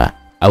daladala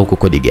au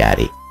kukodi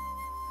gari.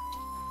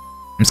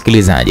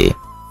 Msikilizaji,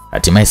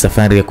 hatimaye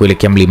safari ya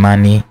kuelekea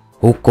mlimani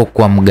huko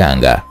kwa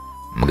mganga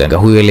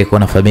huyo aliyekuwa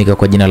anafahamika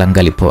kwa jina la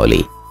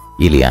Ngalipoli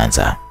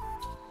ilianza.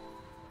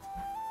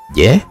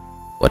 Je,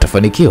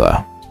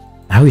 watafanikiwa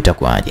au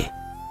itakuwaje?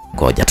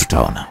 Ngoja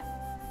tutaona.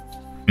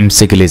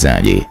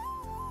 Msikilizaji,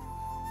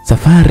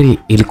 safari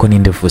ilikuwa ni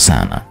ndefu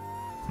sana,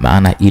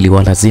 maana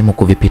iliwalazimu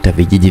kuvipita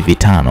vijiji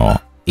vitano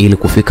ili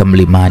kufika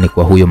mlimani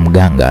kwa huyo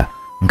mganga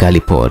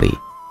Ngalipoli.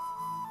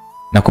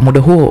 Na kwa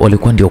muda huo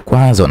walikuwa ndio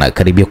kwanza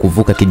wanakaribia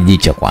kuvuka kijiji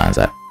cha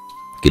kwanza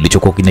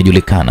kilichokuwa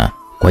kinajulikana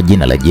kwa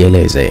jina la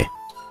Jieleze.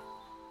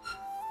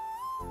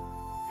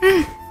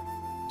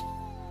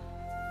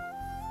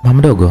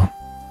 Mamdogo,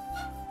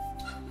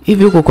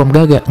 hivi huko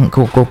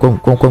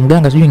kwa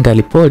mganga sijui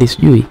Ngalipoli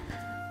sijui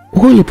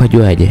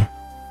ulipajuaje?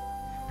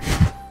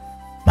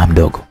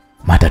 Mamdogo,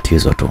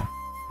 matatizo tu,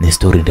 ni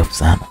story ndefu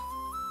sana.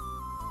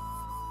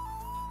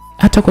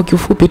 Hata kwa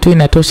kifupi tu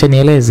inatosha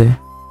nieleze.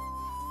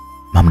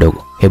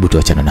 Mamdogo, hebu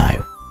tuachane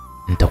nayo.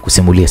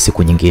 Nitakusimulia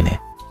siku nyingine.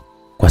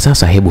 Kwa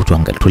sasa hebu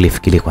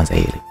tulifikirie kwanza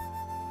hili.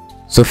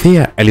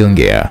 Sofia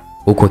aliongea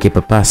huku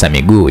akipapasa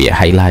miguu ya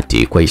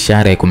Hailati kwa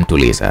ishara ya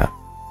kumtuliza.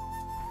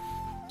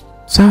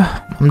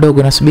 Sawa,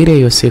 mamdogo, nasubiria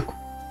hiyo siku.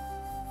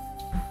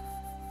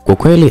 Kwa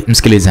kweli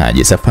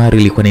msikilizaji,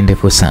 safari ilikuwa ni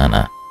ndefu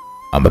sana,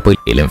 ambapo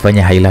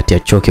ilimfanya Hailati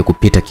achoke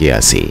kupita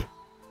kiasi.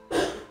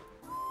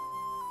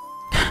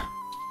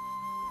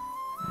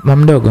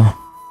 Mamdogo,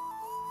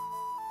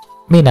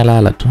 mimi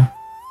nalala tu.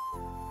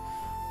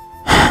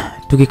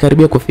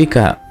 Tukikaribia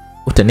kufika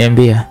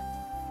utaniambia.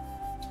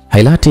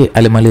 Hailati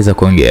alimaliza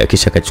kuongea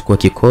kisha akachukua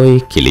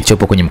kikoi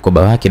kilichopo kwenye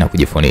mkoba wake na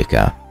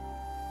kujifunika.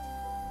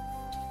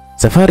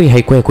 Safari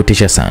haikuwa ya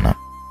kutisha sana.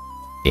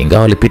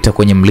 Ingawa walipita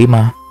kwenye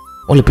mlima,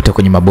 walipita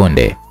kwenye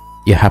mabonde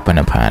ya hapa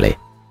na pale.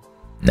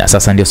 Na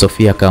sasa ndio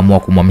Sofia akaamua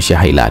kumwamsha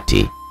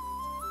Hailati.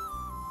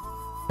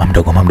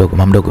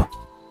 Mamdogo.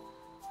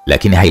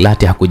 Lakini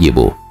Hailati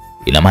hakujibu.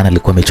 Ina maana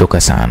alikuwa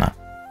amechoka sana.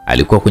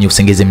 Alikuwa kwenye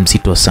usingizi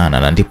mzito sana,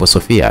 na ndipo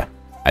Sofia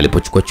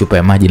alipochukua chupa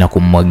ya maji na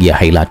kummwagia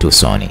Hailati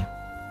usoni.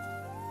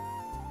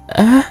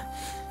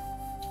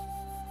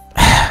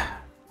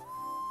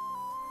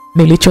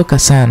 Nilichoka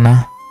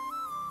sana.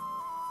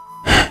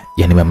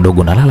 Yaani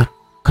mamdogo, nalala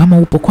kama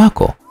upo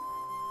kwako?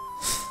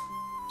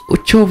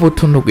 Uchovu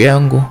tu ndugu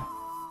yangu,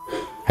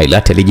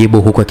 Hailati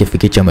alijibu huku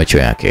akifikicha macho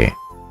yake.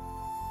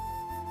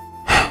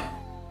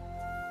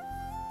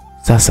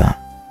 Sasa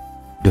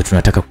ndio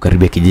tunataka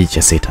kukaribia kijiji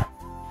cha 6.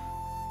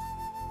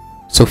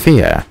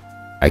 Sofia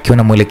akiwa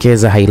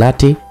anamuelekeza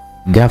Hailati,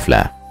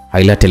 ghafla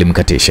Hailati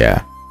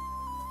alimkatisha.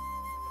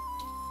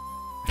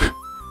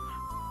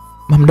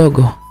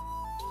 Mamdogo,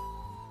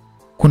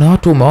 kuna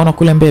watu umeona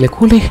kule mbele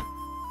kule?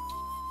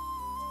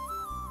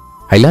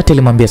 Hailati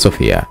alimwambia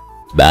Sofia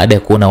baada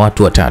ya kuona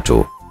watu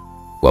watatu.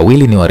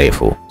 Wawili ni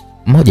warefu,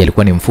 mmoja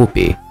alikuwa ni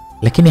mfupi,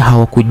 lakini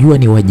hawakujua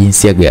ni wa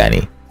jinsia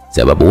gani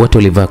sababu wote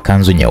walivaa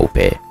kanzu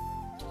nyeupe.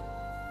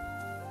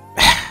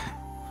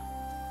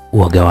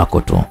 Uoga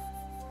wako tu.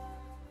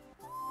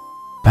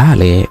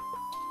 Pale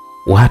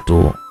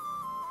watu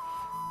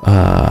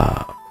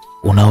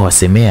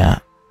unaowasemea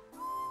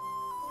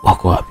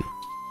wako wapi?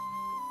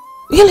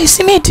 Ile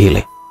simiti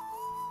ile.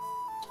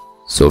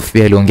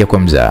 Sofia aliongea kwa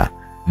mzaha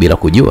bila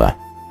kujua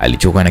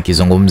alichokuwa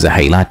anakizungumza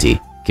Hailati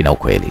kina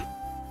ukweli.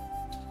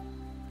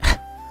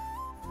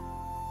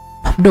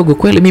 Mdogo,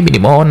 kweli mimi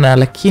nimeona,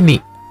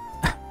 lakini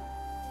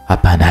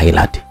hapana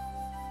Hailati.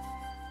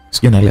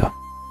 Sijui unaelewa.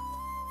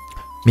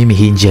 Mimi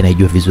hii njia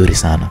naijua vizuri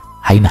sana.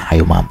 Haina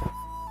hayo mambo.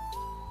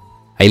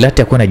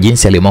 Hailati hakuwa na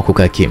jinsi aliamua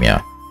kukaa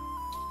kimya.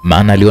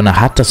 maana aliona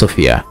hata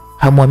Sofia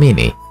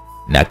hamwamini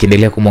na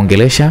akiendelea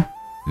kumwongelesha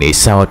ni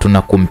sawa tu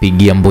na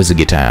kumpigia mbuzi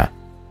gitaa.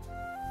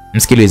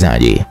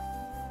 Msikilizaji,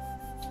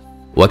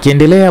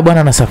 wakiendelea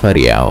bwana na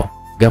safari yao,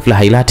 ghafla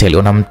Hailati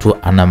aliona mtu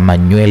ana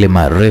manywele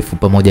marefu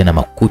pamoja na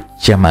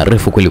makucha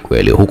marefu kweli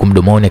kweli, huku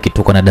mdomoni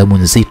akitoka na damu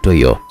nzito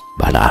hiyo.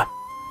 Bala.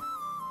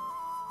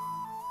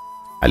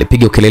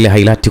 Alipiga ukelele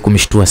Hailati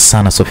kumshtua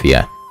sana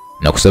Sofia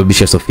na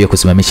kusababisha Sofia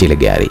kusimamisha ile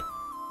gari.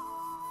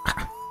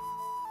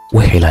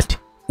 "Wewe Hailati,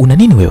 una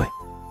nini wewe?"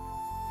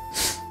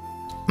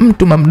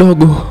 "Mtu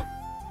mdogo,"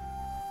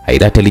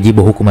 Hailati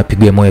alijibu huku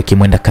mapigo ya moyo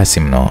yakimwenda kasi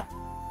mno.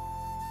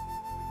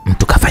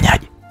 "Mtu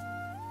kafanyaje?"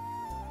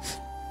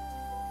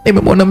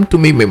 "Nimemwona mtu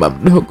mimi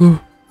mdogo,"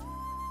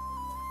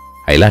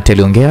 Hailati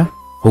aliongea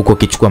huku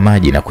akichukua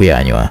maji na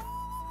kuyanywa.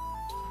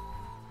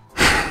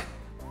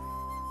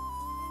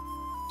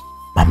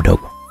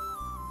 "Mdogo,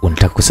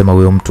 unataka kusema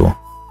huyo mtu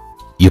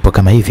yupo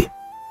kama hivi?"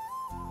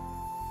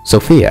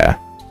 Sofia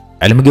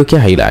alimgeukia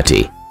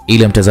Hailati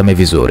ili amtazame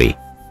vizuri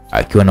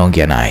akiwa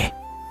anaongea naye.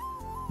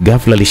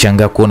 Ghafla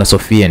alishangaa kuona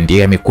Sofia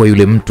ndiye amekuwa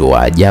yule mtu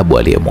wa ajabu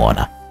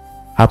aliyemwona.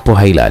 Hapo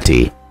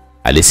Hailati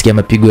alisikia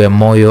mapigo ya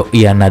moyo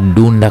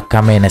yanadunda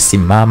kama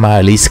yanasimama,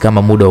 alihisi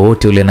kama muda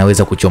wote ule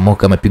anaweza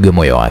kuchomoka mapigo ya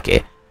moyo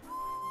wake.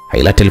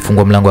 Hailati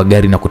alifungua mlango wa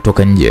gari na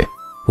kutoka nje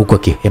huku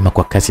akihema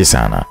kwa kasi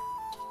sana.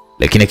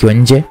 Lakini akiwa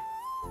nje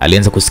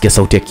alianza kusikia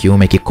sauti ya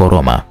kiume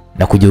kikoroma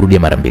na kujirudia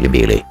mara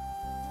mbili.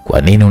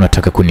 "Kwa nini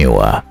unataka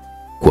kuniua?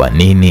 Kwa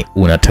nini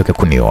unataka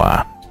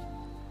kuniua?"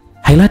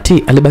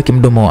 Hailati alibaki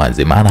mdomo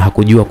wazi, maana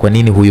hakujua kwa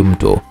nini huyu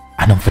mtu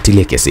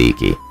anamfuatilia kiasi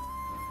hiki.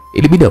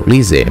 Ilibidi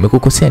aulize,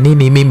 "Nimekukosea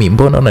nini mimi?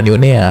 Mbona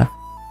unanionea?"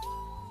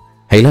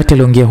 Hailati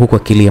aliongea huku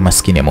akilia,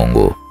 maskini ya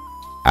Mungu.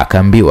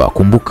 Akaambiwa,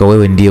 "Kumbuka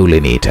wewe ndiye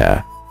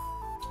uleniita."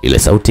 Ile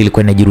sauti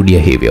ilikuwa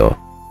inajirudia hivyo.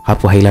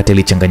 Hapo Hailati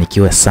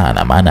alichanganyikiwa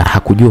sana, maana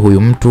hakujua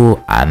huyu mtu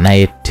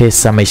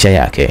anayetesa maisha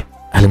yake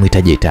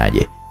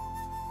alimhitaji.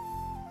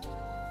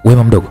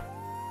 "Wewe mdogo,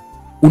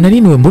 una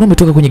nini wewe? Mbona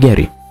umetoka kwenye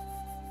gari?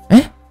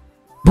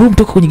 Mbona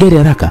umetoka kwenye gari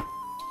haraka?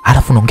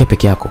 Halafu unaongea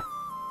peke yako?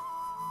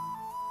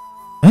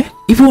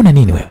 Hivi una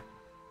nini wewe?"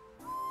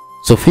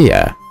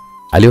 Sofia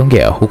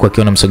aliongea huku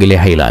akiwa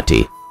anamsogelea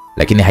Hailati,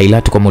 lakini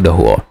Hailati kwa muda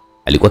huo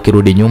alikuwa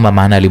kirudi nyuma,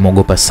 maana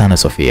alimwogopa sana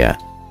Sofia.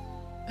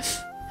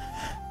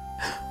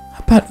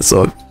 "Hapana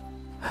Sofia,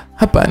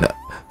 hapana.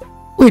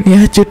 Wewe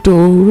niache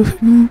tu.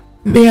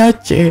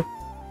 Niache."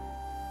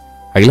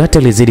 Hailati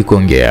alizidi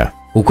kuongea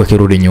huku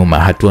akirudi nyuma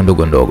hatua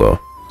ndogo ndogo,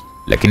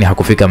 lakini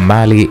hakufika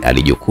mbali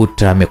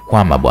alijikuta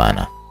amekwama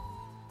bwana.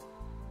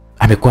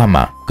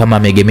 Amekwama kama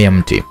ameegemea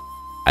mti.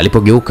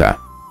 Alipogeuka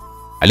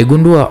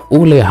aligundua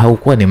ule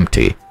haukuwa ni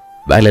mti,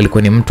 bali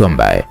alikuwa ni mtu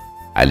ambaye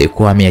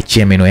alikuwa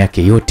ameachia meno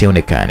yake yote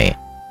yaonekane.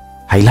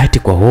 Hailati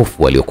kwa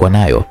hofu aliyokuwa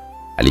nayo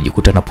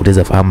alijikuta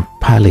anapoteza fahamu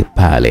pale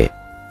pale.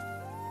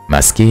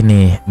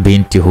 Maskini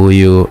binti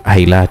huyu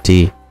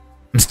Hailati,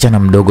 msichana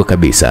mdogo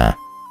kabisa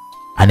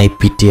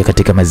anayepitia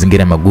katika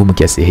mazingira magumu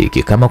kiasi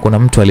hiki. Kama kuna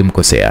mtu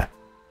alimkosea,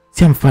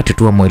 si amfuate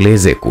tu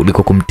amweleze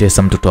kuliko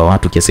kumtesa mtoto wa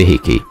watu kiasi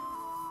hiki.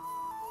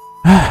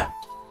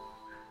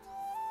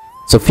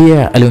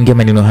 Sofia aliongea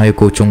maneno hayo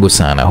kwa uchungu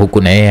sana,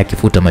 huku na yeye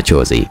akifuta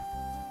machozi.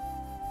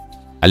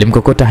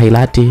 Alimkokota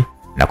Hailati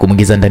na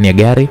kumwingiza ndani ya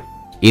gari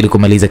ili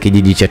kumaliza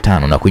kijiji cha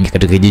 5 na kuingia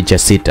katika kijiji cha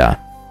 6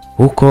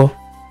 huko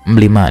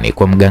mlimani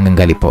kwa mganga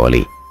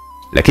Ngalipoli.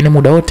 Lakini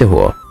muda wote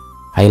huo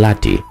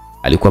Hailati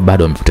alikuwa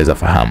bado amepoteza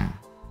fahamu.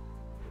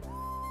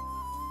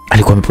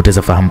 Alikuwa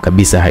amepoteza fahamu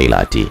kabisa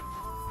Hailati.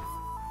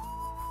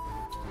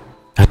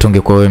 Hata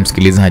ungekuwa wewe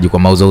msikilizaji, kwa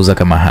mauzauza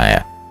kama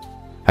haya,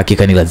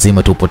 hakika ni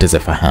lazima tu upoteze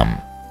fahamu.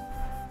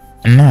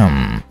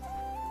 Naam.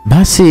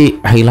 Basi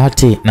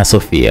Hailati na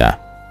Sofia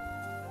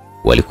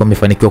walikuwa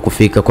wamefanikiwa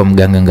kufika kwa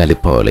mganga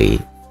Ngalipoli.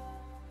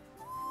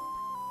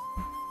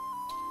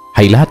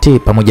 Hailati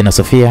pamoja na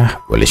Sofia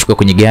walishuka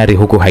kwenye gari,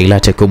 huku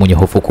Hailati akiwa mwenye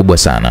hofu kubwa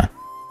sana.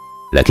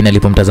 Lakini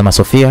alipomtazama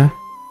Sofia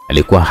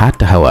alikuwa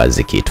hata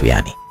hawazi kitu,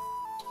 yani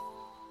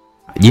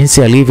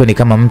jinsi alivyo ni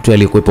kama mtu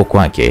aliyekuwepo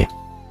kwake.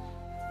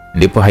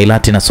 Ndipo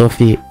Hailati na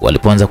Sofi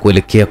walipoanza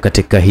kuelekea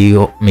katika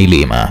hiyo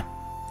milima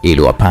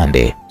ili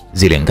wapande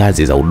zile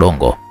ngazi za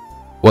udongo.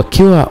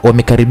 Wakiwa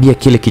wamekaribia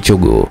kile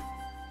kichuguu,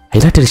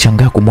 Hailati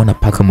alishangaa kumwona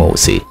paka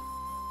mweusi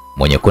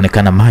mwenye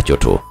kuonekana macho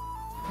tu,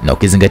 na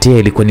ukizingatia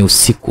ilikuwa ni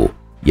usiku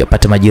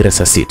yapata majira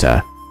saa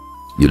 6.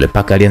 Yule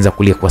paka alianza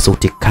kulia kwa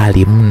sauti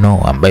kali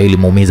mno ambayo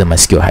ilimuumiza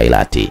masikio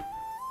Hailati.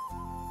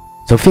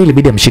 Sofia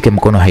ilibidi amshike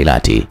mkono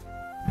Hailati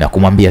na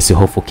kumwambia si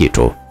hofu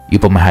kitu,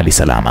 yupo mahali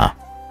salama.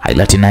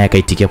 Hailati naye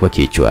akaitikia kwa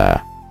kichwa.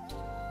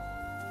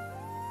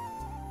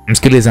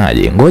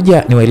 Msikilizaji,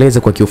 ngoja niwaeleze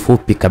kwa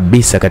kiufupi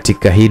kabisa,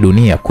 katika hii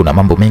dunia kuna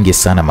mambo mengi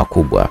sana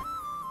makubwa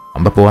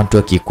ambapo watu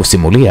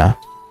wakikusimulia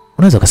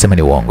unaweza kusema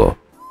ni uongo,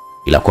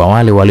 ila kwa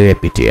wale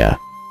walioyapitia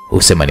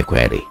husema ni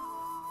kweli.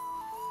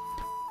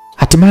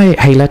 Hatimaye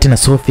Hailati na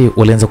Sofi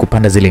walianza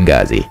kupanda zile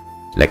ngazi,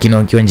 lakini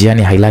wakiwa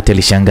njiani Hailati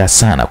alishangaa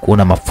sana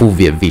kuona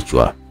mafuvu ya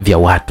vichwa vya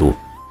watu,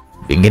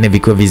 vingine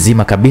vikiwa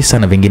vizima kabisa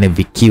na vingine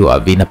vikiwa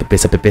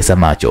vinapepesa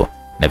macho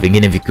na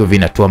vingine vikiwa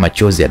vinatoa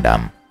machozi ya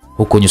damu,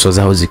 huku nyuso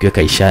zao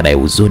zikiweka ishara ya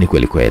huzuni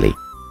kweli kweli.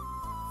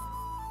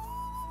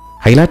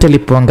 Hailati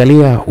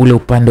alipoangalia ule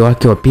upande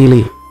wake wa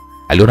pili,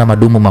 aliona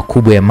madumu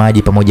makubwa ya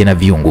maji pamoja na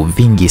viungu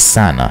vingi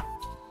sana.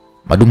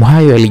 Madumu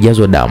hayo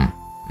yalijazwa damu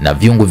na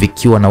viungu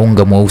vikiwa na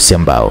unga mweusi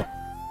ambao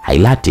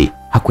Hailati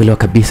hakuelewa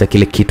kabisa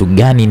kile kitu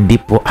gani.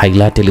 Ndipo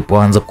Hailati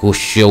alipoanza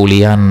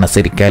kushauriana na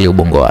serikali ya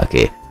ubongo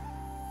wake.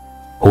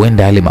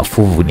 Huenda yale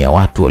mafuvu ni ya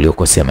watu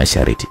waliokosea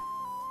masharti,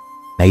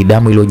 na hii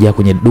damu iliyojaa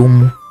kwenye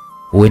dumu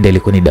huenda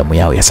ilikuwa ni damu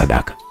yao ya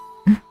sadaka.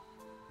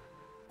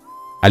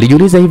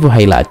 Alijiuliza hivyo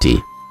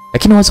Hailati,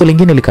 lakini wazo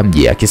lingine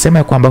likamjia akisema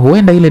ya kwamba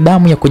huenda ile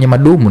damu ya kwenye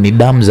madumu ni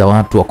damu za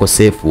watu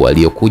wakosefu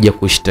waliokuja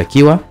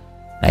kushtakiwa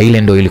na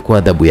ile ndio ilikuwa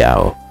adhabu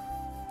yao.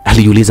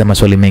 Alijiuliza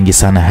maswali mengi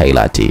sana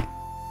Hailati.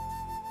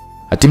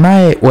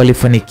 Hatimaye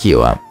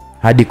walifanikiwa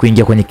hadi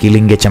kuingia kwenye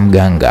kilinge cha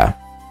mganga.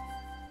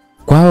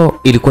 Kwao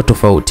ilikuwa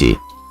tofauti.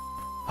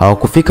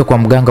 Hawakufika kwa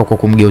mganga kwa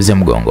kumgeuzia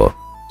mgongo.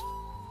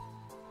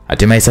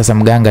 Hatimaye sasa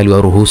mganga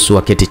aliwaruhusu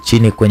waketi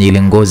chini kwenye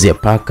ile ngozi ya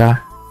paka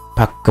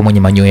mwenye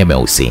manyoya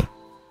meusi.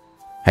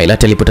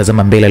 Hailati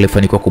alipotazama mbele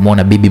alifanikiwa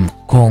kumwona bibi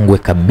mkongwe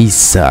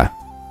kabisa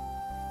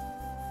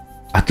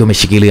akiwa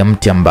ameshikilia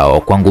mti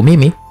ambao kwangu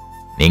mimi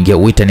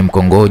ningeuita ni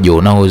mkongojo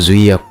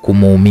unaozuia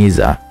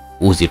kumuumiza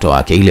uzito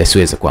wake ili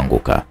asiweze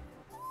kuanguka.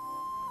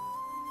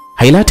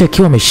 Hailati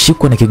akiwa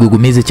ameshikwa na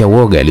kigugumizi cha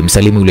woga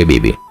alimsalimu yule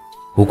bibi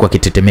huku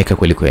akitetemeka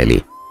kweli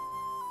kweli.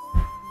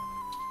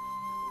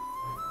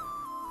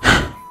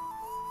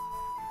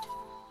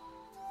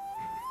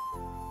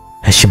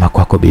 Heshima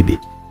kwako bibi.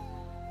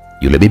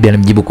 Yule bibi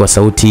alimjibu kwa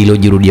sauti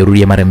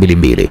iliyojirudia mara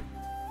mbili.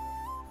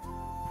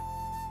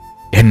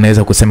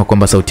 Naweza kusema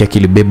kwamba sauti yake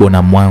ilibebwa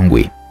na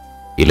mwangwi.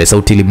 Ile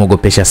sauti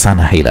ilimogopesha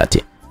sana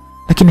Hailati,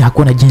 lakini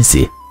hakuwa na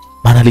jinsi,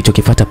 maana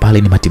alichokifuata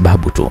pale ni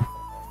matibabu tu.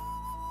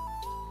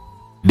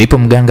 Ndipo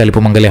mganga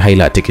alipomwangalia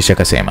Hailati kisha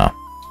akasema,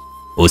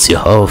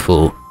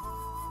 usihofu,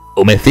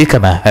 umefika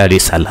mahali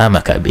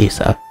salama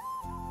kabisa.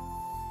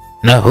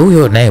 Na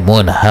huyo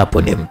unayemwona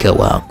hapo ni mke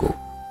wangu,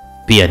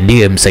 pia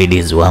ndiye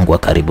msaidizi wangu wa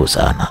karibu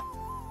sana.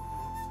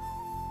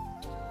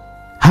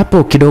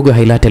 Hapo kidogo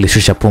Hailati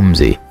alishusha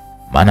pumzi,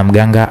 maana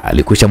mganga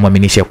alikwisha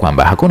muaminisha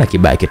kwamba hakuna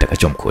kibaya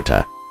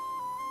kitakachomkuta.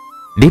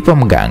 Ndipo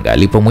mganga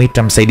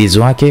alipomuita msaidizi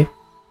wake.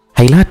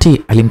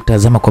 Hailati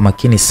alimtazama kwa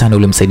makini sana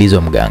yule msaidizi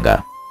wa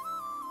mganga.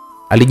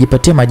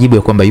 Alijipatia majibu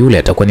ya kwamba yule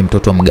atakuwa ni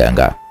mtoto wa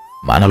mganga,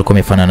 maana alikuwa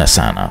amefanana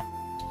sana.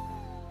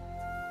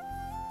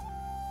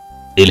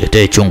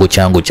 Niletee chungu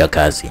changu cha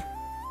kazi.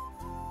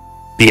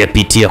 Pia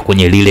pitia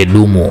kwenye lile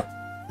dumu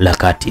la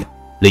kati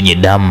lenye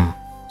damu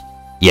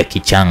ya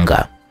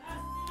kichanga,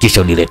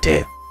 kisha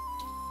uniletee.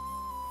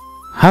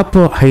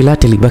 Hapo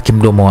Hailati alibaki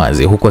mdomo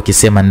wazi huku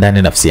akisema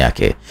ndani nafsi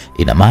yake,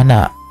 ina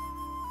maana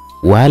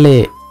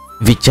wale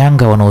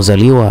vichanga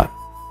wanaozaliwa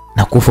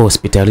na kufa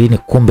hospitalini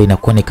kumbe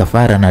inakuwa ni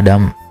kafara na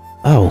damu,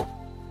 au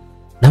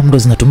damu ndo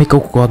zinatumika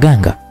huko kwa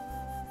waganga.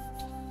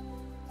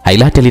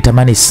 Hailati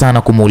alitamani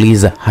sana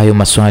kumuuliza hayo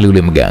maswali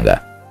yule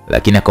mganga,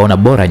 lakini akaona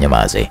bora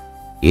nyamaze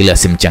ili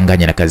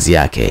asimchanganye na kazi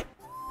yake.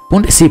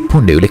 Punde si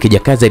punde yule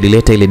kijakazi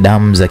alileta ile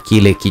damu za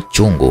kile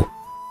kichungu.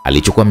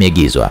 Alichukua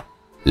miagizwa,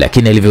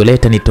 lakini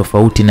alivyoleta ni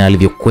tofauti na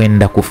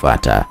alivyokwenda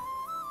kufata.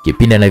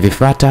 Kipindi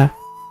anavifuata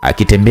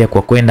akitembea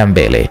kwa kwenda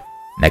mbele,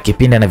 na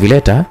kipindi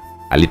anavileta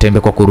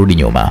alitembea kwa kurudi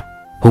nyuma,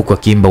 huku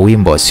akiimba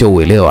wimbo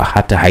asiouelewa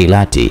hata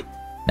Hailati,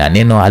 na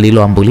neno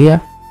aliloambulia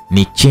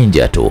ni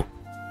chinja tu,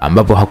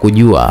 ambapo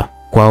hakujua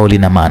kwao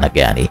lina maana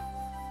gani.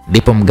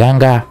 Ndipo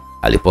mganga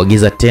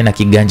alipoagiza tena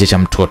kiganja cha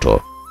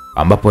mtoto,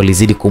 ambapo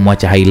alizidi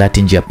kumwacha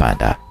Hailati njia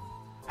panda.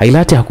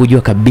 Hailati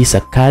hakujua kabisa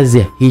kazi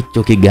ya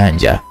hicho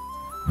kiganja,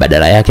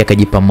 badala yake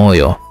akajipa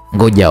moyo,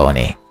 ngoja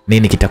aone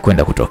nini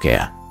kitakwenda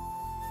kutokea.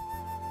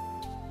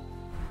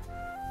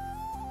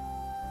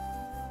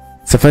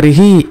 Safari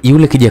hii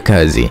yule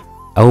kijakazi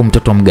au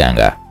mtoto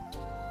mganga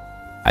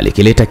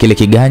alikileta kile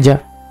kiganja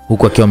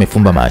huku akiwa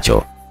amefumba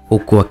macho,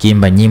 huku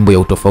akiimba nyimbo ya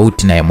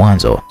utofauti na ya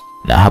mwanzo,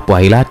 na hapo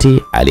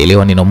Hailati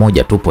alielewa neno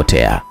moja tu,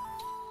 potea.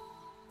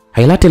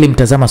 Hailati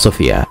alimtazama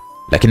Sofia,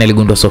 lakini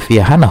aligundua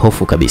Sofia hana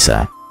hofu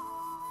kabisa.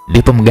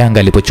 Ndipo mganga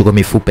alipochukua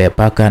mifupa ya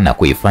paka na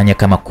kuifanya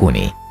kama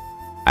kuni.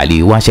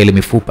 Aliiwasha ile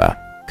mifupa,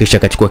 kisha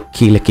akachukua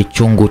kile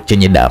kichungu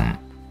chenye damu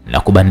na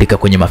kubandika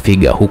kwenye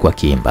mafiga huku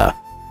akiimba.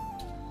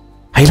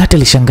 Hailati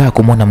alishangaa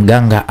kumwona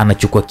mganga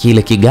anachukua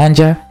kile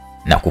kiganja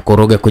na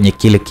kukoroga kwenye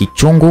kile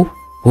kichungu,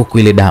 huku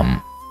ile damu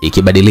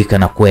ikibadilika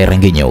na kuwa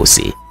rangi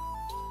nyeusi.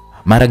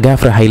 Mara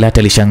ghafla Hailati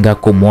alishangaa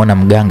kumwona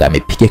mganga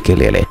amepiga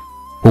kelele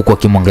huku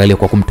akimwangalia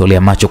kwa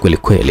kumtolea macho kweli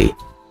kweli.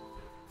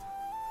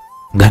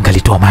 Mganga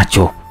alitoa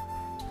macho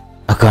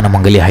akawa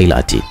anamwangalia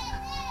Hailati.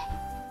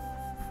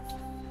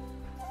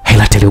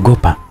 Hailati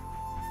aliogopa.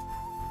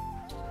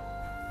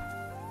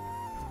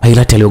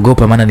 Hailati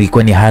aliogopa maana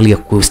ilikuwa ni hali ya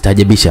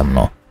kustaajabisha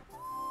mno.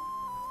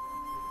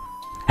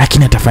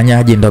 Lakini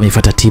atafanyaje ndo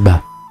amefuata tiba?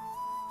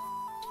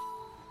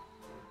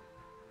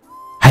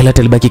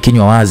 Hailati alibaki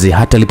kinywa wazi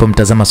hata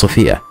alipomtazama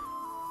Sofia.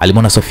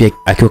 Alimwona Sofia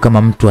akiwa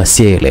kama mtu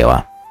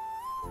asiyeelewa.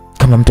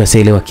 Kama mtu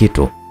asiyeelewa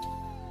kitu.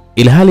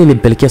 Ile hali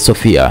ilimpelekea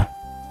Sofia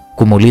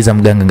kumuuliza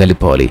mganga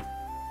Ngalipoli,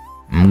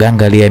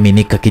 mganga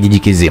aliyeaminika kijiji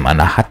kizima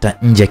na hata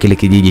nje ya kile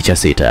kijiji cha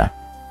sita.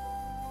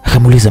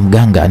 Akamuuliza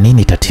mganga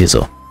nini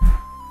tatizo.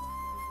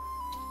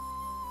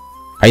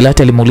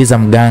 Hailati alimuuliza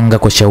mganga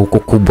kwa shauku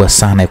kubwa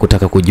sana ya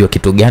kutaka kujua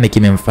kitu gani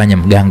kimemfanya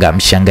mganga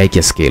amshangae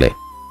kiasi kile.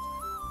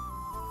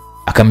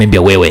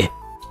 Akamwambia, wewe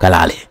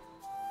kalale,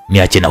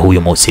 niache na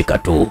huyo mhusika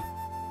tu.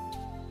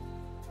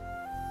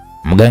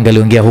 Mganga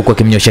aliongea huku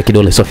akimnyoshia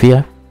kidole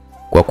Sofia.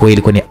 Kwa kweli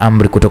ilikuwa ni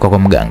amri kutoka kwa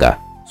mganga.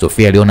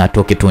 Sofia aliona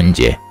atoke tu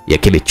nje ya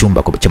kile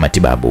chumba cha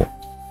matibabu.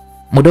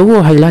 Muda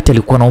huo Hailati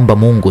alikuwa anaomba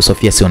Mungu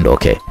Sofia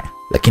siondoke,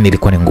 lakini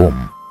ilikuwa ni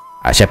ngumu.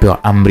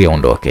 Ashapewa amri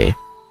aondoke.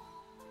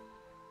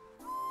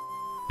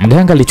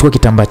 Mganga alichukua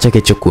kitambaa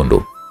chake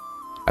chekundu,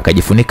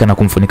 akajifunika na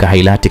kumfunika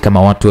Hailati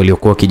kama watu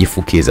waliokuwa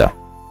wakijifukiza.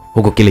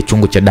 Huko kile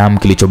chungu cha damu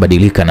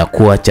kilichobadilika na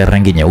kuwa cha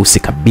rangi nyeusi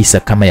kabisa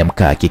kama ya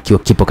mkaa kikiwa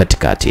kipo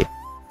katikati.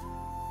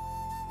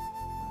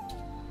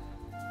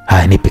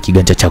 Haya, nipe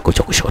kiganja chako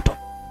cha kushoto.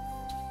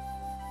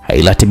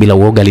 Hailati bila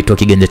uoga alitoa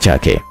kiganja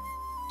chake.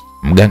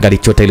 Mganga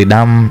alichota ile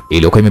damu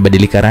iliyokuwa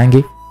imebadilika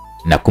rangi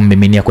na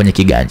kummiminia kwenye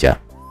kiganja,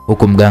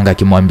 huku mganga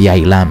akimwambia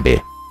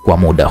ailambe. Kwa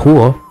muda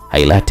huo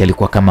Hailati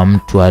alikuwa kama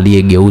mtu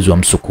aliyegeuzwa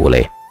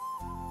msukule.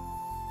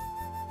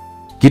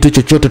 Kitu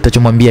chochote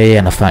tutachomwambia yeye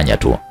anafanya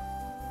tu.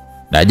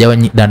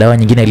 Na dawa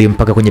nyingine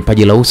alimpaka kwenye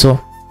paji la uso,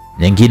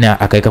 nyingine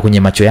akaweka kwenye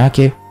macho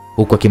yake,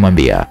 huku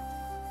akimwambia,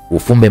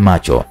 ufumbe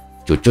macho,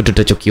 chochote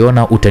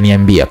utachokiona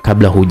utaniambia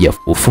kabla huja.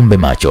 Ufumbe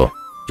macho,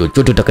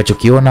 chochote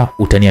utakachokiona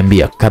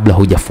utaniambia kabla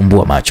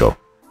hujafumbua macho.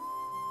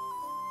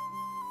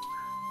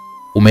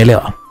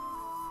 Umeelewa?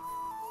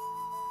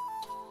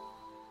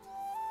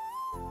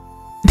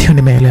 Ndio,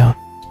 nimeelewa.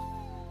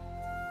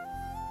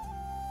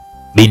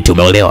 Binti,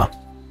 umeelewa?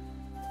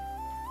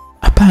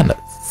 Hapana,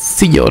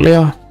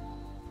 sijaelewa.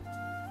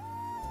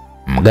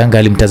 Mganga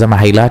alimtazama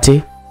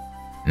Hailati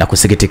na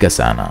kusikitika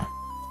sana.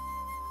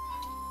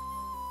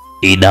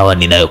 Hii dawa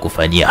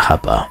ninayokufanyia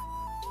hapa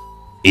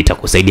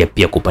itakusaidia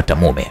pia kupata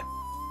mume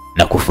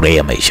na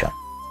kufurahia maisha.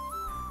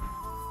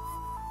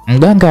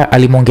 Mganga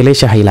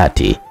alimwongelesha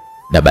Hailati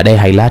na baadaye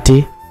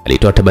Hailati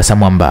alitoa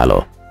tabasamu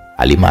ambalo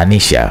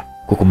alimaanisha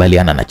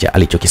kukubaliana na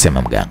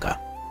alichokisema mganga.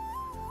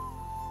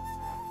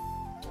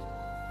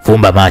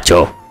 Fumba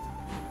macho.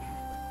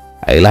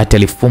 Hailati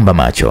alifumba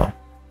macho.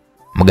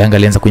 Mganga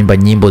alianza kuimba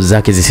nyimbo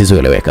zake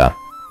zisizoeleweka,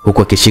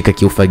 huku akishika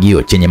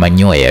kiufagio chenye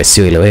manyoya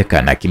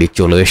yasiyoeleweka na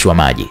kilicholoweshwa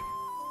maji.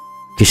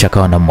 Kisha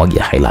akawa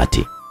anamwagia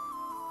Hailati.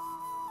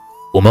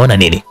 Umeona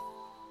nini?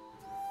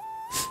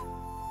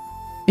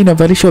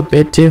 Inavalishwa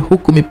pete,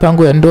 huku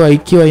mipango ya ndoa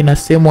ikiwa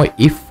inasemwa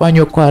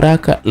ifanywe kwa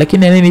haraka,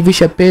 lakini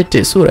ananivisha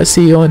pete, sura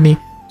sioni.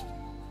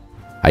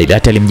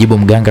 Hailati alimjibu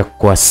mganga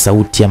kwa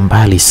sauti ya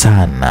mbali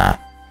sana.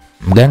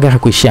 Mganga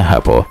hakuishia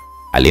hapo,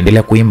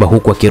 aliendelea kuimba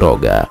huku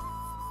akiroga.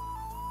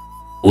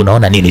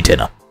 Unaona nini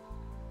tena?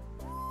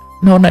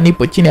 Naona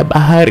nipo chini ya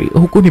bahari,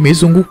 huku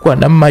nimezungukwa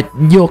na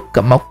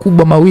majoka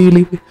makubwa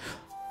mawili.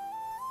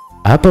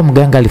 Hapa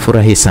mganga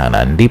alifurahi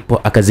sana,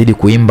 ndipo akazidi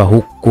kuimba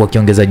huku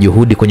akiongeza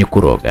juhudi kwenye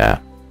kuroga.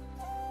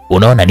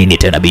 Unaona nini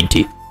tena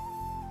binti?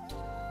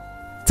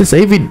 Sasa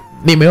hivi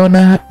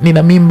nimeona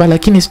nina mimba,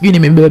 lakini sijui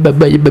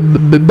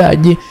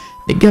nimebebaje.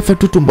 Ni ghafla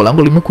tu tumbo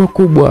langu limekuwa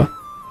kubwa.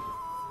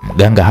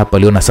 Mganga hapa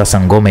aliona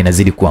sasa ngoma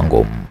inazidi kuwa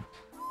ngumu.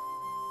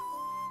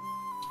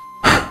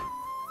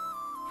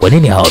 Kwa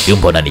nini hawa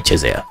viumbe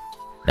wananichezea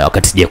na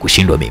wakati sija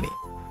kushindwa mimi?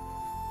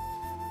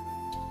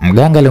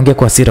 Mganga aliongea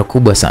kwa hasira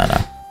kubwa sana,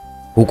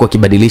 huku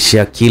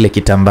akibadilisha kile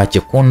kitambaa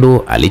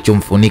chekundu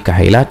alichomfunika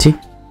Hailati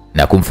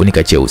na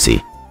kumfunika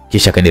cheusi,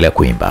 kisha akaendelea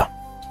kuimba.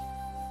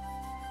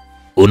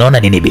 Unaona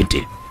nini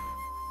binti?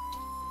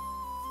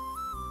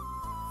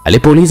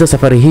 Alipouliza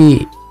safari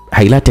hii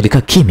Hailati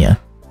alikaa kimya.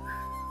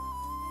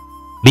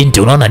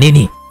 Binti, unaona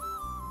nini?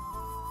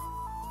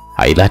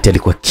 Hailati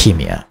alikuwa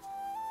kimya.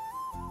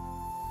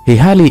 Hii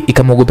hali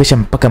ikamwogopesha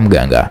mpaka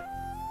mganga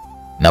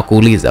na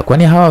kuuliza,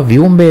 kwani hawa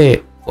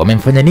viumbe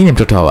wamemfanya nini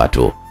mtoto wa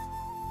watu?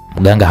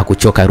 Mganga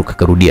hakuchoka,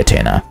 akarudia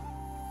tena.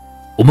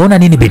 Umeona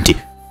nini binti?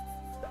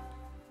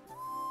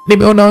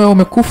 Nimeona wewe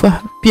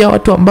umekufa, pia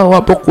watu ambao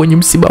wapo kwenye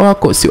msiba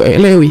wako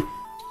siwaelewi.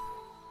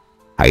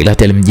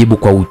 Hailati alimjibu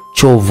kwa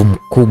uchovu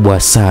mkubwa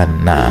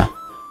sana.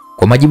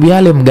 Kwa majibu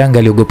yale mganga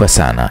aliogopa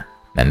sana,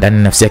 na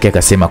ndani nafsi yake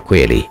akasema,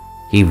 kweli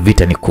hii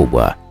vita ni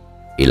kubwa,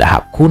 ila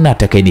hakuna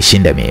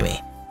atakayenishinda mimi.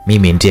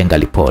 Mimi ndiye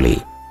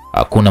Ngalipoli.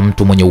 Hakuna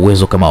mtu mwenye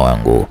uwezo kama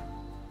wangu.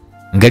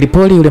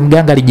 Ngalipoli, yule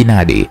mganga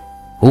alijinadi,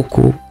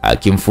 huku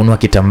akimfunua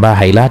kitambaa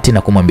Hailati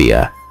na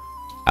kumwambia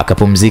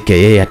akapumzike,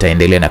 yeye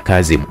ataendelea na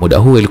kazi. Muda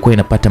huu ilikuwa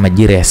inapata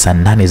majira ya saa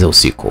 8 za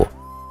usiku.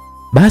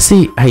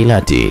 Basi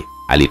Hailati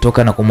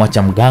alitoka na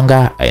kumwacha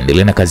mganga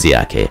aendelee na kazi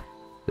yake,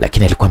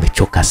 lakini alikuwa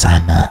amechoka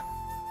sana.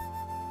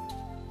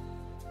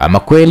 Ama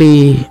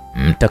kweli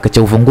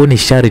mtakacha uvunguni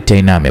sharti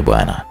ainame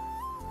bwana.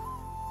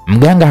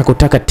 Mganga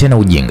hakutaka tena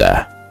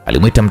ujinga.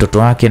 Alimuita mtoto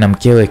wake na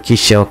mkewe,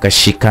 kisha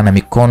wakashikana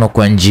mikono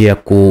kwa njia ya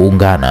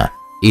kuungana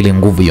ili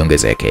nguvu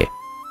iongezeke,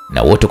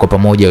 na wote kwa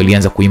pamoja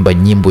walianza kuimba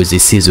nyimbo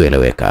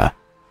zisizoeleweka.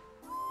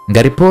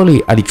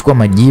 Ngalipoli alichukua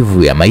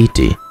majivu ya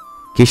maiti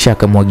kisha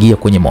akamwagia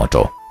kwenye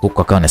moto,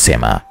 huku akawa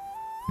anasema,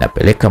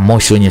 napeleka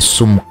moshi wenye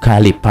sumu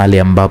kali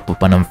pale ambapo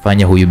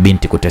panamfanya huyu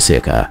binti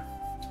kuteseka.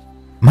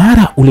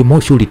 Mara ule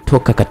moshi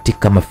ulitoka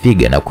katika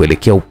mafiga na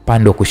kuelekea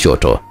upande wa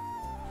kushoto,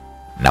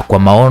 na kwa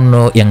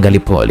maono ya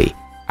Ngalipoli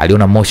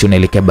aliona moshi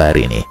unaelekea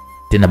baharini,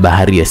 tena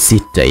bahari ya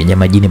 6 yenye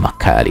majini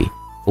makali,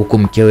 huku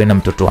mkewe na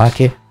mtoto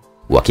wake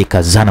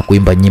wakikazana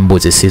kuimba nyimbo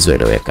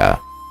zisizoeleweka.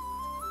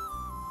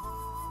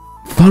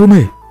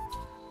 Mfalme,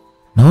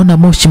 naona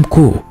moshi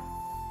mkuu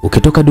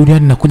ukitoka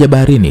duniani na kuja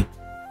baharini,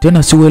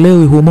 tena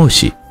siuelewi huu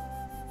moshi.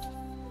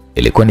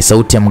 Ilikuwa ni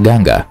sauti ya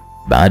mganga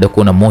baada ya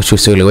kuona moshi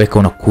usioeleweka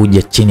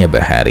unakuja chini ya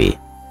bahari.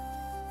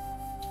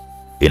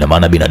 Ina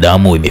maana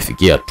binadamu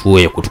imefikia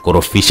hatua ya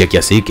kutukorofisha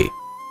kiasi hiki?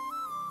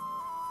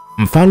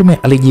 Mfalme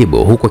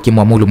alijibu huku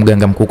akimwamuru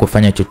mganga mkuu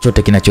kufanya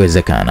chochote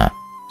kinachowezekana,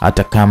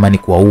 hata kama ni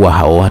kuwaua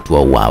hao watu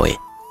wauawe.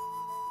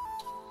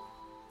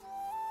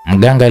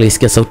 Mganga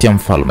alisikia sauti ya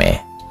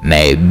mfalme,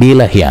 naye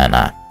bila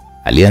hiana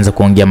alianza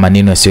kuongea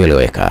maneno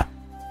yasiyoeleweka,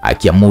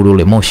 akiamuru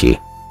ule moshi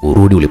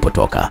urudi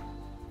ulipotoka,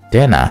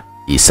 tena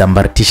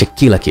isambaratishe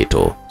kila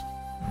kitu.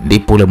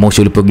 Ndipo ule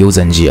moshi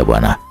ulipogeuza njia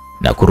bwana,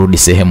 na kurudi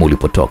sehemu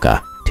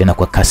ulipotoka, tena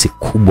kwa kasi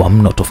kubwa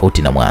mno,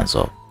 tofauti na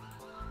mwanzo.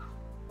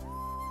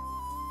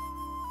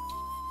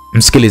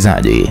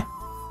 Msikilizaji,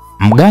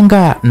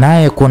 mganga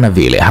naye kuona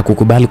vile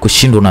hakukubali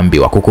kushindwa na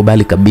mbiwa,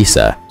 kukubali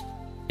kabisa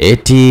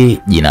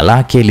eti jina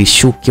lake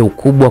lishuke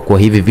ukubwa kwa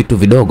hivi vitu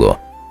vidogo.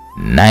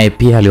 Naye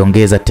pia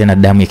aliongeza tena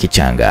damu ya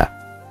kichanga,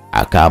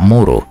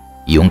 akaamuru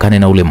iungane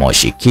na ule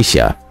moshi,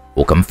 kisha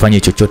ukamfanya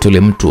chochote ule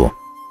mtu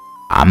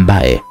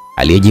ambaye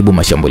aliyejibu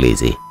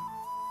mashambulizi.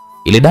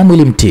 Ile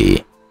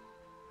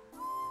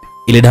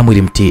damu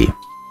ilimtii,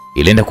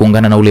 ilienda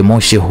kuungana na ule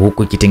moshi,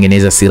 huku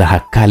ikitengeneza silaha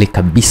kali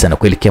kabisa na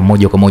kuelekea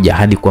moja kwa moja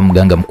hadi kwa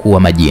mganga mkuu wa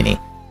majini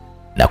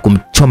na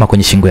kumchoma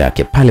kwenye shingo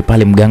yake. Pale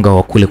pale mganga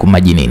wa kule kwa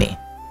majinini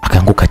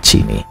akaanguka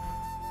chini.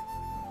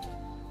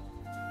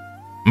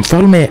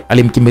 Mfalme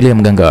alimkimbilia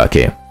mganga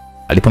wake.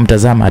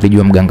 Alipomtazama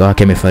alijua mganga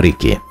wake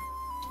amefariki.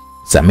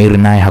 Samir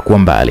naye hakuwa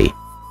mbali.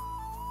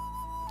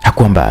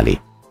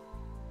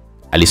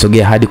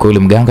 Alisogea hadi kwa yule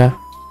mganga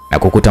na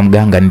kukuta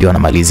mganga ndio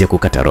anamalizia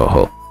kukata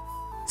roho.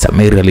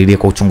 Samir alilia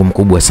kwa uchungu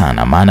mkubwa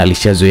sana, maana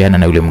alishazoeana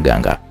na yule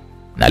mganga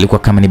na alikuwa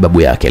kama ni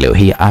babu yake. Leo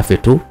hii afe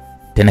tu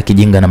tena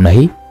kijinga namna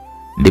hii.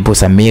 Ndipo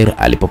Samir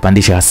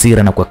alipopandisha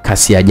hasira na kwa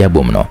kasi ya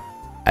ajabu mno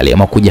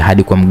aliamua kuja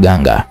hadi kwa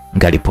mganga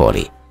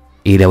Ngalipoli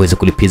ili aweze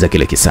kulipiza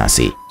kile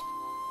kisasi.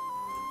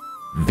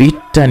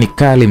 Vita ni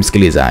kali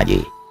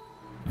msikilizaji.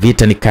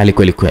 Vita ni kali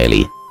kweli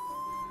kweli.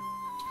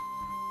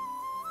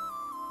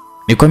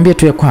 Nikwambie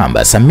tu ya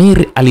kwamba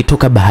Samir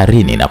alitoka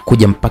baharini na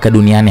kuja mpaka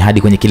duniani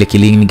hadi kwenye kile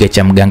kilinga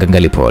cha mganga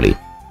Ngalipoli.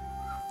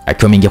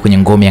 Akiwa ameingia kwenye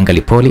ngome ya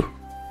Ngalipoli,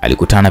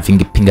 alikutana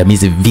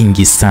vingipingamizi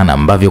vingi sana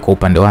ambavyo kwa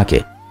upande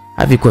wake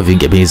havikuwa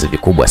vingamizi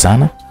vikubwa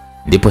sana.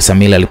 Ndipo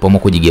Samir alipoamua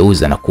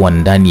kujigeuza na kuwa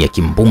ndani ya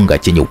kimbunga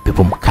chenye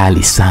upepo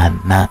mkali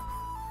sana,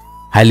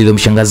 hali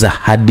iliyomshangaza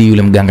hadi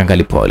yule mganga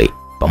Ngalipoli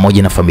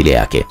pamoja na familia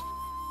yake.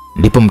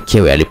 Ndipo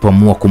mkewe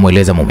alipoamua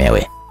kumweleza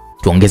mumewe,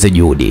 tuongeze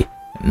juhudi,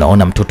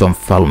 naona mtoto wa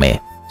mfalme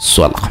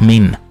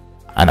Swalhmin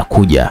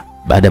anakuja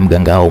baada ya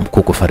mganga wao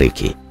mkuu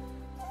kufariki.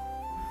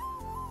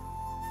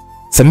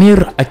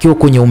 Samir akiwa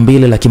kwenye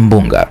umbile la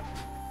kimbunga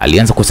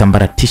alianza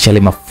kusambaratisha ile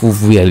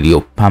mafuvu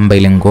yaliyopamba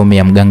ile ngome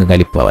ya mganga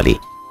Ngalipoli.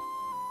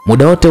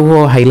 Muda wote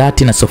huo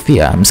Hailati na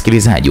Sofia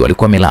msikilizaji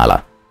walikuwa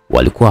wamelala,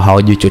 walikuwa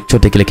hawajui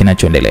chochote kile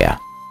kinachoendelea.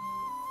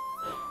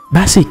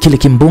 Basi kile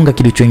kimbunga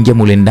kilichoingia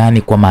mule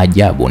ndani kwa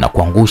maajabu na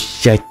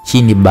kuangusha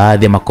chini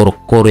baadhi ya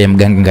makorokoro ya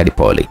mganga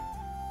Ngalipoli.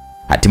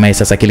 Hatimaye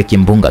sasa kile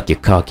kimbunga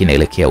kikawa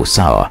kinaelekea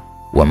usawa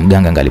wa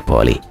mganga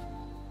Ngalipoli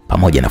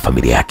pamoja na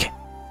familia yake.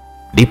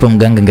 Ndipo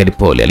mganga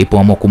Ngalipoli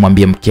alipoamua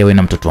kumwambia mkewe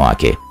na mtoto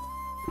wake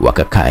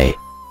wakakae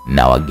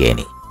na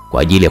wageni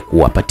kwa ajili ya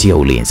kuwapatia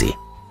ulinzi,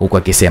 huku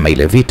akisema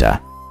ile vita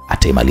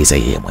ataimaliza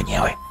yeye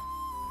mwenyewe.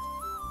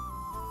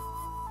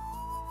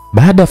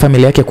 Baada ya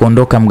familia yake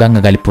kuondoka, mganga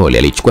Ngalipoli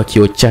alichukua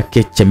kioo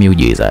chake cha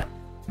miujiza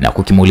na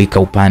kukimulika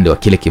upande wa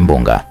kile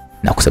kimbunga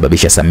na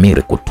kusababisha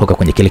Samir kutoka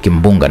kwenye kile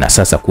kimbunga na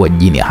sasa kuwa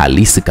jini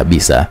halisi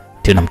kabisa,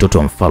 tena mtoto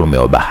wa mfalme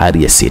wa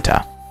bahari ya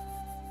 6.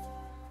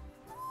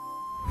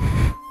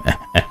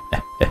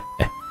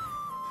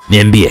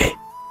 Niambie,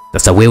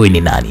 sasa wewe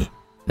ni nani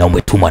na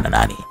umetumwa na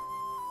nani?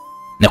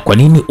 Na kwa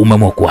nini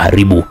umeamua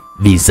kuharibu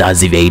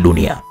vizazi vya hii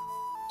dunia?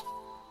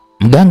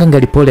 Mganga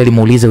Ngalipoli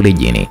alimuuliza yule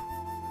jini,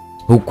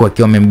 huku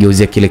akiwa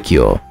amemgeuzia kile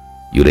kioo.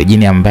 Yule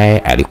jini ambaye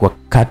alikuwa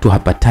katu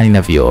hapatani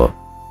na vioo,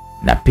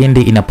 na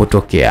pindi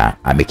inapotokea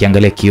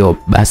amekiangalia kioo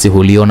basi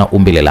huliona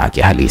umbile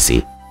lake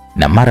halisi,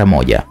 na mara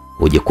moja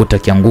hujikuta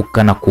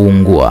kianguka na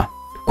kuungua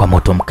kwa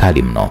moto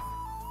mkali mno.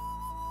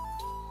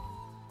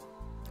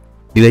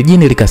 Lile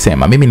jini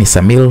likasema, mimi ni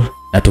Samir,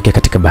 natokea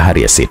katika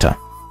bahari ya 6.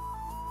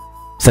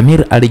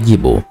 Samir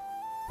alijibu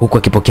huku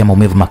akipokea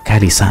maumivu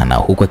makali sana,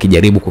 huku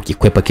akijaribu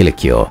kukikwepa kile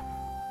kioo.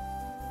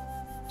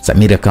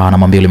 Samir akawa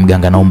anamwambia yule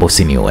mganga, naomba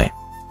usiniue.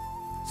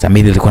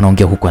 Samir alikuwa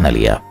anaongea huku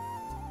analia.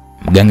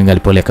 Mganga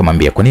Ngalipoli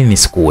akamwambia, kwa nini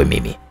nisikuue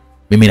mimi?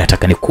 Mimi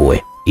nataka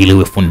nikuue ili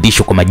uwe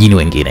fundisho kwa majini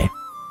wengine.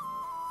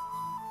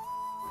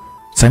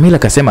 Samir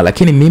akasema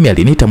lakini mimi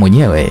aliniita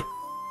mwenyewe.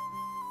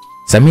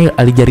 Samir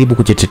alijaribu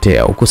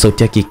kujitetea huku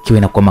sauti yake ikiwa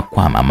inakwama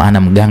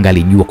maana mganga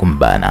alijua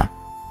kumbana.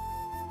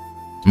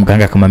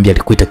 Mganga akamwambia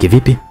alikuita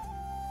kivipi?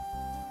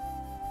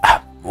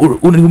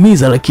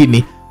 Uniumiza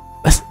lakini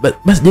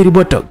bas jaribu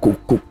hata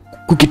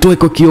kukitoa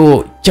kwa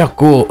kioo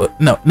chako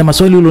na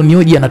maswali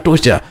ulionioji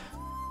yanatosha.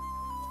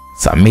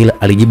 Samir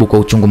alijibu kwa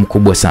uchungu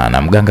mkubwa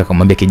sana. Mganga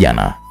akamwambia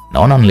kijana,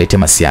 naona unaletea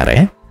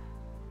masiara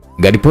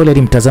Ngaripole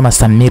alimtazama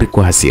Samir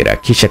kwa hasira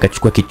kisha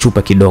akachukua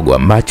kichupa kidogo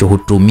ambacho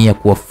hutumia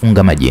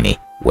kuwafunga majini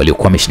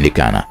waliokuwa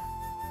wameshindikana.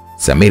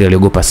 Samir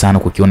aliogopa sana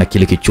kukiona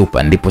kile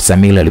kichupa, ndipo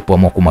Samir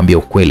alipoamua kumwambia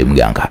ukweli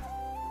mganga.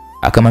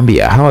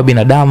 Akamwambia hawa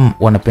binadamu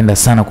wanapenda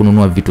sana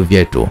kununua vitu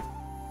vyetu.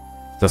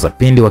 Sasa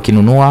pindi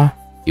wakinunua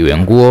iwe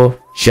nguo,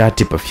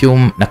 shati,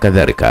 perfume na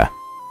kadhalika,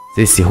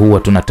 sisi huwa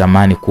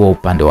tunatamani kuwa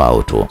upande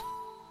wao tu.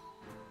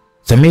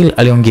 Samir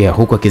aliongea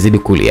huku akizidi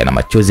kulia na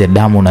machozi ya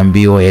damu na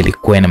mbio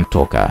yalikuwa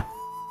yanamtoka.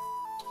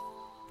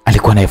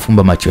 Alikuwa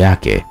anayefumba macho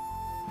yake.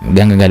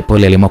 Mganga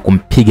Ngaripole aliamua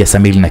kumpiga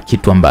Samir na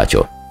kitu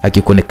ambacho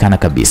hakikuonekana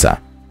kabisa.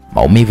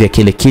 Maumivu ya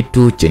kile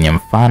kitu chenye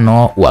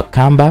mfano wa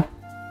kamba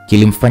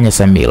kilimfanya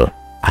Samir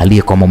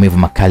aliye kwa maumivu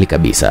makali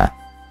kabisa.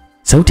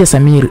 Sauti ya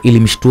Samir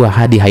ilimshtua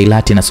hadi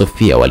Hailati na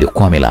Sofia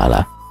waliokuwa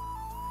wamelala.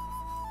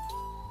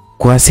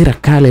 Kwa hasira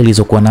kale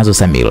ilizokuwa nazo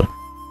Samir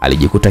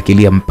alijikuta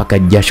kilia mpaka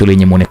jasho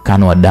lenye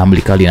muonekano wa damu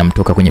likawa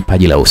linamtoka kwenye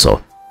paji la uso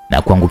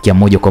na kuangukia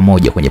moja kwa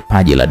moja kwenye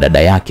paji la dada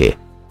yake,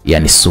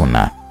 yani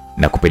Suna,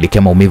 na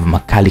kupelekea maumivu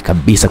makali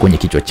kabisa kwenye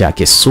kichwa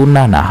chake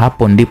Suna, na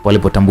hapo ndipo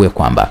alipotambua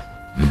kwamba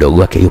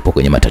mdogo wake yupo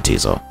kwenye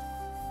matatizo.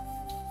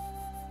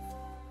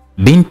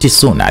 Binti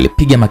Suna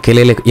alipiga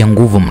makelele ya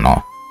nguvu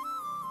mno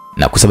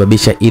na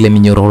kusababisha ile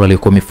minyororo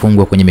iliyokuwa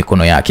imefungwa kwenye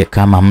mikono yake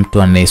kama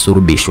mtu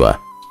anayesurubishwa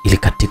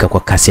ilikatika kwa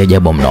kasi ya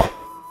ajabu mno.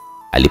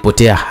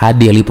 Alipotea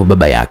hadi alipo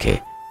baba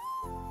yake.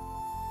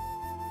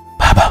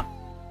 Baba,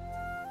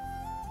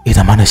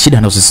 ina maana shida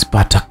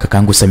anazozipata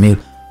kakangu Samir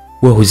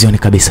wewe huzioni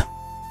kabisa?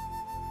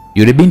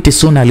 Yule binti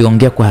Suna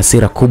aliongea kwa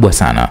hasira kubwa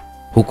sana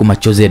huku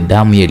machozi ya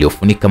damu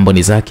yaliyofunika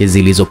mboni zake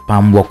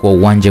zilizopambwa kwa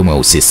uwanja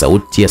mweusi.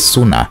 Sauti ya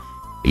Suna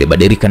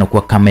ilibadilika na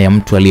kuwa kama ya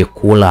mtu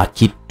aliyekula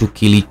kitu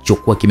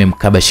kilichokuwa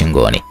kimemkaba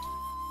shingoni.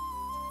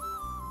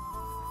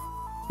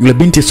 Yule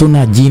binti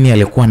Suna Jini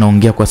alikuwa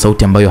anaongea kwa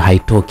sauti ambayo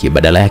haitoki,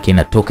 badala yake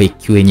inatoka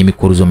ikiwa yenye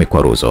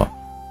mikwaruzo.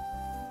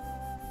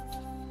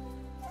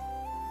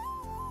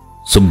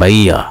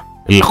 Subaiya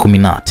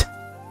al-Khuminat.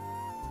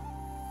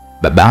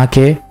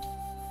 Babake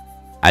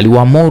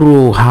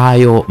aliwaamuru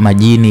hayo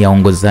majini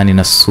yaongozani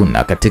na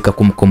Suna katika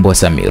kumkomboa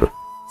Samir.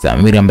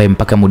 Samir ambaye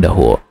mpaka muda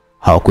huo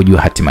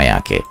hawakujua hatima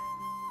yake.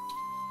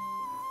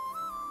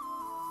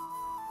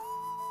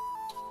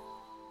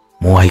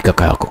 Muwahi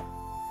kaka yako.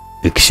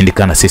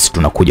 Ikishindikana sisi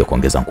tunakuja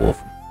kuongeza nguvu.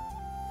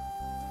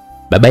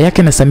 Baba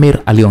yake na Samir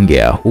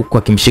aliongea huku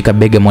akimshika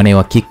bega mwanae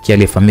wa kike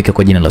aliyefahamika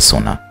kwa jina la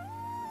Suna.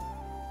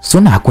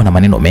 Suna hakuwa na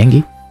maneno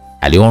mengi,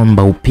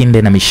 aliomba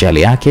upinde na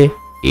mishale yake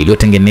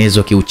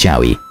iliyotengenezwa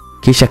kiuchawi,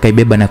 kisha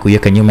kaibeba na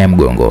kuiweka nyuma ya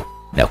mgongo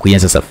na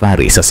kuanza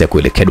safari sasa ya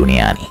kuelekea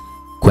duniani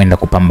kwenda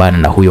kupambana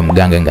na huyo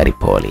mganga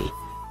Ngaripole.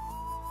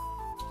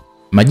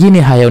 Majini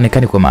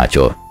hayaonekani kwa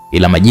macho,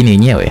 ila majini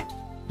yenyewe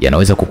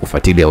yanaweza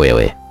kukufuatilia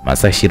wewe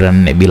masaa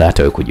 24 bila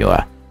hata wewe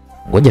kujua.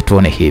 Ngoja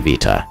tuone hii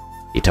vita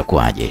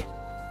itakuwaje.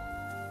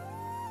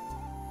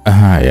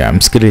 Haya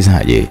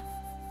msikilizaji,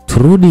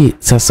 turudi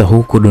sasa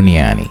huku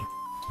duniani.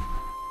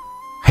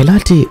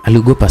 Hailati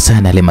aliogopa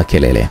sana ile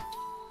makelele.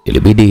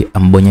 Ilibidi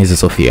ambonyeze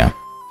Sofia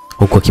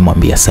huku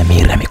akimwambia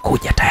Samir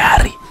amekuja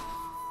tayari.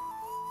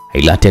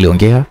 Hailati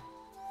aliongea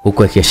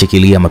huku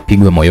akishikilia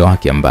mapigo ya moyo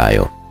wake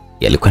ambayo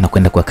yalikuwa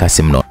yanakwenda kwa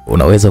kasi mno.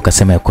 Unaweza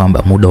ukasema ya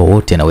kwamba muda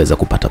wote anaweza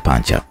kupata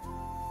pancha.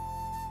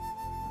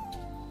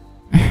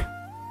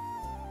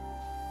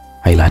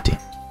 Hailati,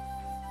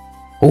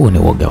 huu ni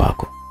uoga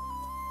wako.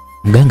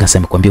 Mganga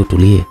amekwambia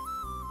utulie,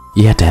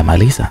 yeye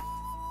atayamaliza.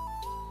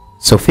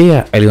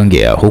 Sofia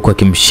aliongea huku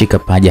akimshika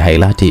paja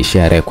Hailati,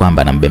 ishara ya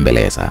kwamba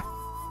anambembeleza.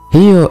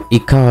 Hiyo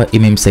ikawa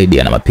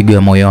imemsaidia na mapigo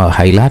ya moyo wa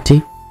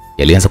Hailati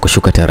yalianza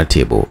kushuka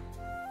taratibu.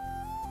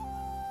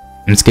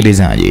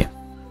 Msikilizaji,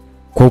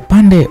 kwa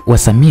upande wa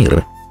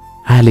Samir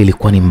hali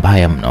ilikuwa ni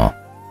mbaya mno,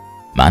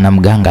 maana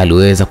mganga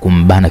aliweza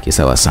kumbana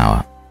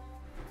kisawasawa.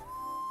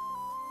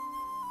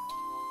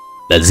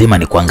 Lazima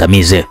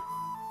nikuangamize,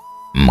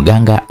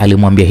 mganga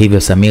alimwambia hivyo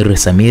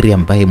Samir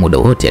ambaye muda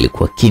wote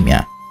alikuwa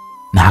kimya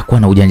na hakuwa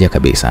na ujanja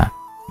kabisa,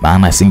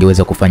 maana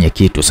asingeweza kufanya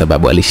kitu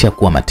sababu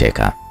alishakuwa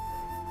mateka.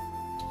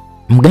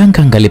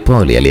 Mganga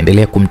Ngaripole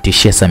aliendelea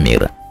kumtishia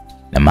Samir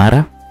na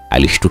mara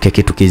alishtukia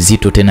kitu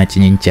kizito tena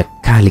chenye ncha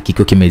kali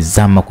kikiwa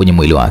kimezama kwenye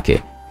mwili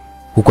wake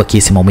huku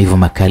akihisi maumivu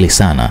makali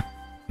sana.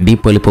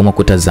 Ndipo alipoamua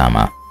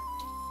kutazama.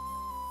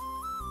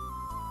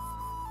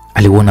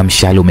 Aliona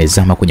mshale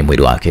umezama kwenye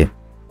mwili wake,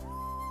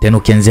 tena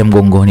ukianzia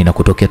mgongoni na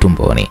kutokea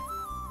tumboni,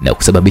 na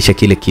kusababisha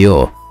kile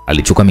kioo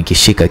alichukua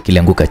mikishika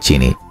kilianguka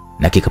chini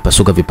na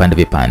kikapasuka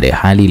vipande,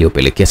 hali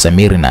iliyopelekea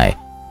Samir naye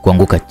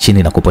kuanguka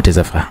chini na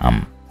kupoteza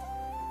fahamu.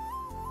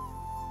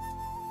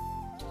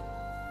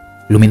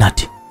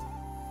 Luminati,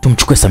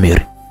 tumchukue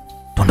Samir,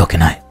 tuondoke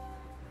naye.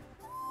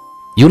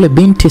 Yule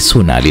binti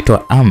Suna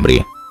alitoa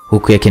amri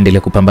huku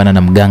akiendelea kupambana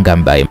na mganga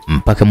ambaye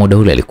mpaka muda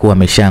ule alikuwa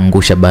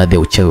ameshaangusha baadhi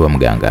ya uchawi wa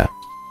mganga.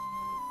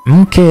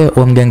 Mke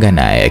wa mganga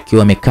naye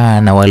akiwa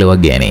amekaa na wale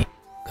wageni,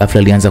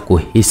 ghafla alianza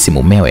kuhisi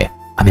mumewe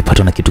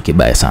amepatwa na kitu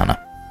kibaya sana.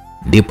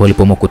 Ndipo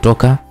alipoamua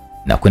kutoka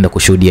na kwenda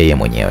kushuhudia yeye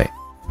mwenyewe.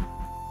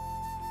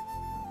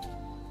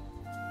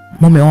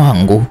 Mume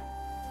wangu,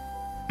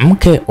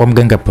 mke wa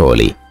mganga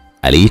Poli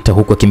aliita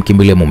huku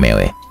akimkimbilia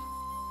mumewe.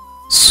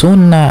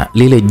 Suna,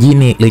 lile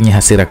jini lenye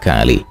hasira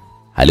kali,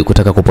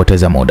 alikutaka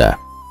kupoteza muda.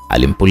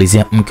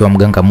 Alimpulizia mke wa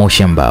mganga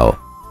moshi ambao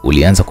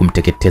ulianza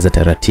kumteketeza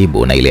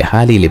taratibu, na ile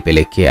hali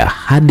ilipelekea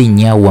hadi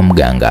nyau wa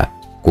mganga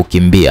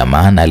kukimbia,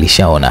 maana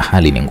alishaona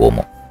hali ni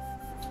ngumu.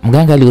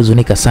 Mganga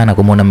alihuzunika sana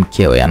kumwona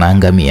mkewe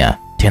anaangamia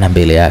tena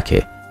mbele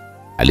yake.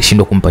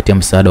 Alishindwa kumpatia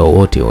msaada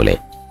wowote ule.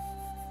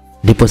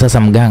 Ndipo sasa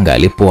mganga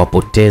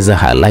alipowapoteza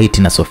Highlight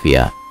na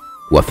Sofia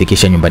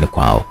kuwafikisha nyumbani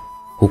kwao,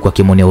 huku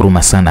akimwonea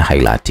huruma sana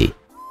Highlight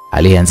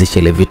aliyeanzisha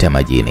ile vita ya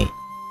majini.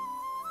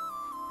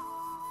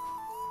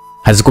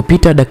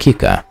 Hazikupita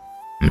dakika,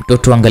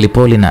 mtoto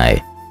Angalipoli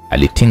naye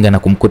alitinga na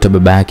kumkuta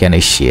baba yake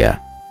anaishia.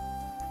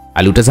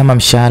 Aliutazama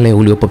mshale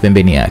uliopo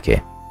pembeni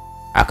yake,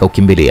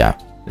 akaukimbilia,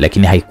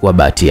 lakini haikuwa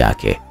bahati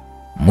yake.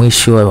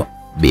 Mwisho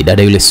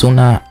bidada yule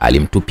Suna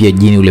alimtupia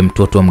jini yule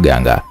mtoto wa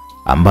mganga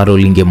ambalo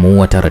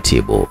lingemuua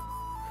taratibu.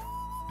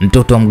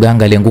 Mtoto wa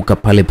mganga alianguka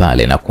pale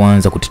pale na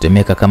kuanza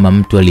kutetemeka kama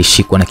mtu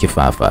alishikwa na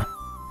kifafa,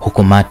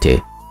 huku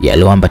mate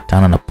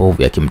yaliyoambatana na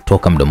povu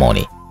yakimtoka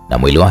mdomoni na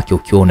mwili wake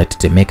ukiwa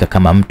unatetemeka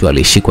kama mtu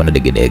alishikwa na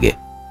degedege.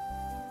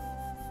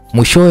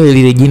 Mwishowe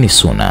lile jini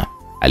Suna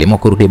aliamua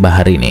kurudi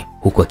baharini,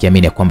 huku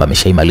akiamini kwamba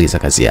ameshaimaliza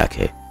kazi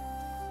yake.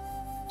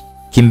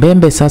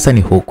 Kimbembe sasa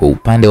ni huko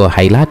upande wa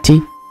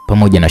Highlight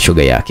pamoja na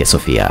shoga yake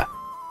Sofia.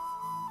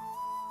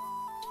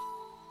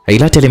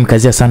 Highlight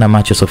alimkazia sana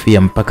macho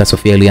Sofia mpaka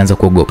Sofia alianza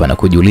kuogopa na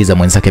kujiuliza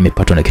mwenzake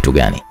amepatwa na kitu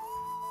gani.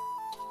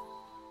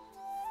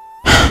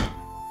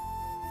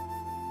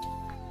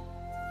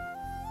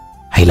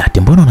 Highlight,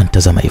 mbona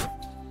unanitazama hivyo?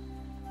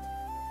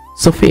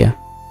 Sofia,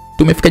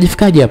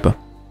 tumefikaje hapa?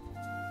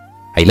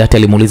 Highlight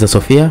alimuuliza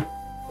Sofia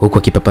huku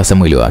akipapasa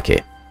mwili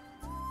wake.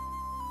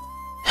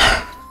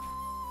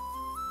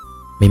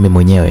 Mimi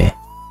mwenyewe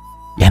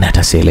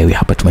hata sielewi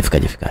hapa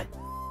tumefikaje.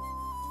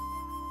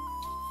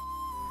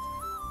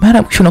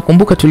 Mara mwisho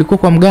nakumbuka tulikuwa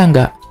kwa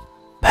mganga.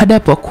 Baada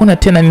hapo hakuna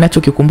tena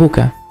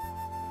ninachokikumbuka.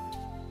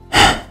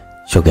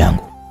 Shoga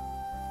yangu,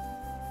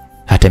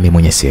 hata mimi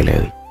mwenyewe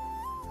sielewi.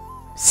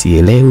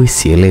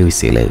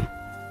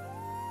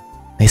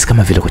 Nahisi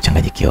kama vile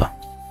kuchanganyikiwa.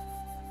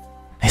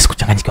 Nahisi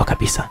kuchanganyikiwa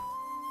kabisa.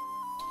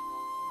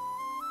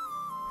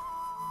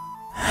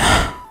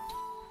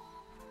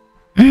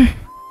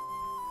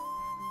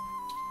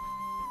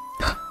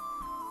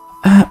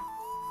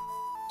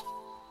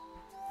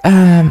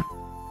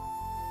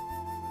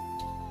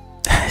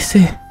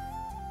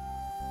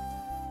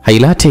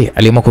 Highlight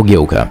aliamua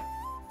kugeuka,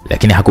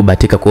 lakini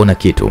hakubahatika kuona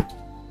kitu,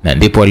 na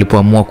ndipo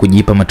alipoamua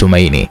kujipa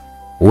matumaini.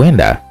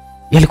 Huenda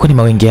yalikuwa ni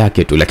mawenge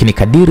yake tu, lakini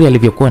kadiri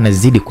alivyokuwa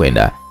anazidi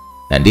kwenda,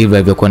 na ndivyo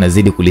alivyokuwa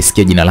anazidi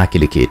kulisikia jina lake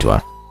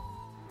likiitwa.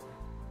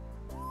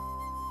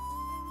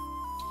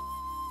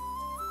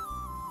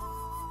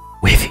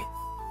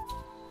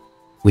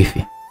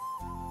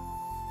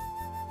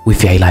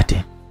 Wifi Highlight.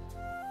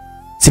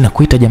 Sina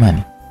kuita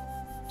jamani.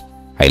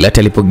 Highlight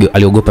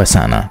aliogopa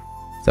sana.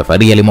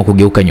 Safari aliamua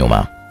kugeuka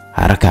nyuma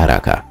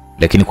haraka,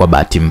 lakini kwa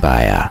bahati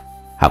mbaya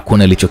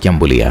hakuna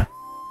alichokiambulia.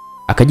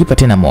 Akajipa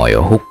tena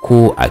moyo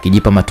huku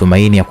akijipa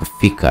matumaini ya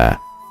kufika,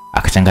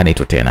 akachangana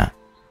ito tena.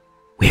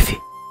 Wifi.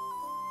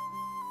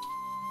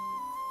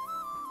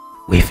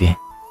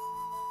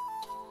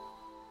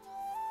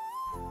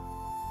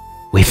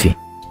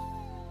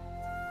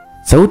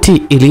 Sauti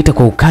iliita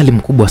kwa ukali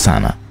mkubwa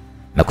sana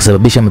na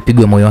kusababisha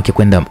mapigo ya moyo wake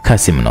kwenda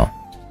kasi mno.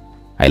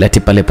 Highlight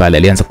pale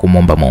alianza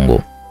kumwomba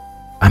Mungu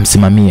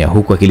amsimamie,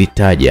 huku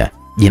akilitaja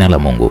jina la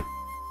Mungu.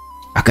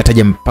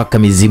 Akataja mpaka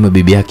mizimu ya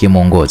bibi yake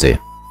muongoze.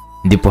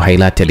 Ndipo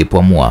Highlight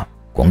alipoamua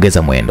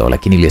kuongeza mwendo,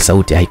 lakini ile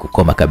sauti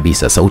haikukoma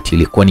kabisa. Sauti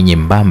ilikuwa ni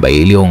nyembamba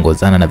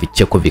iliyoongozana na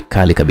vicheko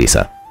vikali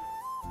kabisa.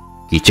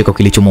 Kicheko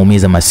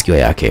kilichomuumiza masikio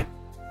yake.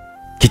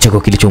 Kicheko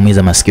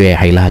kilichoumiza masikio ya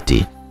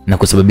Highlight na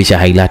kusababisha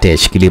Highlight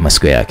yashikilie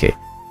masikio yake.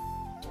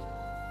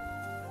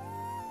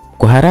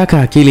 Kwa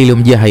haraka akili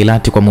iliyomjia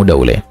Highlight kwa muda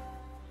ule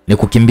ni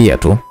kukimbia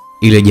tu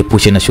ili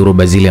ajiepushe na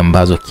shuruba zile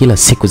ambazo kila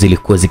siku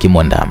zilikuwa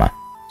zikimwandama.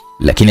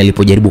 Lakini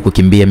alipojaribu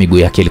kukimbia, miguu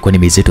yake ilikuwa ni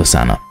mizito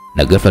sana,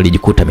 na ghafla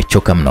alijikuta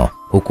amechoka mno,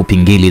 huku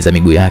pingili za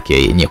miguu yake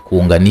yenye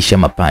kuunganisha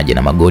mapaja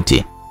na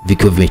magoti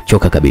vikiwa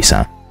vimechoka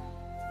kabisa.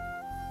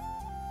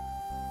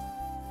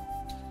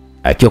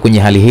 Akiwa kwenye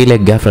hali hile,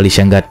 ghafla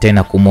alishangaa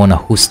tena kumwona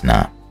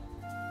Husna,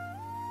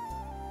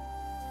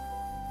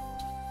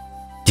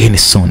 Jini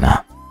Suna,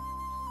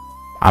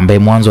 ambaye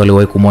mwanzo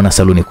aliwahi kumwona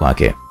saluni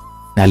kwake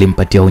na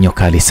alimpatia onyo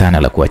kali sana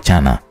la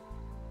kuachana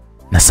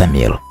na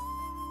Samir.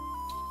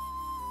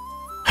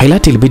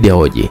 Highlight ilibidi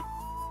aoje.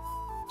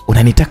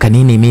 Unanitaka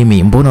nini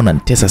mimi? Mbona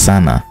unanitesa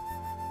sana?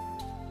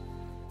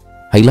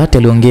 Hailati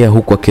aliongea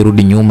huku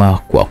akirudi nyuma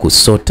kwa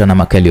kusota na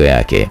makalio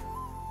yake.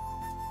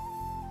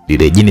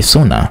 Lile jini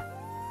Suna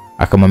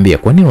akamwambia,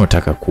 kwa nini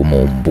unataka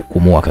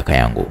kumuua kaka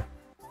yangu?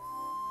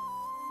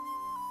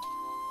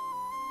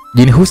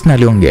 Jini Husna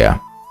aliongea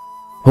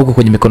huku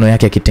kwenye mikono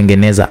yake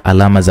akitengeneza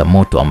alama za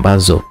moto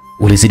ambazo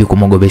ulizidi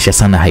kumogobesha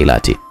sana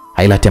Hailati.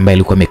 Hailati ambaye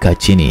alikuwa amekaa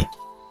chini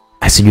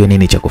asijue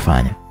nini cha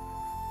kufanya.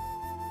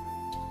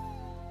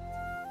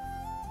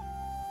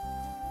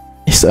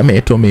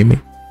 Nisamehe tu mimi.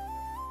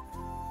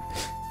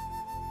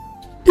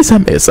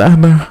 Nisamehe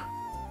sana.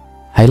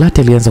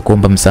 Hailati alianza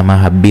kuomba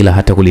msamaha bila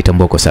hata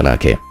kulitambua kosa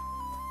lake.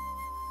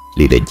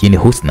 Lile jini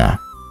Husna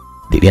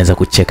lilianza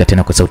kucheka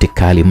tena kwa sauti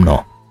kali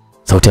mno,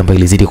 sauti ambayo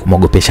ilizidi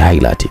kumogopesha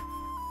Hailati.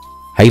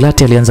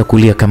 Hailati alianza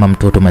kulia kama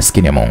mtoto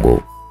maskini ya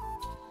Mungu.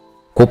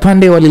 Kwa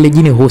upande wa lile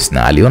jini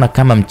Husna aliona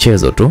kama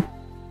mchezo tu.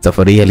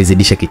 Safari hii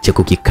alizidisha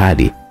kicheko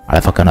kikali,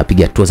 alafu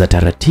anapiga hatua za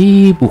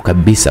taratibu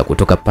kabisa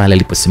kutoka pale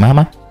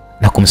aliposimama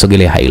na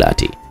kumsogelea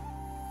Hailati.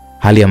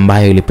 Hali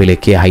ambayo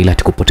ilipelekea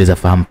Hailati kupoteza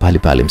fahamu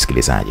pale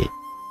msikilizaji.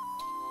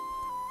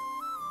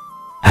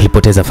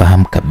 Alipoteza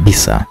fahamu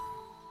kabisa.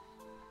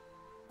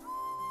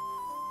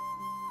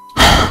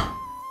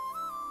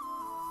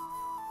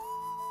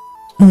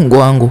 Mungu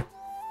wangu,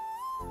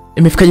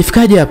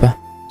 nimefikaje hapa?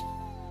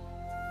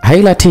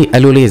 Hailati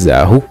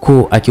aliuliza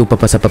huku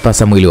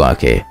akiupapasa mwili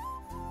wake.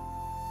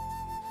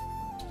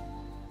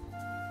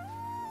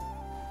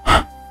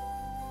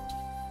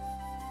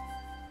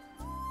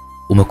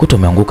 Umekuta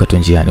umeanguka tu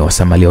njiani,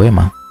 wasamalia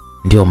wema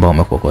ndio ambao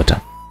umekokota.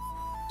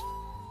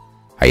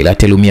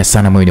 Hailati aliumia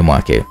sana moyoni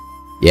mwake.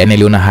 Yaani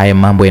aliona haya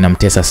mambo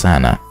yanamtesa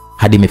sana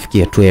hadi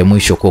imefikia hatua ya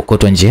mwisho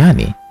kuokotwa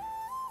njiani.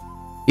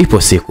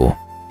 Ipo siku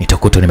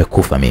nitakutwa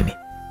nimekufa mimi.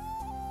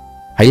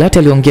 Hailati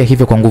aliongea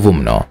hivyo kwa nguvu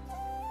mno.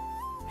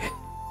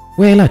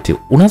 Wewe Hailati,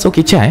 unaanza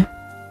ukichaa?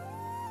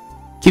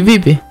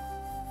 Kivipi?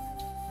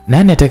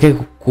 Nani atakaye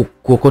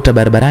kuokota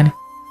barabarani?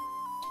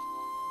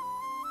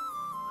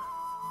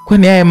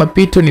 Kwani haya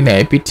mapito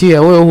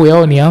ninayopitia wewe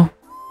huyaoni hao?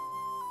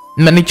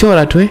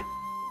 Mnanichora tu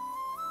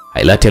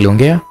Hailati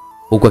aliongea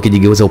huku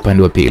akijigeuza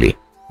upande wa pili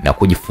na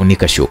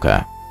kujifunika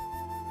shuka.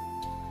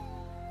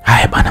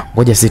 Haya bana,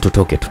 ngoja sisi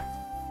tutoke tu.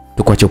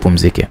 Tukuache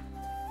upumzike.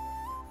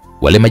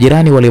 Wale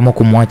majirani waliamua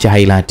kumwacha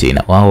Hailati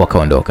na wao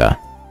wakaondoka.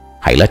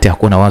 Hailati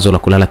hakuwa na wazo la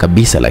kulala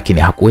kabisa,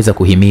 lakini hakuweza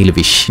kuhimili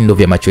vishindo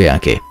vya macho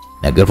yake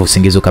na ghafla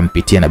usingizi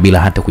ukampitia na bila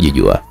hata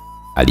kujijua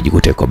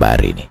alijikuta yuko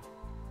baharini.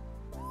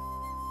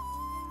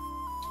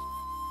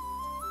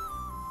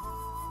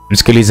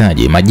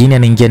 Msikilizaji, majini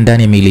yanaingia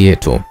ndani ya miili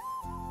yetu.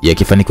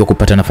 Yakifanikiwa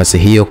kupata nafasi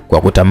hiyo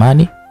kwa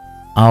kutamani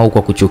au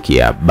kwa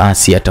kuchukia,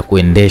 basi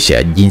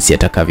atakuendesha jinsi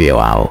atakavyo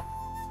wao.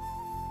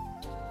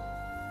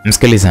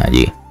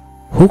 Msikilizaji,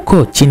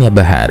 huko chini ya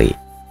bahari,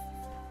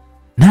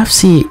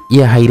 nafsi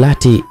ya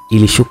Hailati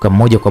ilishuka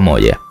moja kwa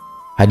moja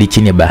hadi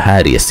chini ya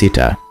bahari ya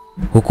sita,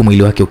 huku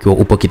mwili wake ukiwa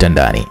upo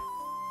kitandani.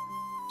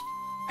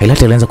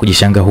 Hailati alianza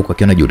kujishanga huku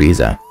akiona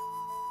juliza,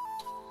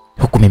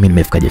 huku mimi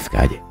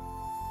nimefikaje?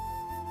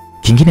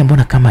 Kingine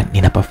mbona kama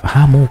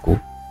ninapafahamu huku?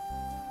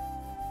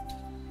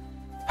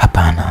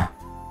 Hapana,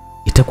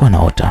 itakuwa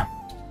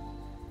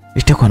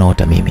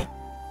naota mimi.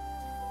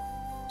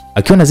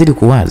 Akiwa nazidi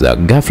kuwaza,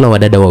 ghafla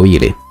wadada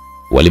wawili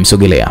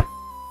walimsogelea.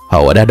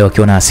 Hao wadada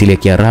wakiwa na asili ya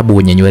Kiarabu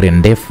wenye nywele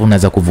ndefu na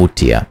za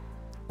kuvutia.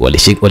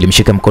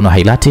 Walimshika mkono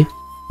Hailati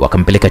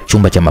wakampeleka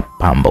chumba cha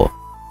mapambo.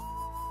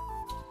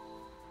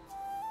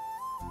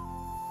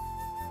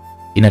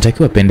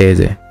 Inatakiwa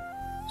pendeze.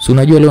 Si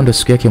unajua leo ndo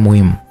siku yake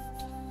muhimu.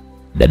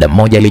 Dada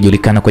mmoja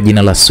alijulikana kwa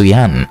jina la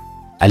Suyan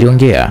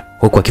aliongea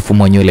huku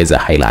akifumua nywele za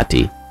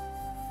Hailati.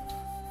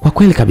 Kwa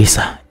kweli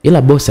kabisa,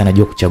 ila bosi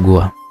anajua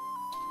kuchagua.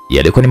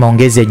 Yalikuwa ni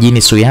maongezi ya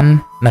jini Suyan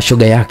na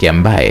shoga yake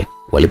ambaye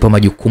walipewa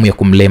majukumu ya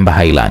kumlemba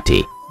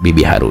Hailati,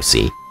 bibi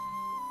harusi.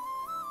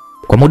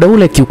 Kwa muda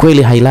ule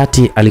kiukweli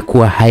Hailati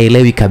alikuwa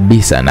haelewi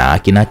kabisa, na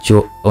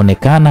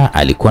kinachoonekana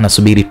alikuwa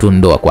anasubiri tu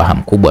ndoa kwa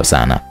hamu kubwa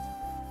sana.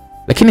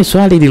 Lakini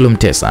swali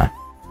lililomtesa,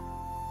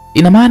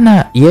 ina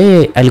maana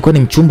yeye alikuwa ni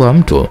mchumba wa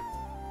mtu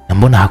na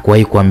mbona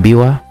hakuwahi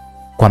kuambiwa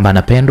kwamba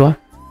anapendwa?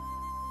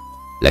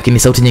 Lakini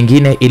sauti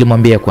nyingine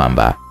ilimwambia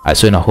kwamba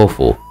asiwe na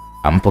hofu,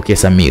 ampokee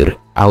Samir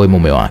awe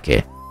mume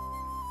wake.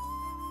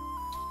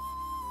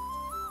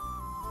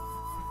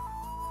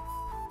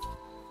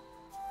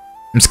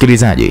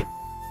 Msikilizaji,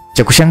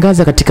 cha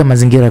kushangaza katika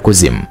mazingira ya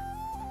kuzimu,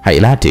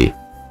 Hailati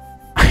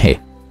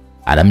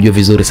anamjua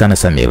vizuri sana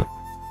Samir,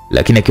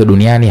 lakini akiwa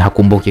duniani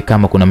hakumbuki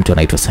kama kuna mtu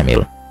anaitwa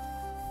Samir.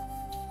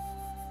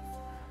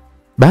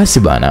 Basi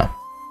bana,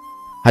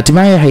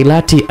 hatimaye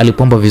Hailati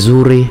alipomba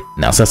vizuri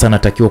na sasa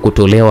anatakiwa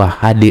kutolewa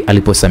hadi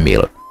alipo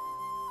Samir.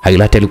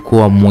 Hailati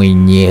alikuwa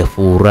mwenye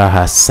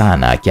furaha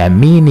sana,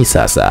 akiamini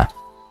sasa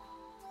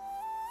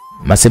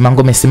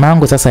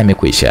masimango sasa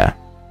yamekwisha.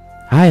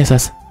 Haya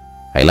sasa,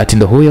 Hailati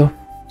ndo huyo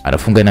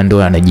anafunga na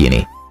ndoa na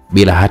Jini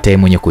bila hata yeye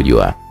mwenye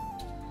kujua.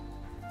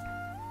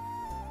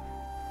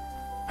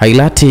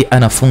 Hailati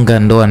anafunga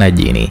ndoa na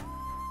Jini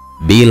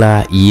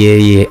bila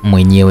yeye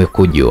mwenyewe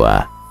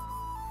kujua.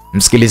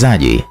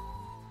 Msikilizaji,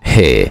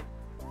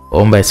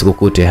 omba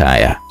isikukute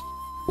haya.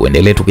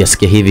 Uendelee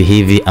tukisikia hivi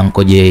hivi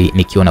Uncle J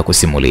nikiwa na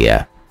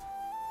kusimulia.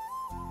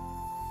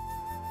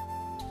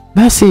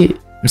 Basi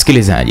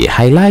msikilizaji,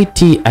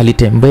 highlight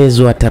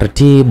alitembezwa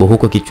taratibu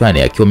huko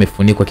kichwani akiwa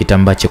amefunikwa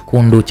kitambaa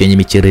chekundu chenye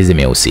michirizi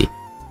meusi.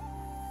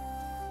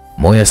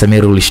 Moyo wa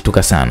Samir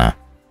ulishtuka sana,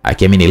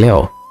 akiamini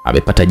leo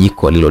amepata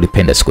jiko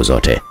alilolipenda siku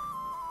zote.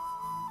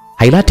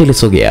 Highlight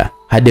ilisogea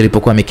hadi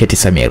alipokuwa ameketi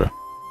Samir.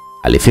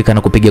 Alifika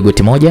na kupiga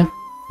goti moja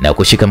na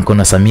kushika mkono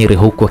wa Samir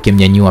huku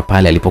akimnyanyua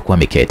pale alipokuwa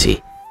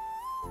ameketi.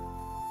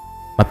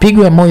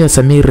 Mapigo ya moyo wa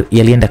Samir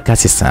yalienda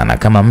kasi sana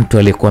kama mtu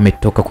aliyekuwa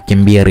ametoka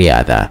kukimbia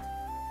riadha.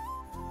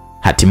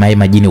 Hatimaye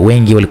majini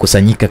wengi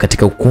walikusanyika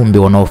katika ukumbi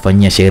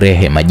wanaofanyia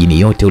sherehe majini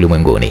yote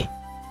ulimwenguni.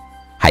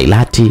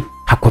 Highlight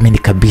hakuamini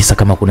kabisa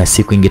kama kuna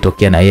siku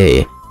ingetokea na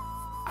yeye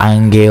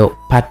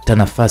angepata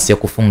nafasi ya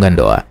kufunga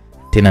ndoa,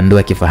 tena ndoa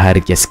ya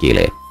kifahari kiasi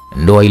kile.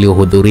 Ndoa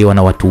iliyohudhuriwa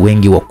na watu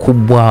wengi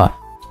wakubwa,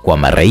 kwa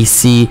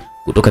maraisi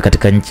kutoka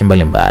katika nchi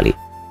mbalimbali,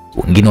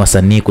 wengine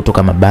wasanii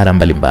kutoka mabara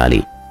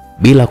mbalimbali,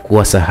 bila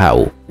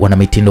kuwasahau wana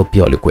mitindo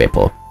pia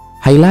walikuwepo.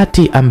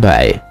 Highlight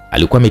ambaye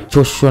alikuwa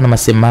amechoshwa na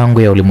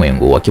masemango ya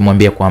ulimwengu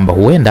wakimwambia kwamba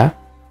huenda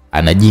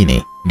ana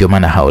jini ndio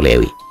maana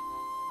haolewi.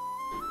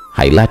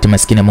 Highlight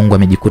maskini Mungu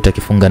amejikuta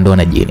akifunga ndoa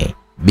na jini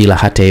bila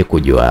hata yeye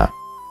kujua.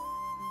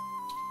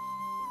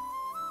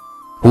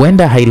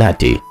 Huenda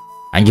Highlight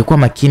angekuwa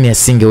makini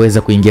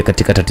asingeweza kuingia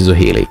katika tatizo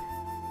hili.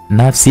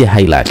 Nafsi ya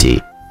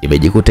Highlight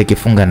imejikuta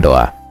ikifunga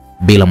ndoa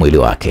bila mwili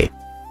wake.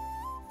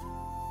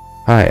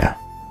 Haya,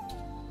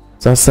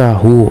 sasa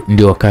huu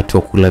ndio wakati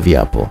wa kula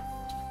viapo.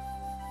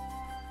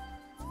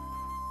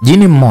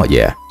 Jini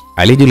mmoja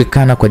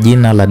aliyejulikana kwa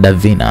jina la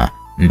Davina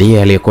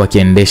ndiye aliyekuwa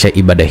akiendesha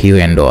ibada hiyo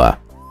ya ndoa.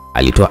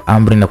 Alitoa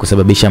amri na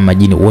kusababisha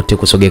majini wote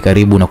kusogea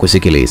karibu na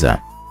kusikiliza.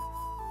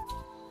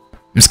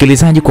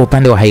 Msikilizaji, kwa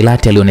upande wa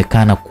Highlight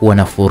alionekana kuwa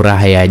na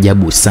furaha ya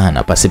ajabu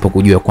sana pasipo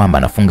kujua kwamba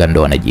anafunga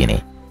ndoa na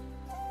jini.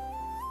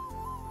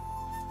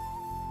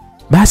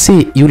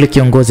 Basi yule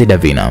kiongozi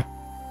Davina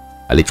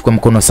alichukua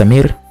mkono wa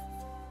Samir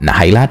na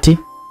Highlight,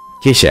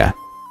 kisha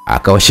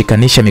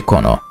akawashikanisha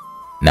mikono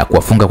na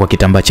kuwafunga kwa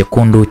kitambaa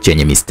chekundu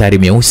chenye mistari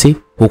meusi,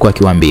 huku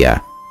akiwaambia,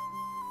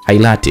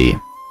 Highlight,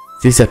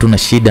 sisi hatuna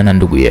shida na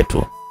ndugu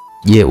yetu.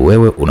 Je,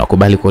 wewe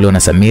unakubali kuolewa na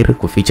Samir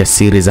kuficha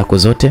siri zako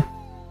zote?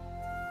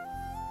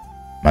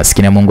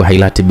 Maskini ya Mungu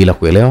Highlight bila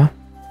kuelewa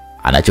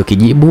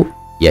anachokijibu,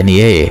 yani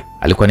yeye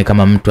alikuwa ni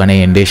kama mtu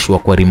anayeendeshwa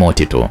kwa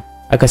remote tu.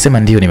 Akasema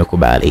ndiyo,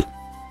 nimekubali.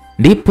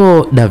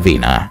 Ndipo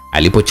Davina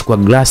alipochukua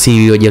glasi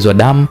iliyojazwa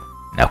damu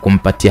na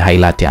kumpatia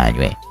Highlight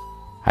anywe.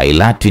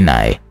 Highlight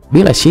naye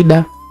bila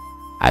shida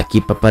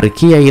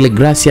akipaparikia ile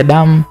glasi ya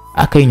damu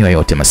akainywa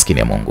yote, maskini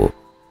ya Mungu.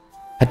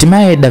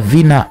 Hatimaye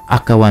Davina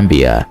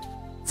akawaambia,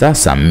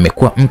 sasa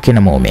mmekuwa mke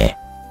na mume.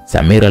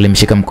 Samir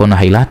alimshika mkono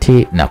Highlight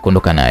na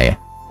kuondoka naye,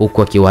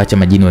 huku akiwaacha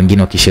majini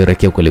wengine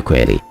wakisherehekea kweli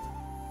kweli.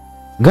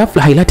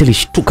 Ghafla Highlight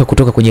alishtuka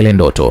kutoka kwenye ile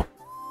ndoto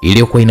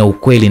iliyokuwa ina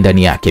ukweli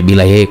ndani yake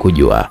bila yeye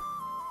kujua.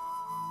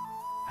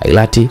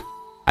 Highlight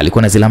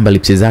alikuwa na zilamba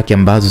lipsi zake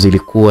ambazo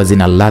zilikuwa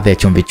zina ladha ya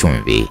chumvi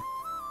chumvi.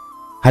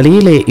 Hali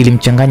ile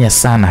ilimchanganya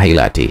sana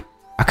Highlight.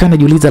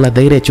 Akanajiuliza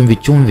ladha ile ya chumvi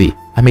chumvi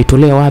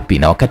ameitolea wapi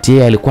na wakati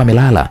yeye alikuwa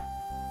amelala.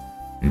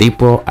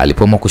 Ndipo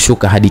alipoamua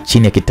kushuka hadi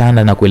chini ya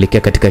kitanda na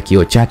kuelekea katika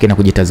kioo chake na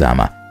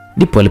kujitazama.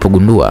 Ndipo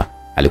alipogundua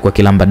alikuwa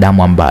kilamba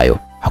damu ambayo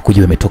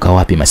hakujua imetoka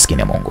wapi, maskini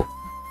ya Mungu.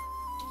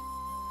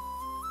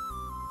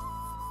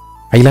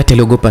 Highlight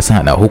aliogopa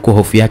sana, huko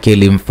hofu yake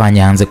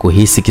ilimfanya aanze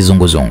kuhisi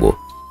kizunguzungu.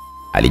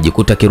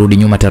 Alijikuta akirudi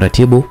nyuma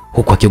taratibu,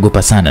 huku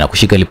akiogopa sana na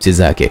kushika lipsi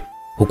zake,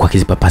 huku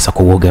akizipapasa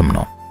kwa uoga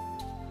mno.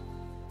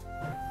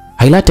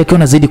 Highlight akiwa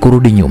anazidi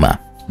kurudi nyuma,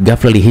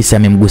 ghafla alihisi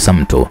amemgusa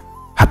mtu.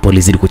 Hapo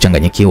alizidi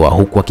kuchanganyikiwa,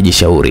 huku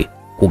akijishauri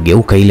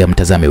kugeuka ili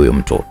amtazame huyo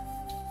mtu.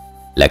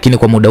 Lakini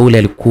kwa muda ule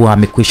alikuwa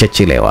amekwisha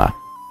chelewa.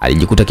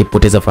 Alijikuta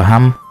akipoteza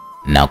fahamu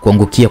na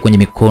kuangukia kwenye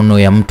mikono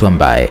ya mtu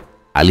ambaye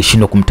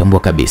alishindwa kumtambua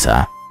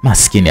kabisa.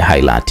 Maskini ya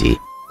Highlight,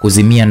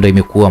 kuzimia ndo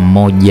imekuwa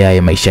moja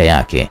ya maisha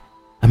yake.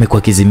 Amekuwa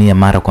akizimia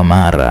mara kwa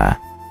mara.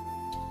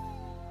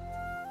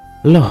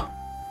 Lo,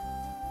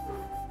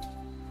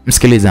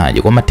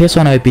 msikilizaji, kwa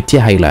mateso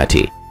anayopitia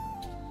Highlight,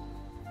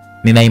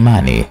 nina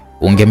imani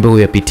ungeambiwa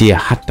uyapitia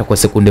hata kwa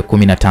sekunde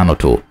 15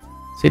 tu,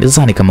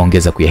 sidhani kama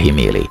ongeza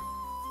kuyahimili.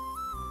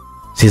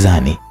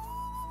 Sidhani.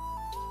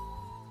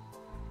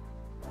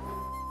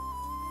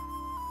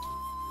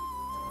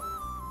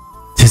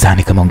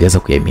 Sidhani kama ongeza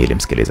kuyahimili,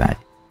 msikilizaji.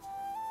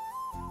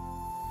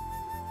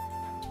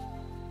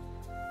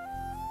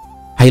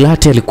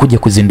 Highlight alikuja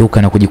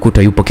kuzinduka na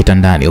kujikuta yupo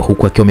kitandani,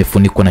 huku akiwa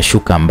amefunikwa na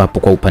shuka ambapo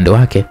kwa upande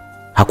wake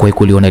hakuwahi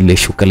kuliona lile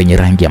shuka lenye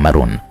rangi ya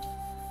maroon.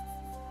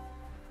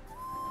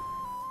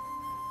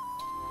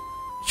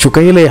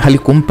 Shuka ile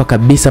halikumpa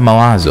kabisa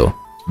mawazo,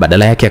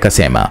 badala yake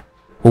akasema,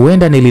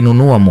 huenda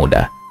nilinunua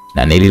muda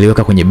na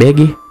nililiweka kwenye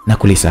begi na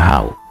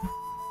kulisahau.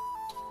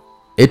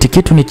 Eti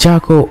kitu ni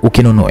chako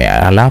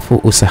ukinunua alafu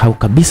usahau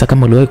kabisa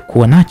kama uliwahi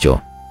kuwa nacho?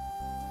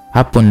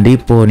 Hapo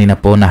ndipo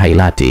ninapoona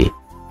Highlight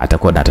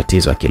atakuwa na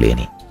tatizo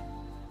akilini.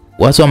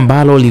 Wazo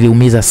ambalo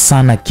liliumiza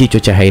sana kichwa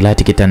cha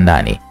Highlight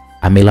kitandani.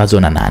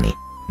 Amelazwa na nani?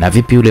 Na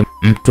vipi yule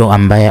mtu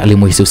ambaye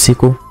alimuhisi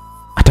usiku?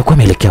 Atakuwa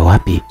ameelekea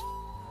wapi?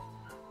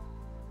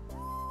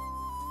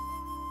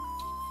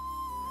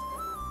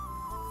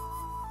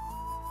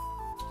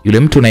 Yule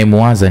mtu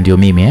unayemwaza ndio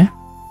mimi eh?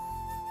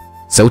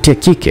 Sauti ya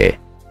kike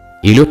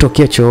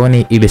iliyotokea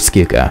chooni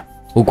ilisikika,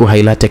 huku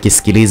Hailati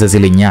akisikiliza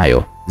zile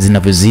nyayo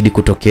zinavyozidi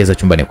kutokeza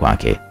chumbani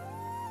kwake.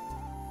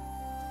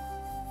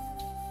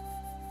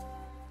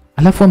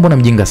 Alafu mbona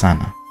mjinga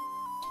sana?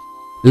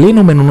 Lini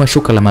umenunua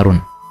shuka la maroon?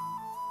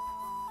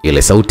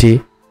 Ile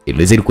sauti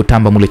ilizidi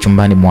kutamba mule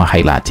chumbani mwa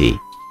Hailati.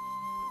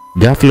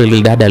 Ghafla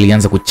ile dada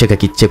alianza kucheka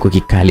kicheko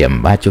kikali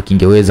ambacho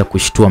kingeweza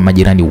kushtua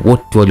majirani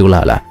wote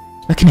waliolala,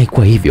 lakini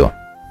haikuwa hivyo.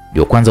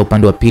 Ndio kwanza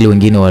upande wa pili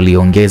wengine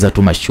waliongeza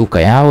tu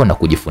mashuka yao na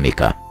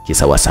kujifunika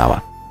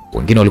kisawasawa.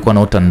 Wengine walikuwa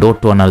wanaota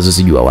ndoto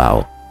wanazozijua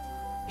wao.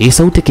 Hii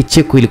sauti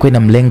kicheko ilikuwa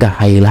inamlenga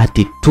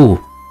Hailati tu.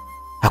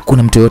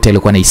 Hakuna mtu yote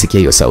alikuwa anaisikia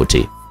hiyo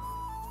sauti.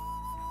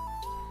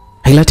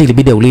 Hailati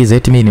ilibidi aulize,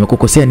 eti mimi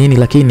nimekukosea nini?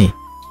 Lakini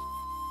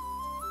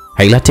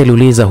Hailati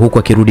aliuliza huku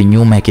akirudi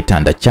nyuma ya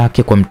kitanda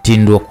chake kwa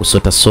mtindo wa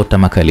kusota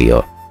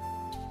makalio.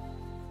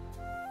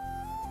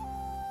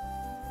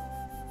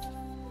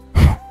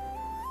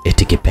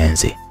 Eti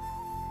kipenzi,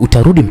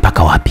 utarudi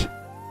mpaka wapi?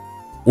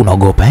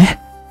 Unaogopa eh?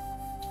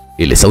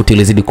 Ile sauti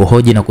ilizidi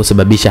kuhoji na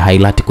kusababisha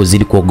Hailati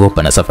kuzidi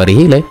kuogopa, na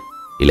safari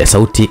ile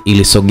sauti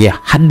ilisogea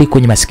hadi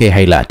kwenye masikio ya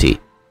Hailati.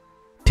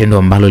 Tendo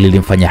ambalo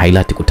lilimfanya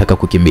Hailati kutaka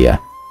kukimbia,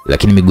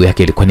 lakini miguu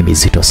yake ilikuwa ni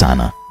mizito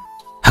sana.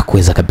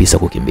 Hakuweza kabisa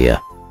kukimbia.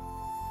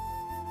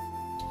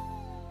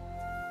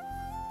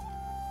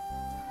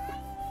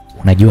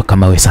 Unajua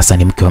kama we sasa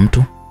ni mke wa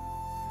mtu?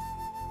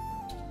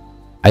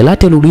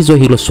 Hailati aliulizwa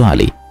hilo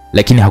swali,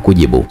 lakini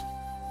hakujibu.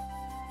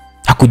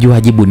 Hakujua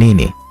ajibu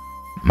nini,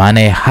 maana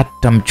ya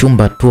hata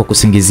mchumba tu wa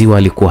kusingiziwa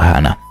alikuwa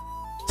hana.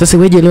 Sasa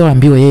weje leo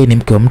ambiwa yeye ni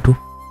mke wa mtu?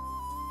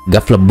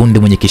 Ghafla bundi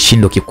mwenye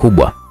kishindo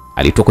kikubwa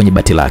alitoka kwenye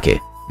bati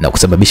lake na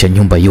kusababisha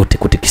nyumba yote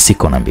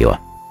kutikisika. Unaambiwa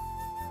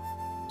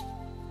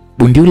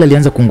bundi yule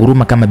alianza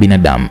kunguruma kama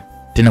binadamu,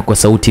 tena kwa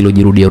sauti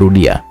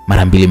iliyojirudia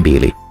mara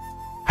mbili.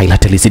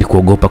 Hailati alizidi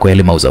kuogopa kwa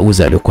yale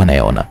mauzauza aliyokuwa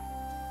anayaona.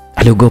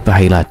 Aliogopa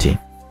Hailati.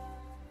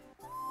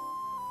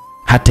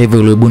 Hata hivyo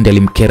yule bundi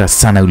alimkera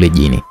sana yule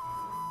jini.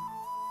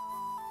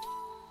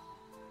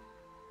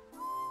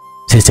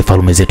 Sisi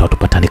falume zetu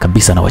hatupatani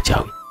kabisa na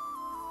wachawi.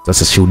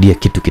 Sasa shuhudia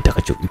kitu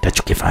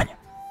kitachokifanya.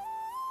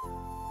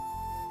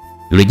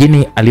 Yule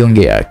jini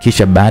aliongea,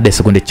 kisha baada ya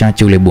sekunde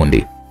chache yule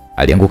bundi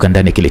alianguka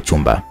ndani ya kile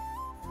chumba.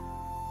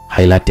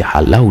 Hailati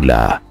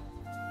halaula.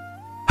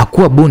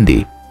 Hakuwa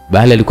bundi,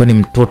 bali alikuwa ni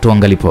mtoto wa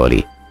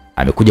ngalipoli.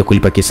 Amekuja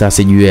kulipa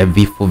kisasi juu ya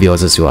vifo vya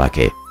wazazi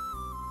wake.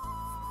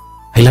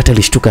 Hailati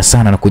alishtuka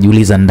sana na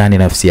kujiuliza ndani ya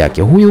nafsi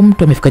yake, huyu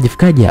mtu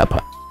amefikaje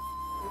hapa?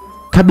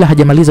 Kabla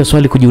hajamaliza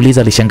swali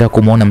kujiuliza, alishangaa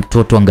kumuona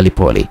mtoto wa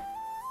ngalipoli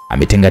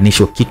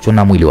ametenganishwa kichwa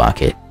na mwili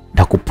wake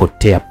na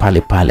kupotea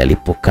pale pale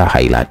alipokaa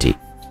Hailati.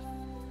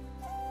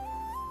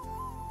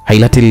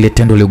 Hailati lile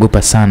tendo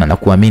aliogopa sana na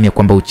kuamini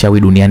kwamba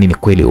uchawi duniani ni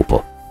kweli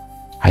upo.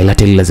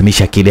 Hailati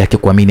alilazimisha akili yake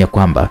kuamini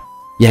kwamba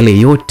yale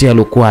yote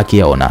aliyokuwa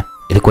akiyaona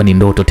ilikuwa ni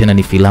ndoto, tena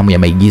ni filamu ya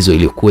maigizo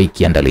iliyokuwa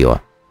ikiandaliwa.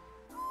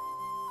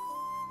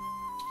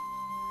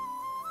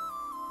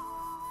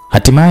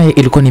 Hatimaye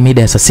ilikuwa ni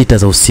mida ya saa 6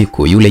 za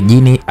usiku. Yule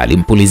jini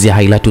alimpulizia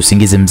Hailati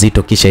usingizi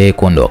mzito, kisha yeye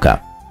kuondoka.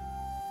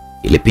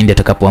 Ile pindi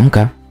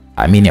atakapoamka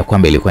amini ya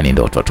kwamba ilikuwa ni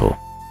ndoto tu.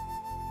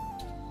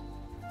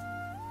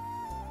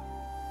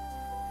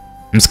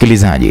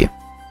 Msikilizaji,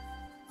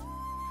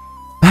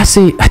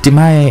 basi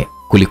hatimaye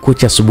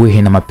kulikucha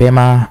asubuhi na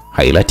mapema.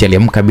 Hailati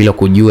aliamka bila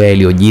kujua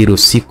yaliyojiri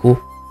usiku.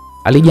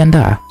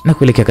 Alijiandaa na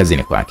kuelekea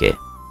kazini kwake.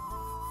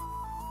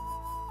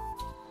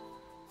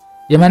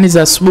 Jamani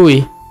za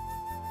asubuhi,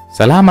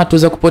 salama tu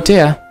za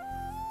kupotea?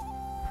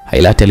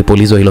 Hailati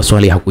alipoulizwa hilo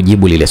swali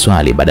hakujibu lile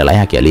swali, badala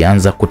yake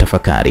alianza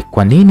kutafakari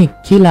kwa nini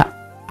kila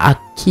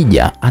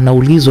akija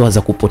anaulizwa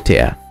za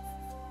kupotea.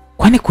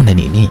 Kwani kuna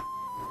nini?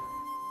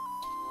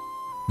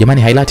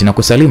 Jamani Hailati, na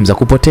kusalimu za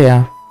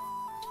kupotea.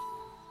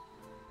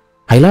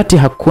 Hailati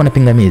hakuwa na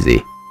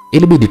pingamizi,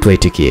 ilibidi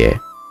tuaitikie.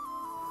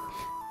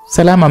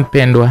 Salama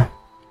mpendwa.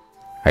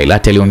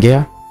 Hailati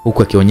aliongea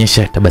huku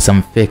akionyesha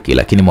tabasamu feki,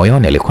 lakini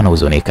moyoni alikuwa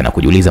anahuzunika na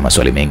kujiuliza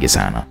maswali mengi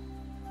sana.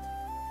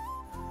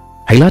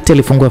 Hailati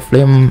alifungua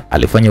flame,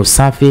 alifanya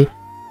usafi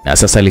na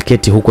sasa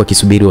aliketi huku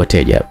akisubiri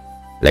wateja.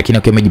 Lakini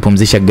akiwa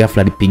amejipumzisha,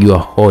 ghafla alipigiwa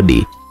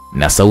hodi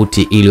na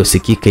sauti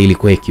iliyosikika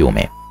ilikuwa ya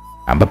kiume,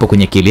 ambapo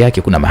kwenye akili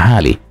yake kuna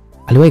mahali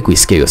aliwahi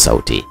kuisikia hiyo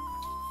sauti.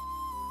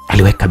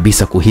 Aliwahi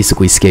kabisa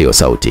kuisikia hiyo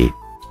sauti.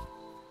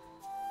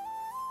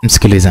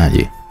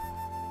 Msikilizaji,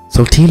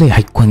 sauti ile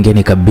haikuwa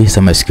ngeni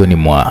kabisa masikioni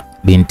mwa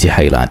binti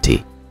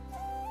Hailati.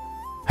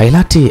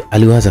 Hailati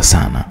aliwaza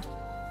sana,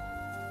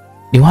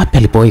 ni wapi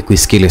alipowahi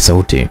kuisikia ile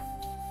sauti,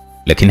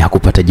 lakini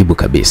hakupata jibu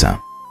kabisa.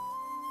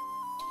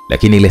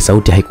 Lakini ile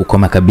sauti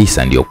haikukoma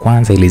kabisa, ndiyo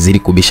kwanza ilizidi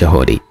kubisha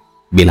hodi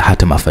bila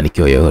hata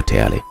mafanikio yoyote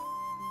yale.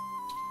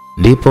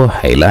 Ndipo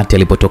Hailati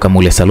alipotoka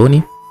mule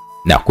saloni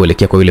na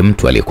kuelekea kwa yule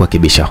mtu aliyekuwa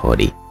kibisha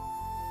hodi.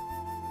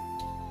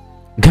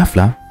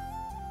 Ghafla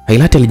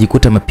Hailati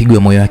alijikuta mapigo ya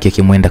moyo wake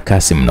yakimwenda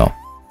kasi mno.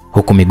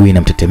 huku miguu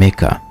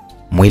inamtetemeka.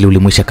 Mwili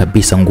ulimwisha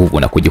kabisa nguvu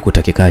na kujikuta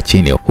akikaa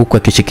chini huku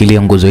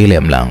akishikilia nguzo ile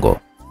ya mlango.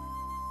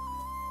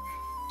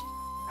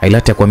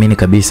 Hailati hakuamini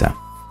kabisa.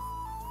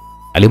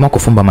 Aliamua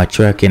kufumba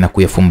macho yake na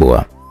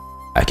kuyafumbua,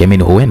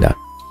 akiamini huenda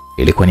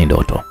ilikuwa ni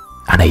ndoto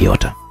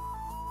anaiota.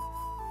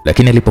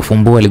 Lakini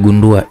alipofumbua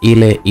aligundua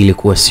ile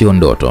ilikuwa sio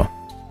ndoto,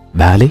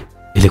 bali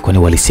ilikuwa ni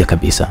uhalisia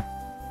kabisa.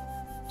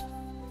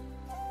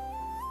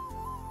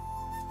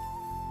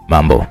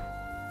 Mambo.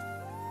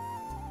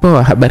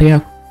 Poa, habari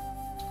yako?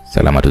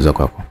 Salama tu za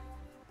kwako?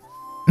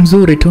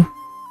 Nzuri tu.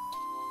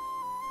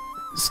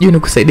 Sijui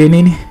nikusaidie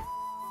nini?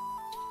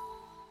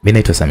 Mimi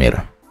naitwa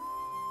Samira.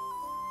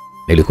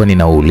 Nilikuwa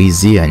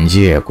ninaulizia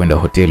njia ya kwenda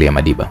hoteli ya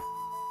Madiba.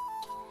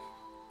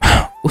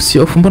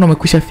 Usiofu, mbona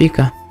umekwisha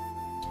fika?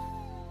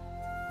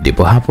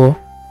 Ndipo hapo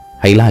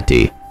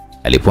Hailati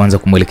alipoanza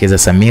kumwelekeza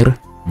Samir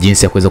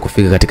jinsi ya kuweza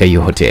kufika katika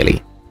hiyo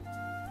hoteli.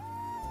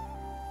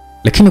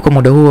 Lakini kwa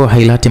muda huo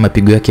Hailati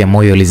mapigo yake ya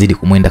moyo yalizidi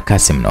kumwenda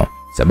kasi mno,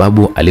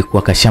 sababu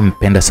alikuwa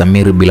kashampenda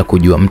Samir bila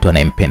kujua mtu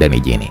anayempenda ni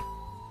Jini.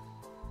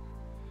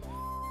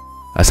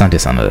 Asante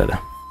sana dada,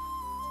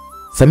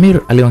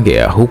 Samir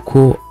aliongea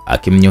huku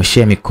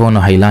akimnyoshea mikono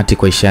Hailati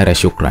kwa ishara ya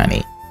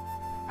shukrani.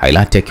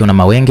 Hailati akiona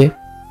mawenge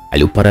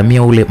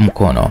aliuparamia ule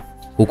mkono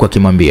huku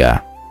akimwambia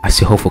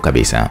asihofu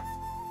kabisa.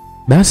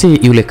 Basi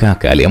yule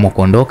kaka aliamua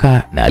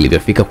kuondoka, na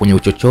alivyofika kwenye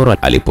uchochoro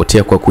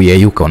alipotea kwa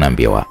kuyayuka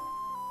unaambiwa.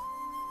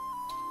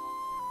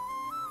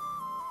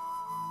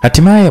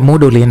 Hatimaye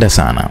muda ulienda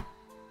sana.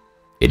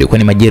 Ilikuwa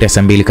ni majira ya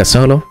saa 2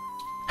 kasoro.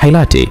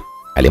 Hailati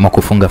aliamua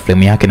kufunga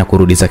fremu yake na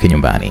kurudi zake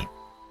nyumbani.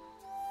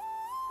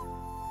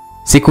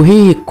 Siku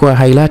hii kwa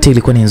Hailati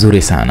ilikuwa ni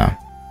nzuri sana.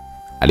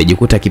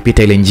 Alijikuta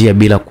akipita ile njia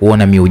bila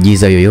kuona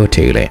miujiza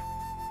yoyote ile.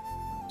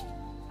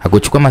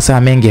 Hakuchukua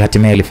masaa mengi,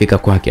 hatimaye alifika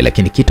kwake,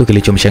 lakini kitu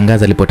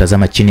kilichomshangaza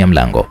alipotazama chini ya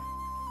mlango.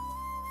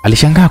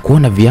 Alishangaa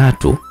kuona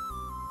viatu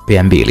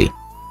pea mbili,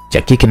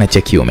 cha kike na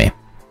cha kiume.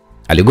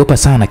 Aligopa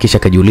sana, kisha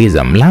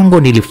kajiuliza, mlango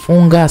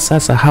nilifunga,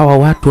 sasa hawa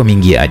watu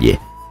wameingiaje?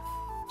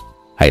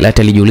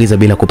 Hailati alijiuliza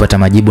bila kupata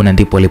majibu, na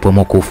ndipo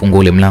alipoamua kufungua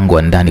ule mlango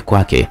wa ndani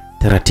kwake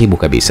taratibu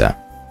kabisa.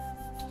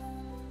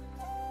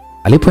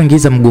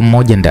 Alipoingiza mguu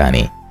mmoja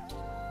ndani,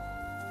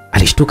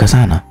 alishtuka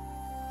sana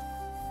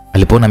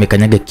alipoona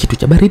amekanyaga kitu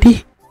cha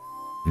baridi.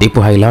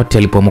 Ndipo Hailati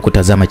alipoamua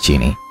kutazama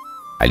chini.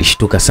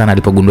 Alishtuka sana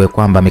alipogundua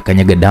kwamba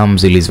amekanyaga damu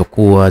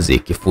zilizokuwa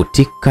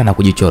zikifutika na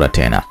kujichora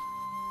tena.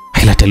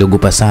 Hailati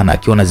aliogopa sana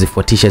akiona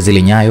zifuatisha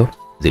zile nyayo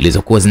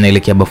zilizokuwa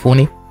zinaelekea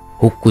bafuni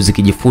huku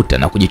zikijifuta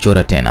na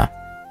kujichora tena.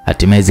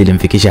 Hatimaye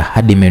zilimfikisha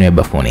hadi meno ya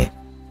bafuni,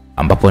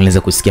 ambapo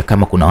alianza kusikia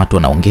kama kuna watu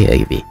wanaongea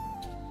hivi.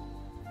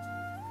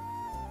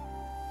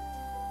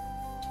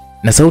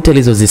 Na sauti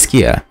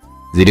alizozisikia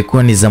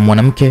zilikuwa ni za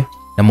mwanamke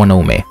na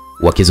mwanaume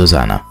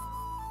wakizozana.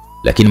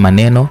 Lakini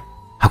maneno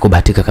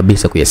hakubahatika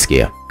kabisa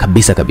kuyasikia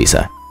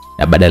kabisa.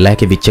 Na badala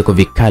yake vicheko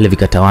vikali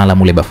vikatawala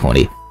mule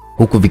bafuni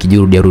huku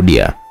vikijirudia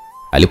rudia.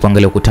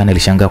 Alipoangalia ukutani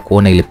alishangaa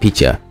kuona ile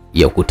picha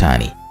ya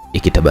ukutani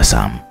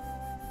ikitabasamu.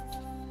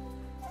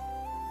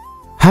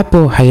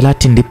 Hapo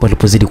Hailati ndipo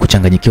alipozidi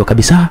kuchanganyikiwa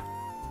kabisa.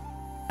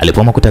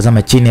 Alipoamua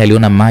kutazama chini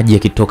aliona maji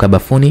yakitoka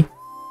bafuni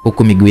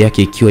huku miguu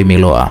yake ikiwa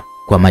imeloa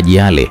kwa maji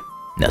yale,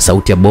 na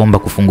sauti ya bomba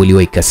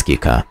kufunguliwa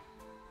ikasikika.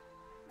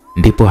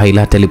 Ndipo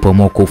Hailati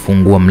alipoamua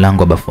kufungua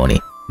mlango wa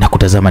bafuni na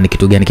kutazama ni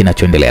kitu gani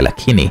kinachoendelea,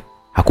 lakini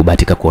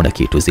hakubahatika kuona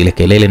kitu. Zile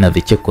kelele na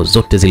vicheko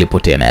zote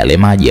zilipotea, na yale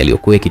maji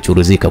yaliyokuwa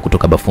yakichuruzika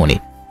kutoka bafuni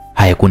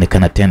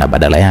hayakuonekana tena.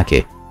 Badala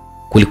yake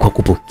kulikuwa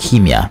kupo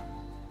kimya,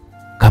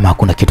 kama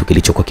hakuna kitu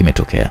kilichokuwa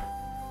kimetokea.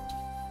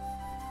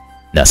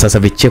 Na sasa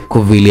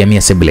vicheko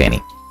vilihamia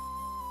sebuleni.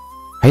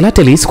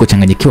 Hailati alihisi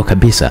kuchanganyikiwa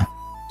kabisa.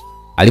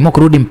 Aliamua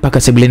kurudi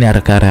mpaka sebuleni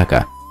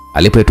haraka.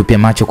 Alipotupia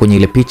macho kwenye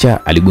ile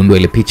picha, aligundua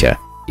ile picha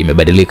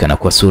imebadilika na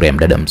kuwa sura ya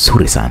mdada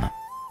mzuri sana.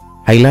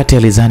 Hailati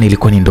alizani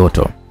ilikuwa ni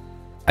ndoto.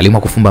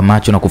 Aliamua kufumba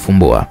macho na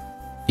kufumbua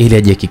ili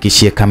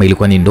ajihakikishie kama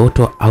ilikuwa ni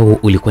ndoto au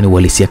ulikuwa ni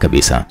uhalisia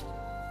kabisa.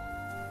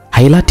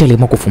 Hailati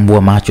aliamua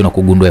kufumbua macho na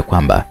kugundua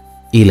kwamba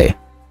ile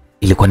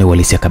ilikuwa ni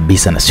uhalisia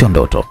kabisa na sio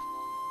ndoto.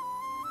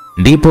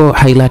 Ndipo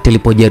Hailati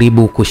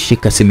alipojaribu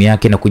kushika simu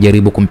yake na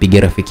kujaribu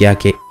kumpigia rafiki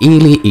yake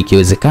ili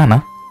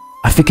ikiwezekana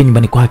afike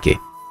nyumbani kwake.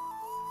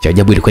 Cha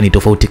ajabu ilikuwa ni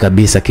tofauti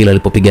kabisa, kila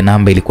alipopiga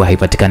namba ilikuwa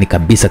haipatikani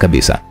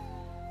kabisa.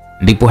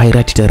 Ndipo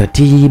Hailati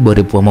taratibu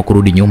alipoamua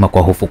kurudi nyuma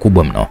kwa hofu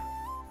kubwa mno.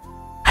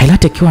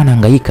 Hailati akiwa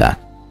anahangaika,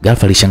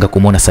 ghafla alishangaa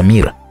kumwona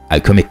Samir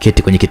akiwa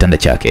ameketi kwenye kitanda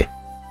chake.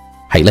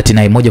 Hailati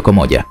naye moja kwa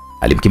moja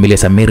alimkimbilia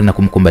Samir na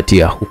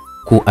kumkumbatia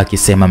huku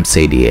akisema,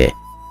 msaidie.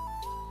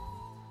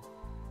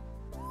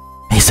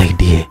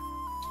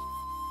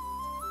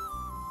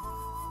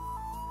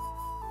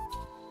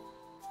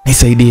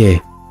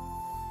 Nisaidie.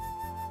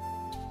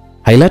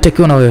 Hailati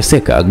akiwa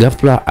anaweseka,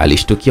 ghafla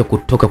alishtukia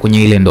kutoka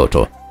kwenye ile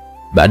ndoto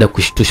baada ya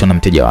kushtushwa na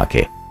mteja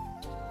wake.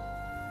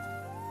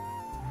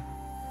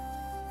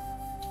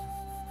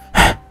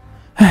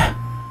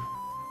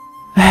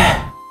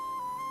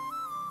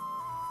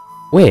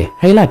 We,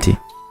 Hailati,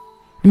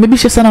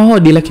 nimebisha sana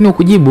hodi lakini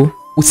ukujibu.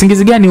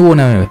 Usingizi gani huo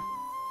na wewe?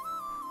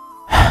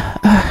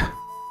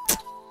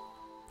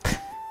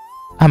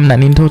 Amna,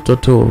 ni ndoto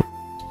tu.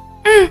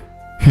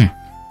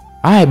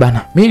 Haya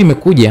bana, mimi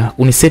nimekuja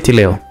uniseti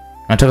leo.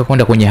 Nataka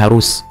kwenda kwenye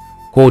harusi.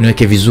 Kwa hiyo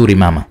niweke vizuri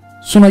mama.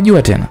 Si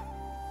unajua tena.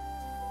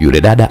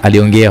 Yule dada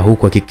aliongea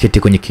huku akiketi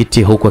kwenye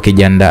kiti huku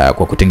akijiandaa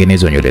kwa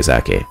kutengenezwa nywele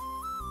zake.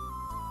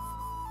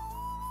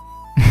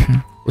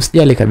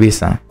 Usijali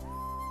kabisa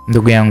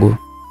ndugu yangu.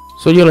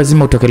 Sio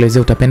lazima utokelezee,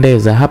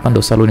 utapendeza. Hapa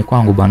ndo saloni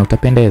kwangu bwana,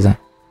 utapendeza.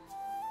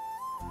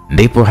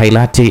 Ndipo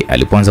Hailati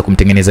alipoanza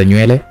kumtengeneza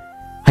nywele.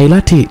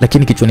 Hailati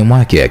lakini kichwani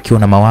mwake akiwa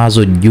na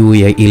mawazo juu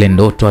ya ile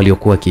ndoto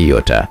aliyokuwa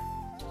akiiota.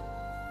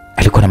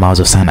 Alikuwa na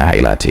mawazo sana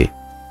Hailati.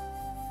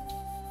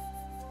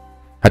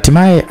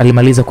 Hatimaye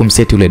alimaliza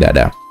kumseti yule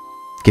dada.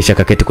 Kisha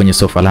kaketi kwenye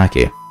sofa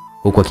lake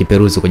huku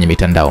akiperuzi kwenye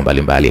mitandao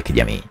mbalimbali ya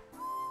kijamii.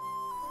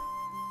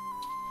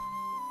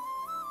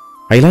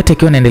 Hailati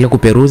akiwa anaendelea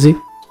kuperuzi,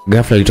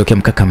 ghafla alitokea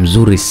mkaka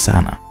mzuri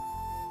sana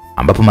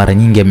ambapo mara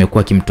nyingi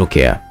amekuwa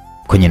akimtokea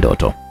kwenye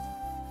ndoto.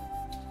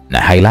 Na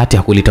Hailati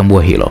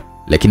hakulitambua hilo,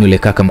 lakini yule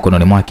kaka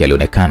mkononi mwake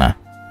alionekana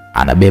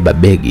anabeba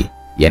begi,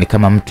 yani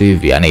kama mtu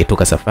hivi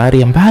anayetoka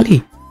safari ya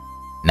mbali,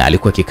 na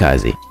alikuwa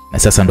kikazi na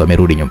sasa ndo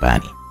amerudi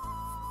nyumbani.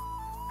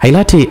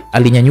 Hailati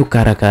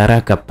alinyanyuka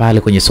haraka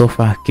pale kwenye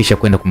sofa kisha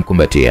kwenda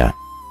kumkumbatia.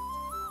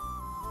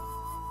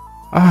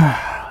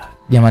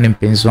 Jamani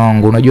mpenzi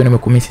wangu, unajua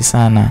nimekumisi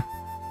sana.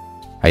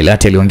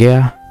 Hailati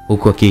aliongea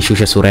huku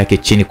akiishusha sura yake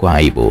chini kwa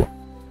aibu.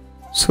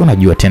 Sio,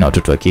 unajua tena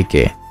watoto wa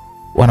kike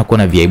wanakuwa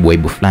na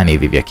aibu fulani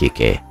hivi vya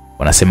kike.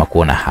 Wanasema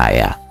kuona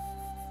haya.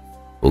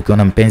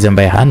 Ukiona mpenzi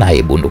ambaye hana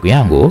aibu ndugu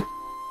yangu,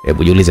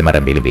 hebu jiulize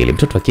mara mbili.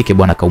 Mtoto wa kike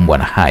bwana kaumbwa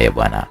na haya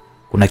bwana.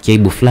 Kuna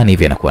kiaibu fulani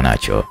hivi anakuwa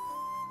nacho.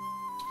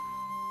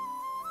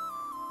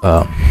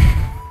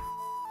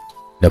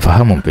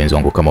 Nafahamu mpenzi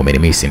wangu kama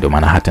umenimisi, ndio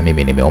maana hata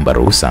mimi nimeomba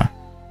ruhusa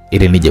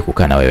ili nije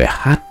kukaa na wewe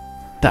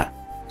hata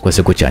kwa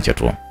siku chache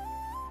tu.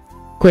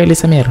 Kweli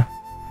Samir?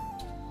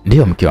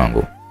 Ndio mke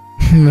wangu.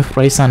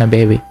 Nimefurahi sana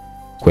baby.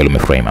 Kweli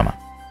umefurahi mama?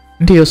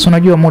 Ndio, si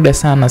unajua muda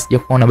sana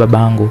sijakuona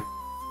babangu.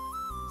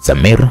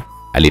 Samir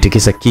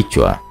alitikisa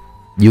kichwa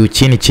juu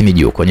chini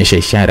juu kuonyesha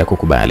ishara ya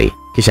kukubali,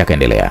 kisha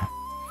akaendelea.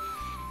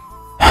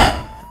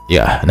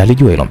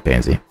 Nalijua hilo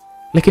mpenzi.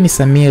 Lakini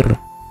Samir,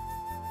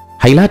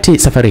 Hailati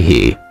safari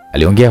hii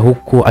aliongea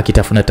huku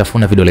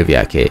akitafuna vidole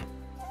vyake.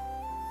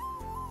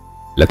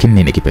 Lakini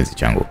nini kipenzi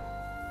changu?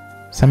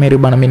 Samir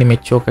bwana, mimi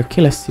nimechoka,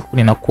 kila siku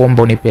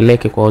ninakuomba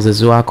unipeleke kwa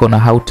wazazi wako na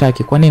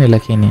hautaki. Kwa nini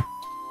lakini?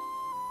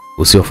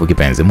 Usihofu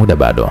kipenzi, muda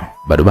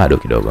bado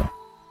kidogo.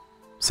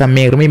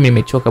 Samir, mimi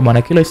nimechoka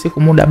bwana, kila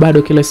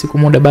siku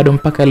muda bado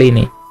mpaka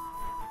lini?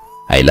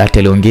 Hailati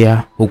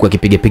aliongea huku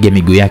akipiga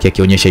miguu yake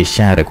akionyesha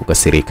ishara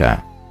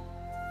kukasirika.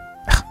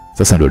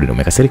 Sasa ndio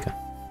umekasirika?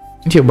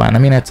 Ndio bwana,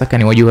 mimi nataka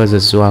niwajue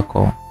wazazi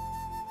wako.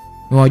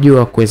 Niwajue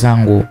wakwe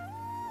zangu.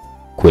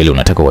 Kweli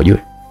unataka wajue?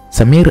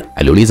 Samir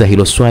aliuliza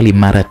hilo swali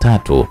mara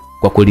 3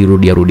 kwa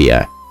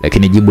kulirudia,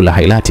 lakini jibu la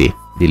Hailati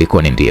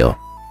lilikuwa ni ndio.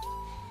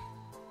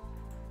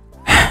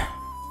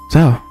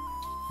 Sawa,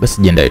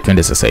 basi jiandae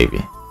twende sasa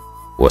hivi.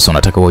 Wewe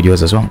unataka wajue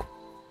wazazi wangu?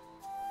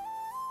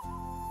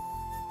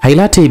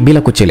 Hailati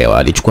bila kuchelewa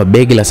alichukua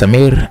begi la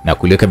Samir na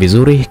kuliweka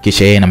vizuri,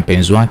 kisha yeye na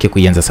mpenzi wake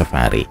kuanza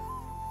safari.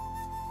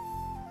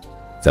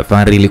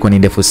 Safari ilikuwa ni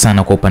ndefu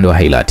sana kwa upande wa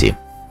Hailati,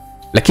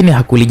 lakini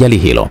hakulijali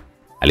hilo.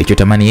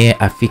 Alichotamani yeye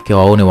afike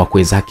waone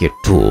wakwe zake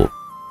tu.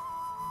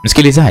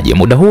 Msikilizaji,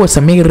 muda huo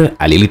Samir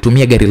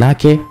alilitumia gari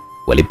lake,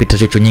 walipita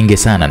chocho nyingi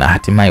sana na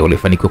hatimaye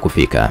walifanikiwa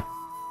kufika.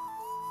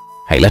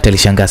 Hailati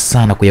alishangaa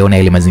sana kuyaona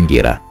ile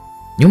mazingira.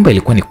 Nyumba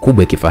ilikuwa ni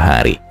kubwa ya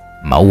kifahari,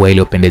 maua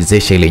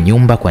yaliyopendezesha ile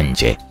nyumba kwa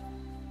nje.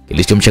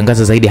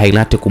 Kilichomshangaza zaidi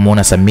Hailati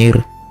kumuona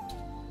Samir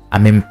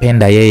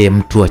amempenda yeye,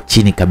 mtu wa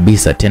chini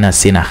kabisa tena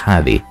sina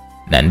hadhi,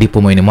 na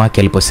ndipo moyoni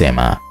mwake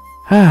aliposema,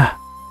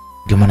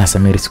 ndio maana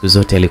Samir siku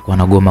zote alikuwa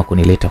anagoma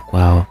kunileta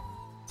kwao.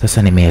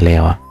 Sasa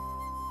nimeelewa.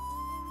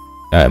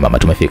 Mama,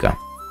 tumefika.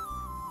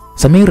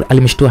 Samir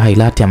alimshtua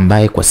Hailati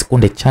ambaye kwa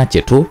sekunde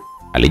chache tu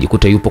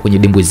alijikuta yupo kwenye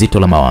dimbwi zito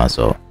la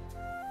mawazo.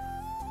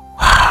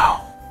 Wow,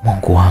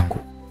 Mungu wangu.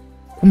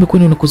 Kumbe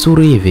kwani ni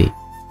kuzuri hivi?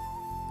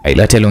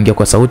 Hailati aliongea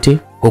kwa sauti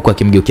huku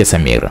akimgeukia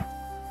Samir.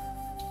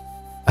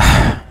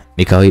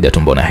 Ni kawaida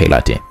tu mbona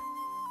Hailati?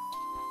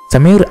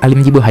 Samir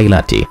alimjibu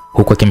Hailati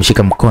huku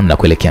akimshika mkono na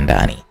kuelekea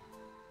ndani.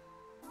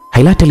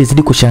 Hailati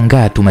alizidi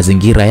kushangaa tu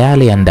mazingira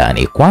yale ya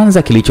ndani.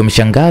 Kwanza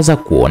kilichomshangaza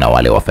kuona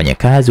wale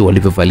wafanyakazi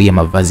walivyovalia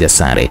mavazi ya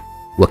sare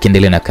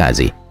wakiendelea na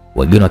kazi,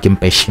 wengine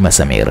wakimpa heshima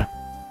Samir.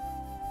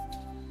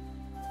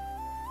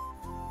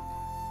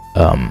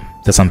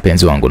 Sasa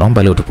mpenzi wangu,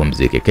 naomba leo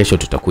tupumzike, kesho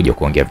tutakuja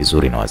kuongea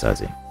vizuri na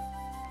wazazi.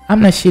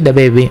 Hamna shida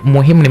baby,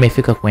 muhimu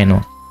nimefika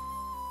kwenu.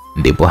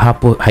 Ndipo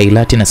hapo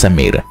Hailati na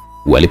Samir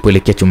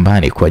walipoelekea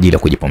chumbani kwa ajili ya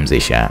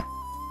kujipumzisha.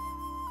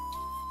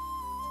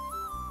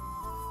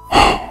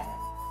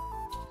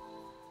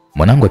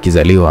 Mwanangu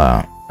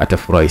akizaliwa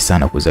atafurahi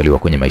sana kuzaliwa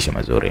kwenye maisha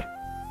mazuri.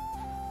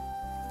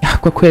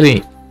 Kwa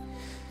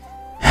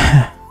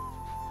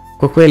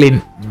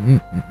kweli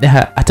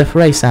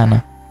atafurahi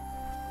sana.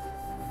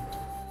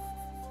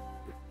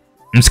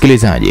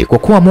 Msikilizaji, kwa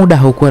kuwa muda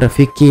haukuwa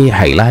rafiki,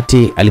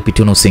 Hailati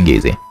alipitiwa na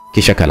usingizi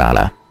kisha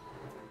kalala.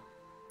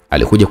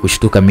 alikuja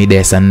kushtuka mida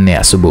ya saa 4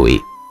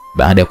 asubuhi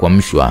baada ya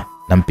kuamshwa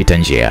na mpita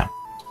njia.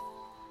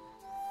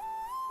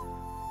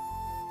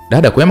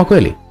 "Dada, kwema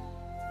kweli?"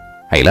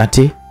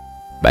 Hailati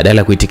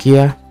badala ya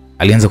kuitikia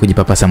alianza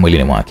kujipapasa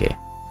mwilini mwake.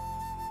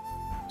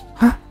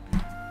 "Ha?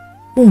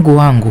 Mungu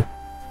wangu.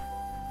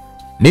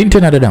 Nini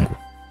tena dadangu?"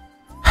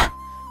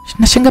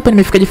 "Nashangaa hapa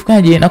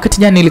nimefikaje na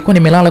wakati jana nilikuwa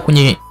nimelala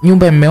kwenye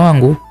nyumba ya mume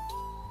wangu."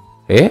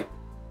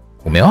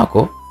 Mume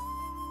wako?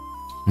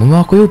 Mume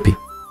wako yupi?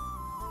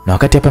 Na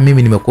wakati hapa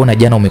mimi nimekuona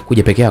jana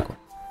umekuja peke yako."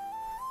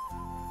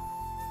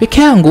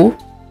 "Peke yangu?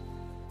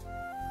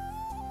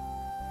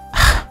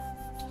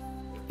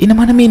 Ina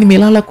maana mimi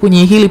nimelala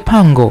kwenye hili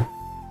pango?"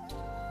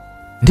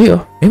 "Ndio,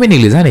 mimi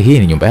nilizani hii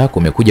ni nyumba yako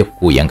umekuja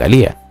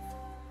kuiangalia.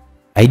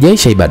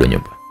 Haijaisha bado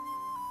nyumba.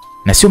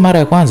 Na sio mara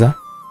ya kwanza,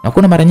 na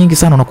kuna mara nyingi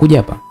sana unakuja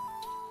hapa."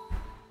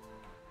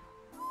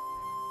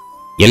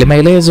 Yale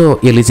maelezo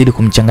yalizidi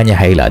kumchanganya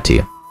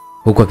Hailati,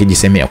 huku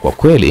akijisemea kwa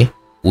kweli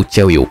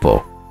uchawi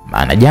upo,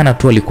 maana jana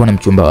tu alikuwa na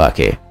mchumba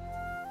wake.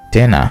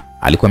 Tena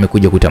alikuwa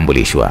amekuja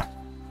kutambulishwa.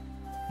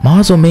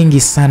 Mawazo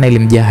mengi sana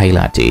yalimjaa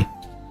Hailati,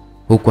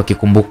 huku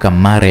akikumbuka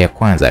mara ya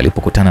kwanza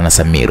alipokutana na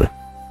Samir.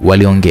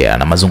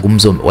 Waliongea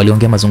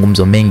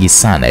mazungumzo mengi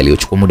sana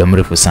yaliyochukua muda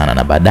mrefu sana,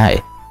 na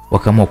baadaye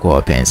wakaamua kuwa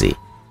wapenzi.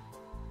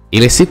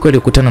 Ile siku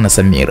aliyokutana na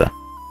Samir,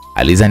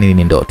 alizani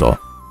ni ndoto,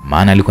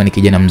 maana alikuwa ni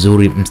kijana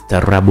mzuri,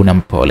 mstaarabu na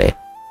mpole,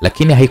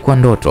 lakini haikuwa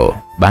ndoto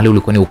bali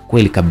ulikuwa ni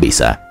ukweli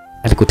kabisa.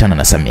 Alikutana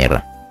na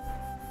Samir.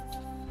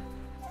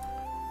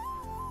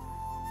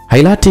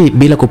 Hailati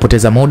bila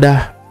kupoteza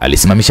muda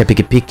alisimamisha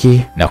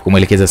pikipiki na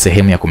kumwelekeza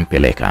sehemu ya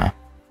kumpeleka.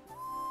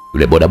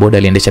 Yule bodaboda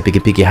aliendesha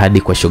pikipiki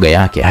hadi kwa shoga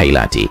yake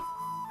Hailati.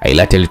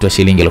 Hailati alitoa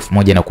shilingi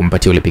 1000 na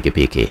kumpatia yule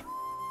pikipiki.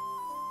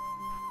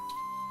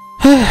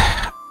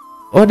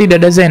 "Odi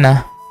dada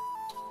Zena.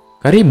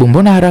 Karibu,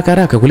 mbona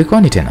haraka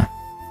kulikoni tena?"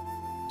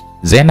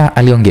 Zena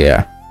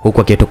aliongea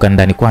huku akitoka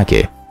ndani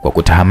kwake kwa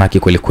kutahamaki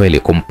kweli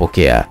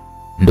kumpokea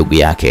ndugu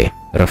yake,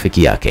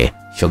 rafiki yake,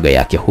 shoga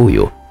yake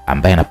huyu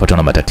ambaye anapatwa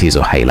na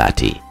matatizo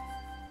Hailati.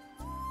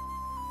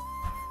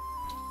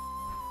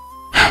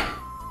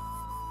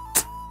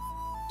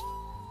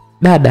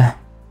 "Dada,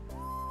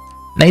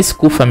 nahisi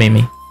kufa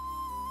mimi."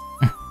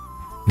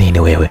 "Nini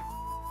wewe?"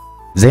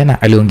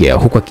 Zena aliongea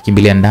huku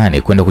akikimbilia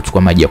ndani kwenda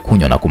kuchukua maji ya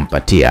kunywa na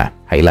kumpatia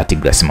Hailati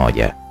glasi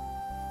moja.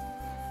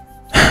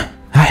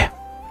 "Haya,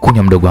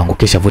 kunywa mdogo wangu,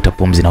 kisha vuta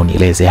pumzi na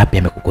unieleze yapi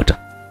yamekukuta."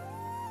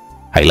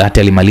 Hailati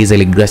alimaliza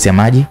ile glasi ya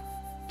maji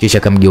kisha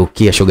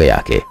akamgeukia shoga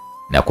yake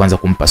na kuanza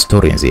kumpa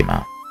story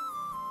nzima.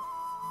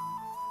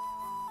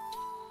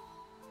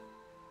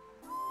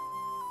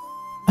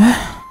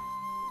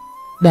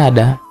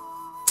 "Dada,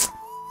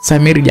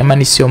 Samir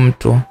jamani sio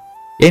mtu.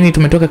 Yaani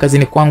tumetoka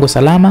kazini kwangu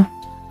salama,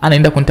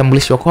 anaenda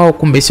kunitambulisha kwao,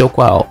 kumbe sio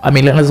kwao.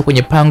 Amelaza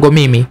kwenye pango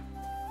mimi."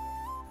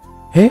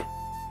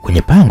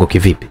 "Kwenye pango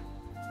kivipi?"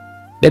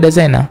 "Dada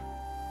Zena,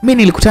 mimi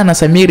nilikutana na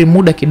Samiri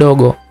muda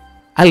kidogo.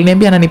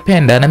 Aliniambia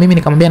ananipenda na mimi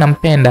nikamwambia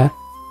nampenda."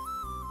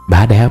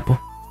 Baada ya hapo,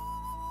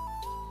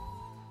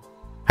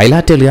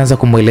 Hailati alianza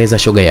kumweleza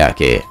shoga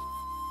yake.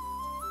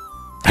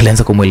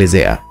 Alianza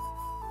kumwelezea.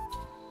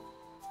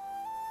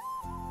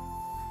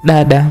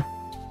 "Dada,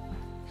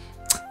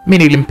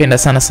 mimi nilimpenda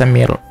sana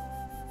Samir.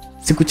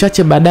 Siku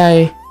chache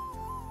baadaye,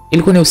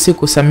 ilikuwa ni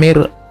usiku,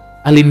 Samir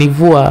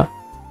alinivua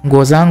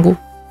nguo zangu.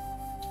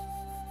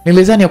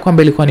 Nilizani ya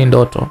kwamba ilikuwa ni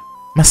ndoto.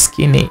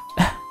 Maskini."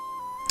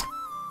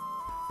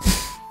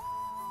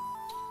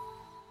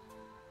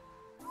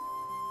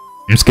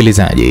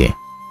 Msikilizaji,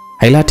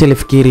 Hailati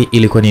alifikiri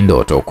ilikuwa ni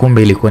ndoto,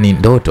 kumbe ilikuwa ni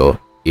ndoto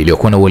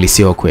iliyokuwa na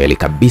uhalisia wa kweli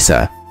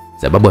kabisa,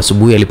 sababu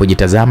asubuhi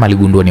alipojitazama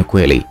aligundua ni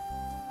kweli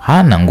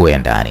hana nguo ya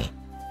ndani.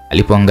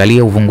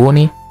 Alipoangalia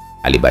uvunguni,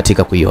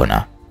 alibahatika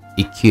kuiona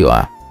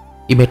ikiwa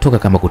imetoka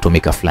kama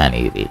kutumika fulani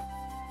hivi.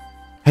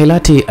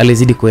 Hailati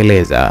alizidi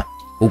kueleza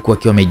huku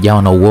akiwa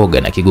amejawa na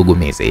uoga na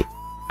kigugumizi.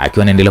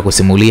 Akiwa anaendelea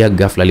kusimulia,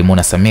 ghafla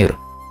alimuona Samir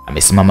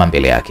amesimama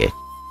mbele yake.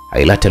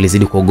 Hailati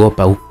alizidi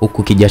kuogopa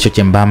huku kijasho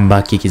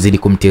chembamba kikizidi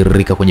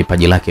kumtiririka kwenye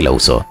paji lake la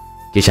uso.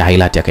 Kisha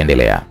Hailati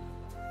akaendelea.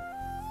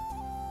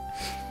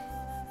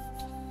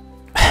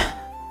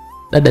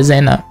 "Dada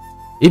Zena,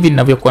 hivi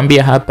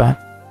ninavyokuambia hapa,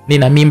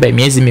 nina mimba ya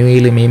miezi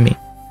 2 mimi."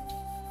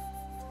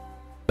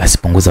 "Basi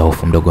punguza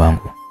hofu mdogo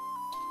wangu."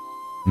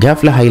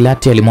 Ghafla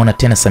Hailati alimuona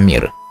tena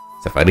Samir.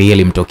 Safari hii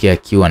alimtokea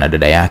akiwa na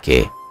dada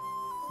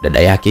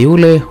yake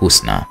yule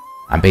Husna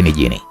ambaye ni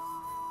Jini.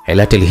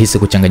 Hailati alihisi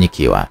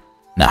kuchanganyikiwa,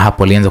 na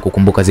hapo alianza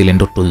kukumbuka zile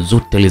ndoto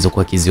zote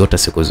alizokuwa akiziota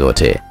siku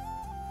zote.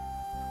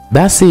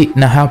 Basi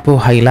na hapo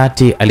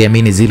Hailati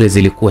aliamini zile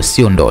zilikuwa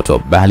sio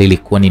ndoto, bali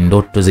ilikuwa ni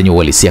ndoto zenye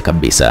uhalisia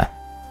kabisa.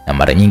 Na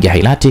mara nyingi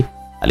Hailati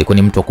alikuwa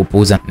ni mtu wa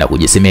kupuuza na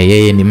kujisemea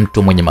yeye ni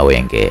mtu mwenye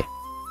mawenge.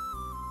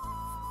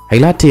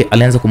 Hailati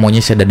alianza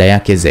kumwonyesha dada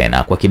yake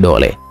Zena kwa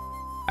kidole,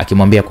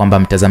 akimwambia kwamba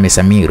mtazame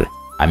Samir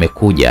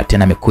amekuja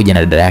na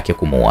dada yake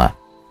kumuoa.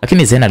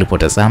 Lakini Zena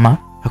alipotazama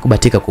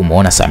hakubatika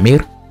kumuona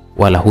Samir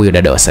wala huyo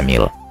dada wa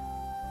Samir.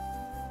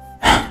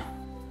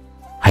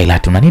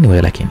 "Hailati, una nini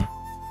wewe lakini?"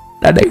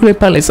 "Dada yule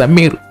pale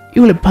Samir,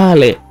 yule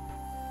pale."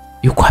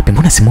 "Yuko wapi?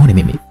 Mbona simuoni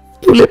mimi?"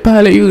 Yule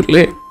pale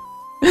yule.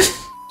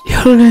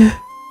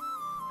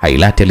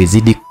 Hailati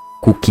alizidi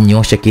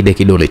kukinyosha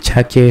kidole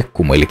chake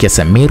kumwelekea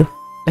Samir,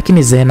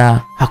 lakini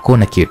Zena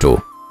hakuona kitu.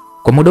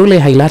 Kwa muda ule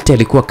Hailati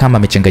alikuwa kama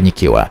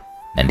amechanganyikiwa,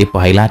 na ndipo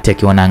Hailati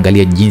akiwa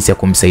anaangalia jinsi ya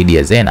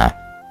kumsaidia Zena,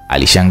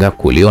 alishangaa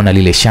kuliona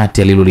lile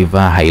shati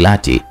alilolivaa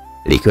Hailati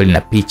likiwa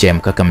lina picha ya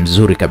mkaka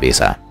mzuri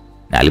kabisa.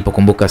 Na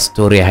alipokumbuka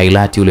story ya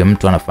Hailati, yule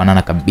mtu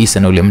anafanana kabisa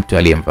na yule mtu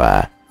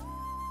aliyemvaa.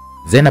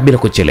 Zena bila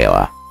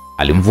kuchelewa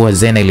alimvua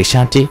Zena ile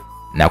shati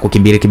na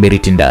kukimbia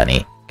kiberiti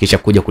ndani, kisha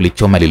kuja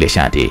kulichoma lile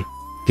shati,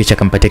 kisha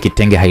akampatia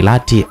kitenge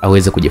Hailati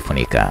aweze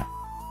kujifunika.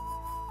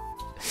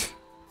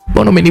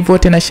 Mbona umenivua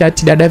tena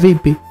shati dada,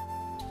 vipi?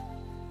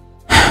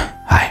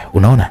 Haya,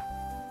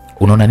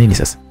 unaona nini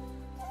sasa?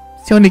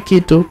 Sioni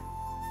kitu.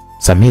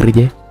 Samir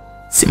je?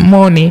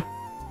 Simoni.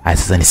 Haya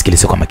sasa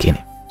nisikilize kwa makini.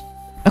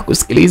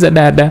 Nakusikiliza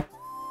dada.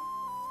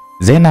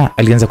 Zena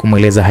alianza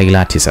kumweleza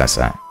Hailati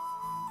sasa.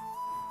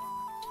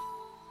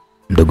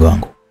 Mdogo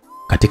wangu,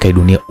 katika hii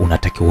dunia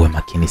unatakiwa uwe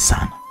makini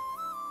sana.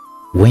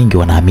 Wengi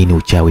wanaamini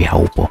uchawi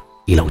haupo,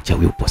 ila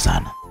uchawi upo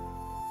sana.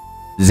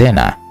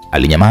 Zena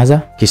alinyamaza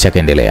kisha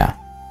akaendelea.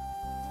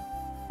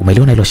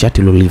 Umeliona hilo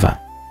shati ulilolivaa?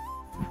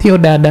 Ndio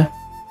dada.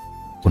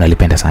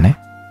 Unalipenda sana?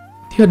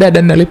 Ndio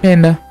dada,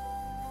 ninalipenda.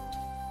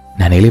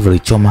 Na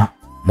nilivyolichoma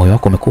moyo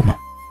wako umekuma?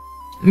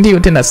 Ndio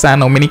tena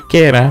sana,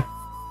 umenikera.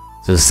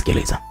 Sasa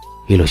sikiliza.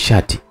 Hilo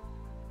shati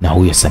na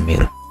huyo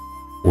Samir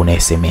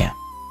unayesemea,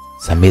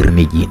 Samir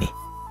ni jini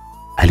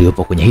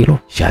aliyopo kwenye hilo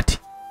shati,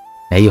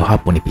 na hiyo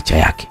hapo ni picha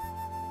yake.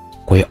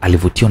 Kwa hiyo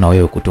alivutiwa na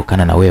wewe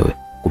kutokana na wewe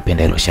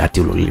kupenda hilo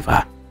shati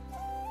ulilolivaa.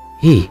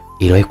 Hii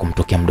iliwahi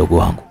kumtokea mdogo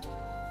wangu,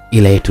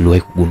 ila yeye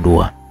tuliwahi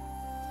kugundua.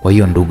 Kwa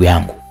hiyo ndugu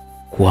yangu,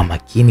 kuwa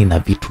makini na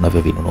vitu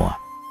unavyovinunua.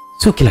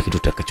 Sio kila kitu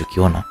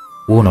utakachokiona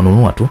wewe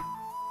unanunua tu.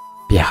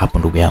 Pia hapo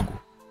ndugu yangu,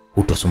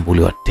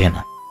 hutosumbuliwa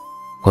tena.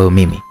 Kwa hiyo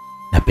mimi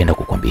napenda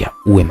kukwambia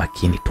uwe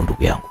makini tu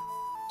ndugu yangu.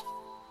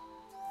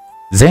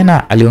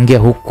 Zena aliongea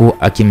huku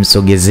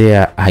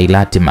akimsogezea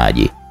Hailati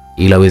maji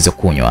ili aweze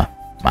kunywa,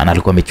 maana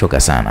alikuwa amechoka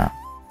sana.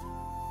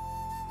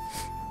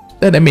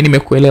 Dada, mimi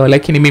nimekuelewa,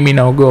 lakini mimi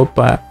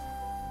naogopa.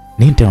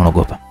 Nini tena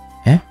unaogopa?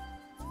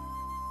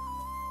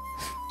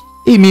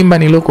 Hii mimba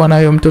nilokuwa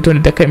nayo, mtoto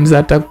nitakayemzaa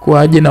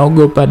atakuwaje?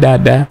 Naogopa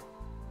dada.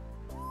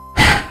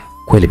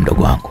 Kweli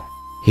mdogo wangu,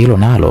 hilo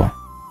nalo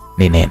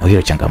ni neno,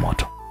 hiyo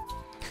changamoto.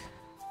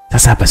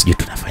 Sasa hapa sijui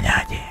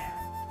tunafanyaje.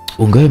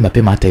 Ungewe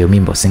mapema hata hiyo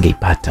mimba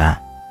usingeipata.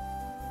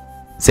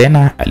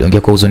 Zena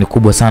aliongea kwa huzuni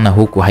kubwa sana,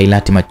 huku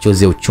Hailati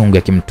machozi ya uchungu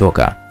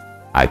yakimtoka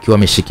akiwa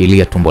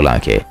ameshikilia tumbo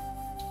lake.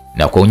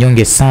 Na kwa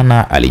unyonge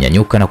sana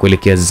alinyanyuka na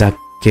kuelekea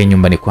zake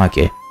nyumbani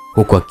kwake,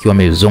 huku akiwa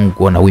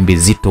amezongwa na wimbi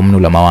zito mno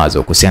la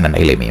mawazo kuhusiana na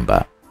ile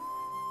mimba.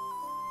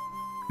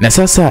 Na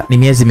sasa ni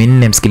miezi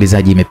 4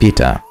 msikilizaji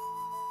imepita.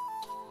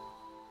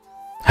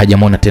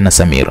 Hajamwona tena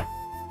Samir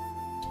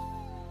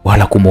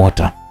wala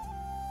kumuota,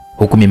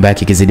 huku mimba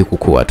yake ikizidi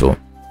kukua tu.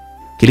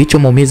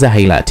 Kilichomuumiza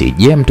Hailati,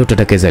 je, mtoto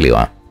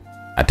atakayezaliwa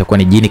atakuwa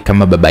ni jini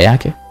kama baba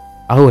yake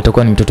au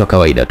atakuwa ni mtoto wa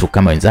kawaida tu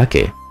kama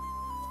wenzake?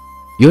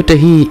 Yote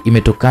hii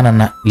imetokana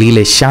na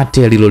lile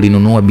shati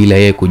alilolinunua bila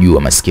yeye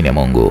kujua, maskini ya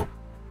Mungu.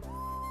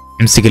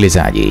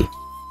 Msikilizaji,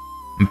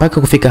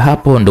 mpaka kufika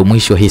hapo ndo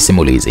mwisho wa hii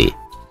simulizi.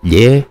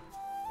 Je,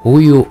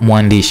 huyu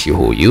mwandishi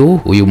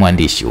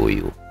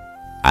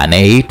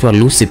anayeitwa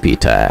Lucy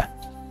Peter,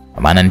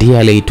 maana ndiye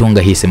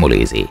aliyetunga hii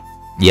simulizi,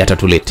 je,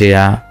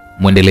 atatuletea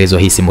mwendelezo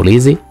wa hii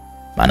simulizi?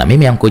 Maana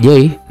mimi Uncle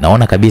Jay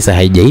naona kabisa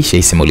haijaisha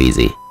hii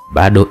simulizi,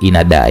 bado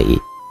inadai.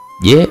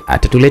 Je,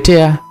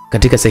 atatuletea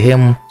katika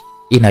sehemu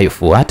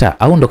inayofuata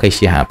au ndo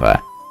kaishia hapa?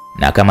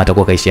 Na kama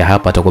atakuwa kaishia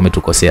hapa atakuwa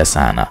ametukosea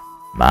sana,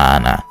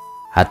 maana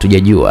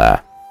hatujajua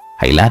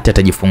Hailati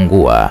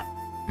atajifungua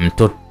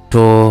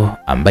mtoto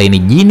ambaye ni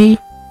jini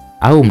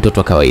au mtoto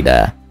wa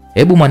kawaida.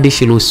 Hebu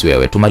mwandishi Lucy,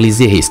 wewe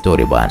tumalizie hii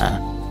story bwana.